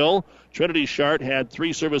 1 kill. Trinity Shart had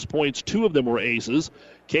 3 service points. 2 of them were aces.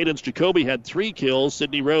 Cadence Jacoby had 3 kills.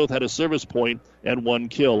 Sydney Roth had a service point and 1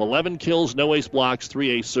 kill. 11 kills, no ace blocks, 3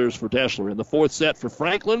 ace serves for Deshler. In the fourth set for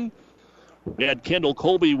Franklin, we had Kendall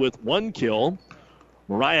Colby with 1 kill.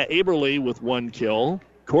 Mariah Aberle with 1 kill.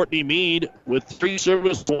 Courtney Mead with 3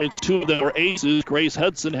 service points. 2 of them were aces. Grace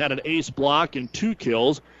Hudson had an ace block and 2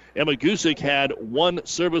 kills. Emma Gusick had 1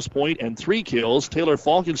 service point and 3 kills. Taylor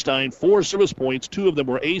Falkenstein, 4 service points. 2 of them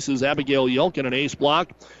were aces. Abigail Yelkin, an ace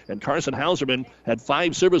block. And Carson Hauserman had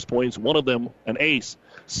 5 service points, 1 of them an ace.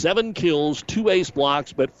 7 kills, 2 ace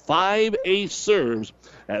blocks, but 5 ace serves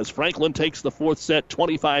as Franklin takes the fourth set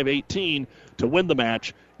 25-18 to win the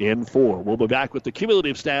match in 4. We'll be back with the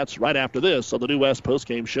cumulative stats right after this on the New West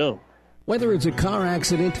postgame show. Whether it's a car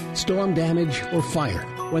accident, storm damage, or fire,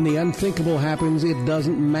 when the unthinkable happens, it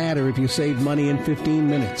doesn't matter if you save money in 15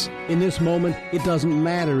 minutes. In this moment, it doesn't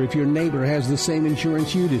matter if your neighbor has the same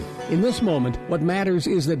insurance you do. In this moment, what matters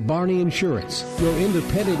is that Barney Insurance, your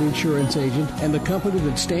independent insurance agent, and the company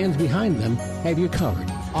that stands behind them have you covered.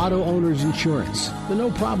 Auto Owners Insurance, the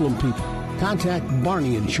no-problem people. Contact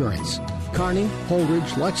Barney Insurance. Kearney,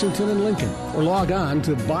 Holdridge, Lexington, and Lincoln, or log on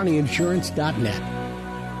to barneyinsurance.net.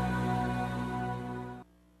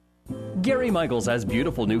 Gary Michaels has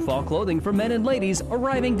beautiful new fall clothing for men and ladies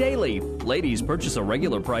arriving daily. Ladies purchase a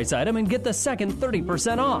regular price item and get the second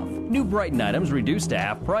 30% off. New Brighton items reduced to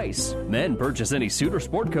half price. Men purchase any suit or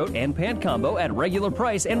sport coat and pant combo at regular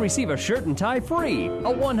price and receive a shirt and tie free. A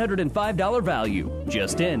 $105 value.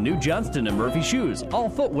 Just in, new Johnston & Murphy shoes. All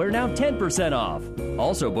footwear now 10% off.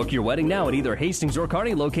 Also book your wedding now at either Hastings or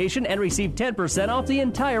Kearney location and receive 10% off the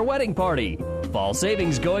entire wedding party. Fall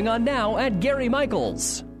savings going on now at Gary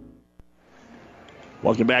Michaels.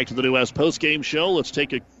 Welcome back to the New West postgame show. Let's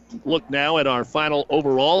take a look now at our final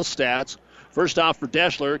overall stats. First off for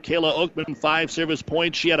Deshler, Kayla Oakman, 5 service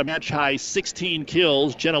points. She had a match-high 16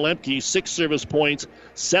 kills. Jenna Lemke, 6 service points,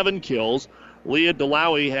 7 kills. Leah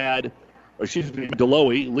Deloe had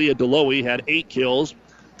 8 kills.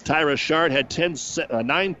 Tyra Shart had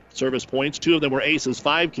 9 service points. 2 of them were aces,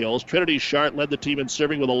 5 kills. Trinity Shart led the team in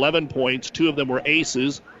serving with 11 points. 2 of them were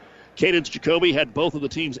aces. Cadence Jacoby had both of the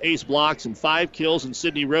team's ace blocks and 5 kills, and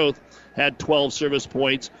Sydney Roth had 12 service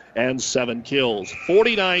points and 7 kills.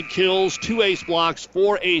 49 kills, 2 ace blocks,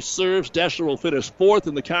 4 ace serves. Deshler will finish 4th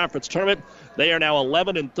in the conference tournament. They are now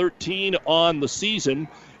 11-13 on the season,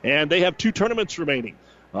 and they have 2 tournaments remaining.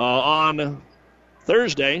 On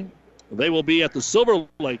Thursday, they will be at the Silver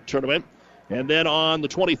Lake tournament, and then on the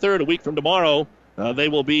 23rd, a week from tomorrow, they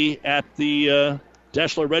will be at the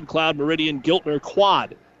Deshler Red Cloud Meridian Giltner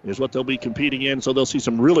Quad is what they'll be competing in, so they'll see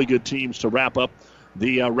some really good teams to wrap up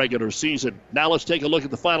the regular season. Now let's take a look at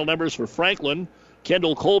the final numbers for Franklin.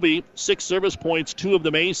 Kendall Colby, 6 service points, 2 of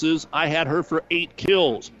them aces. I had her for 8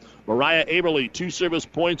 kills. Mariah Aberle, 2 service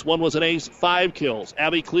points, 1 was an ace, 5 kills.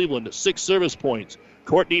 Abby Cleveland, 6 service points.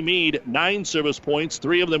 Courtney Mead, 9 service points,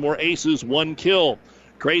 3 of them were aces, 1 kill.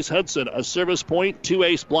 Grace Hudson, a service point, 2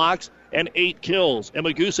 ace blocks, and 8 kills.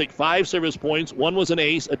 Emma Gusick, 5 service points, 1 was an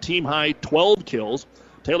ace, a team high 12 kills.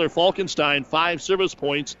 Taylor Falkenstein, 5 service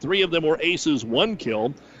points, 3 of them were aces, 1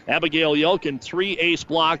 kill. Abigail Yelkin, 3 ace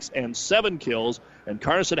blocks and 7 kills. And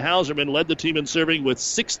Carson Hauserman led the team in serving with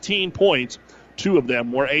 16 points, 2 of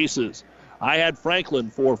them were aces. I had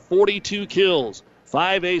Franklin for 42 kills,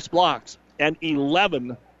 5 ace blocks, and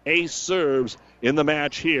 11 ace serves in the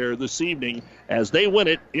match here this evening as they win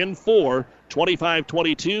it in 4,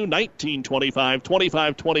 25-22, 19-25,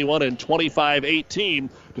 25-21, and 25-18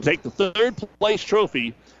 to take the third place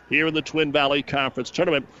trophy here in the Twin Valley Conference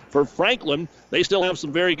Tournament. For Franklin, they still have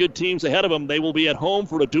some very good teams ahead of them. They will be at home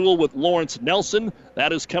for a duel with Lawrence Nelson.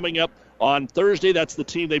 That is coming up on Thursday. That's the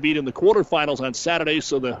team they beat in the quarterfinals on Saturday,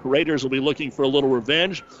 so the Raiders will be looking for a little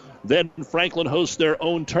revenge. Then Franklin hosts their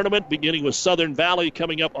own tournament, beginning with Southern Valley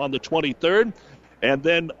coming up on the 23rd. And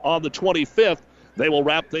then on the 25th, they will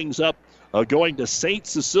wrap things up going to St.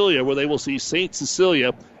 Cecilia, where they will see St.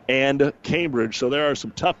 Cecilia and Cambridge. So there are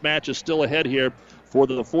some tough matches still ahead here for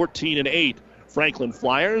the 14-8 Franklin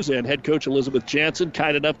Flyers. And head coach Elizabeth Jansen,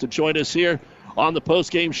 kind enough to join us here on the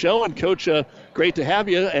post-game show. And, Coach, great to have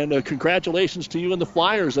you, and congratulations to you and the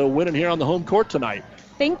Flyers winning here on the home court tonight.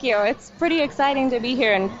 Thank you. It's pretty exciting to be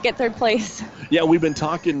here and get third place. Yeah, we've been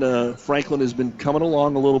talking. Franklin has been coming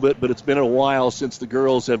along a little bit, but it's been a while since the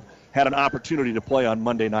girls have had an opportunity to play on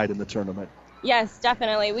Monday night in the tournament. Yes,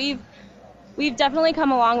 definitely. We've definitely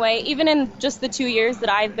come a long way, even in just the 2 years that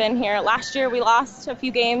I've been here. Last year we lost a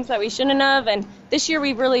few games that we shouldn't have, and this year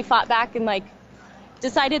we've really fought back and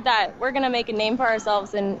decided that we're going to make a name for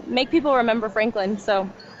ourselves and make people remember Franklin. So.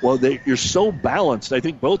 Well, you're so balanced. I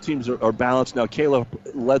think both teams are balanced. Now, Kayla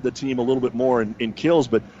led the team a little bit more in kills,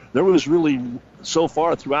 but there was really, so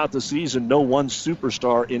far throughout the season, no one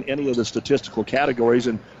superstar in any of the statistical categories,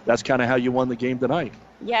 and that's kind of how you won the game tonight.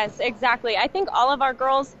 Yes, exactly. I think all of our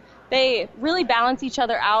girls, they really balance each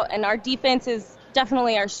other out, and our defense is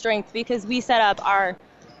definitely our strength because we set up our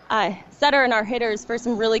setter and our hitters for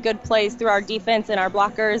some really good plays through our defense and our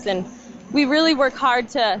blockers, and we really work hard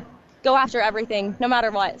to go after everything, no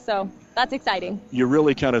matter what, so that's exciting. You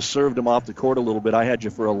really kind of served them off the court a little bit. I had you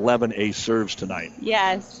for 11 ace serves tonight.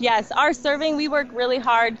 Yes. Our serving, we work really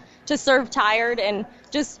hard to serve tired and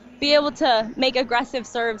just be able to make aggressive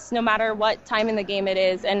serves no matter what time in the game it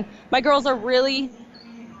is, and my girls are really,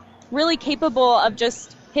 really capable of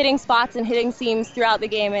just hitting spots and hitting seams throughout the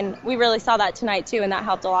game, and we really saw that tonight too, and that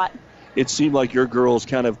helped a lot. It seemed like your girls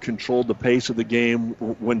kind of controlled the pace of the game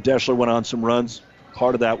when Deshler went on some runs.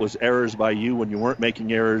 Part of that was errors by you. When you weren't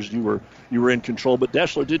making errors, you were in control. But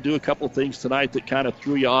Deshler did do a couple of things tonight that kind of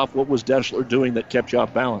threw you off. What was Deshler doing that kept you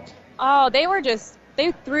off balance? Oh, they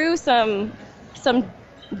threw some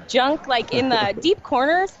junk in the deep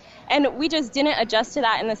corners, and we just didn't adjust to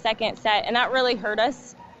that in the second set, and that really hurt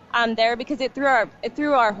us there because it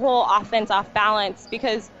threw our whole offense off balance,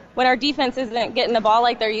 because when our defense isn't getting the ball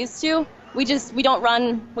like they're used to, we don't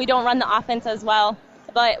run the offense as well.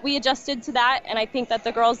 But we adjusted to that, and I think that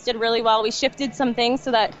the girls did really well. We shifted some things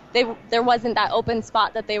so that there wasn't that open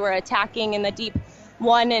spot that they were attacking in the deep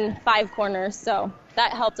 1 and 5 corners, so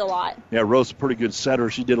that helped a lot. Yeah, Rose, a pretty good setter.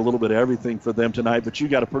 She did a little bit of everything for them tonight, but you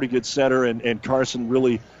got a pretty good setter, and Carson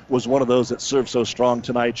really was one of those that served so strong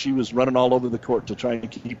tonight. She was running all over the court to try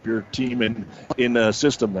and keep your team in a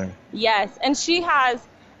system there. Yes, and she has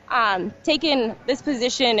taken this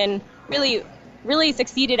position and really, really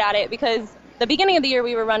succeeded at it, because the beginning of the year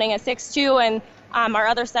we were running a 6-2, and our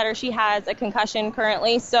other setter, she has a concussion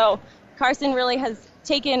currently, so Carson really has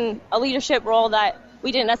taken a leadership role that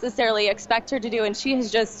we didn't necessarily expect her to do, and she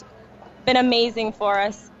has just been amazing for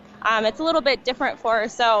us. It's a little bit different for her,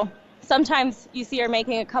 so sometimes you see her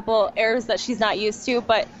making a couple errors that she's not used to,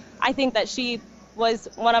 but I think that she was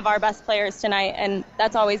one of our best players tonight, and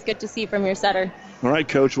that's always good to see from your setter. All right,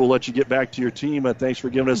 Coach, we'll let you get back to your team. Thanks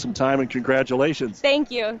for giving us some time, and congratulations.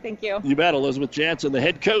 Thank you. You bet. Elizabeth Jansen, the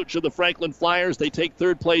head coach of the Franklin Flyers. They take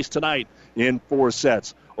third place tonight in 4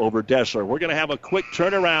 sets over Deshler. We're going to have a quick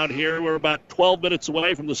turnaround here. We're about 12 minutes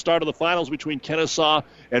away from the start of the finals between Kennesaw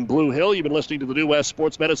and Blue Hill. You've been listening to the New West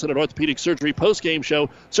Sports Medicine and Orthopedic Surgery postgame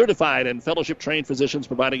show. Certified and fellowship-trained physicians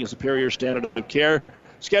providing a superior standard of care.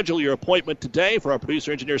 Schedule your appointment today. For our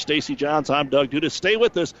producer engineer Stacy Johns, I'm Doug Dudas. Stay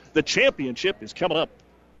with us. The championship is coming up.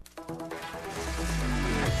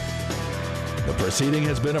 The proceeding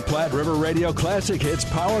has been a Platte River Radio Classic Hits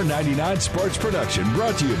Power 99 sports production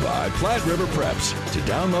brought to you by Platte River Preps. To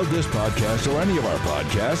download this podcast or any of our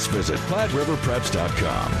podcasts, visit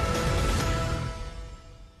PlatteRiverPreps.com.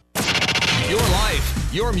 Your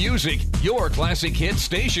life, your music, your classic hit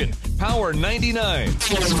station. Power 99. At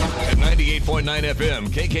 98.9 FM,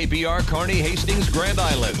 KKPR, Kearney, Hastings, Grand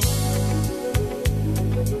Island.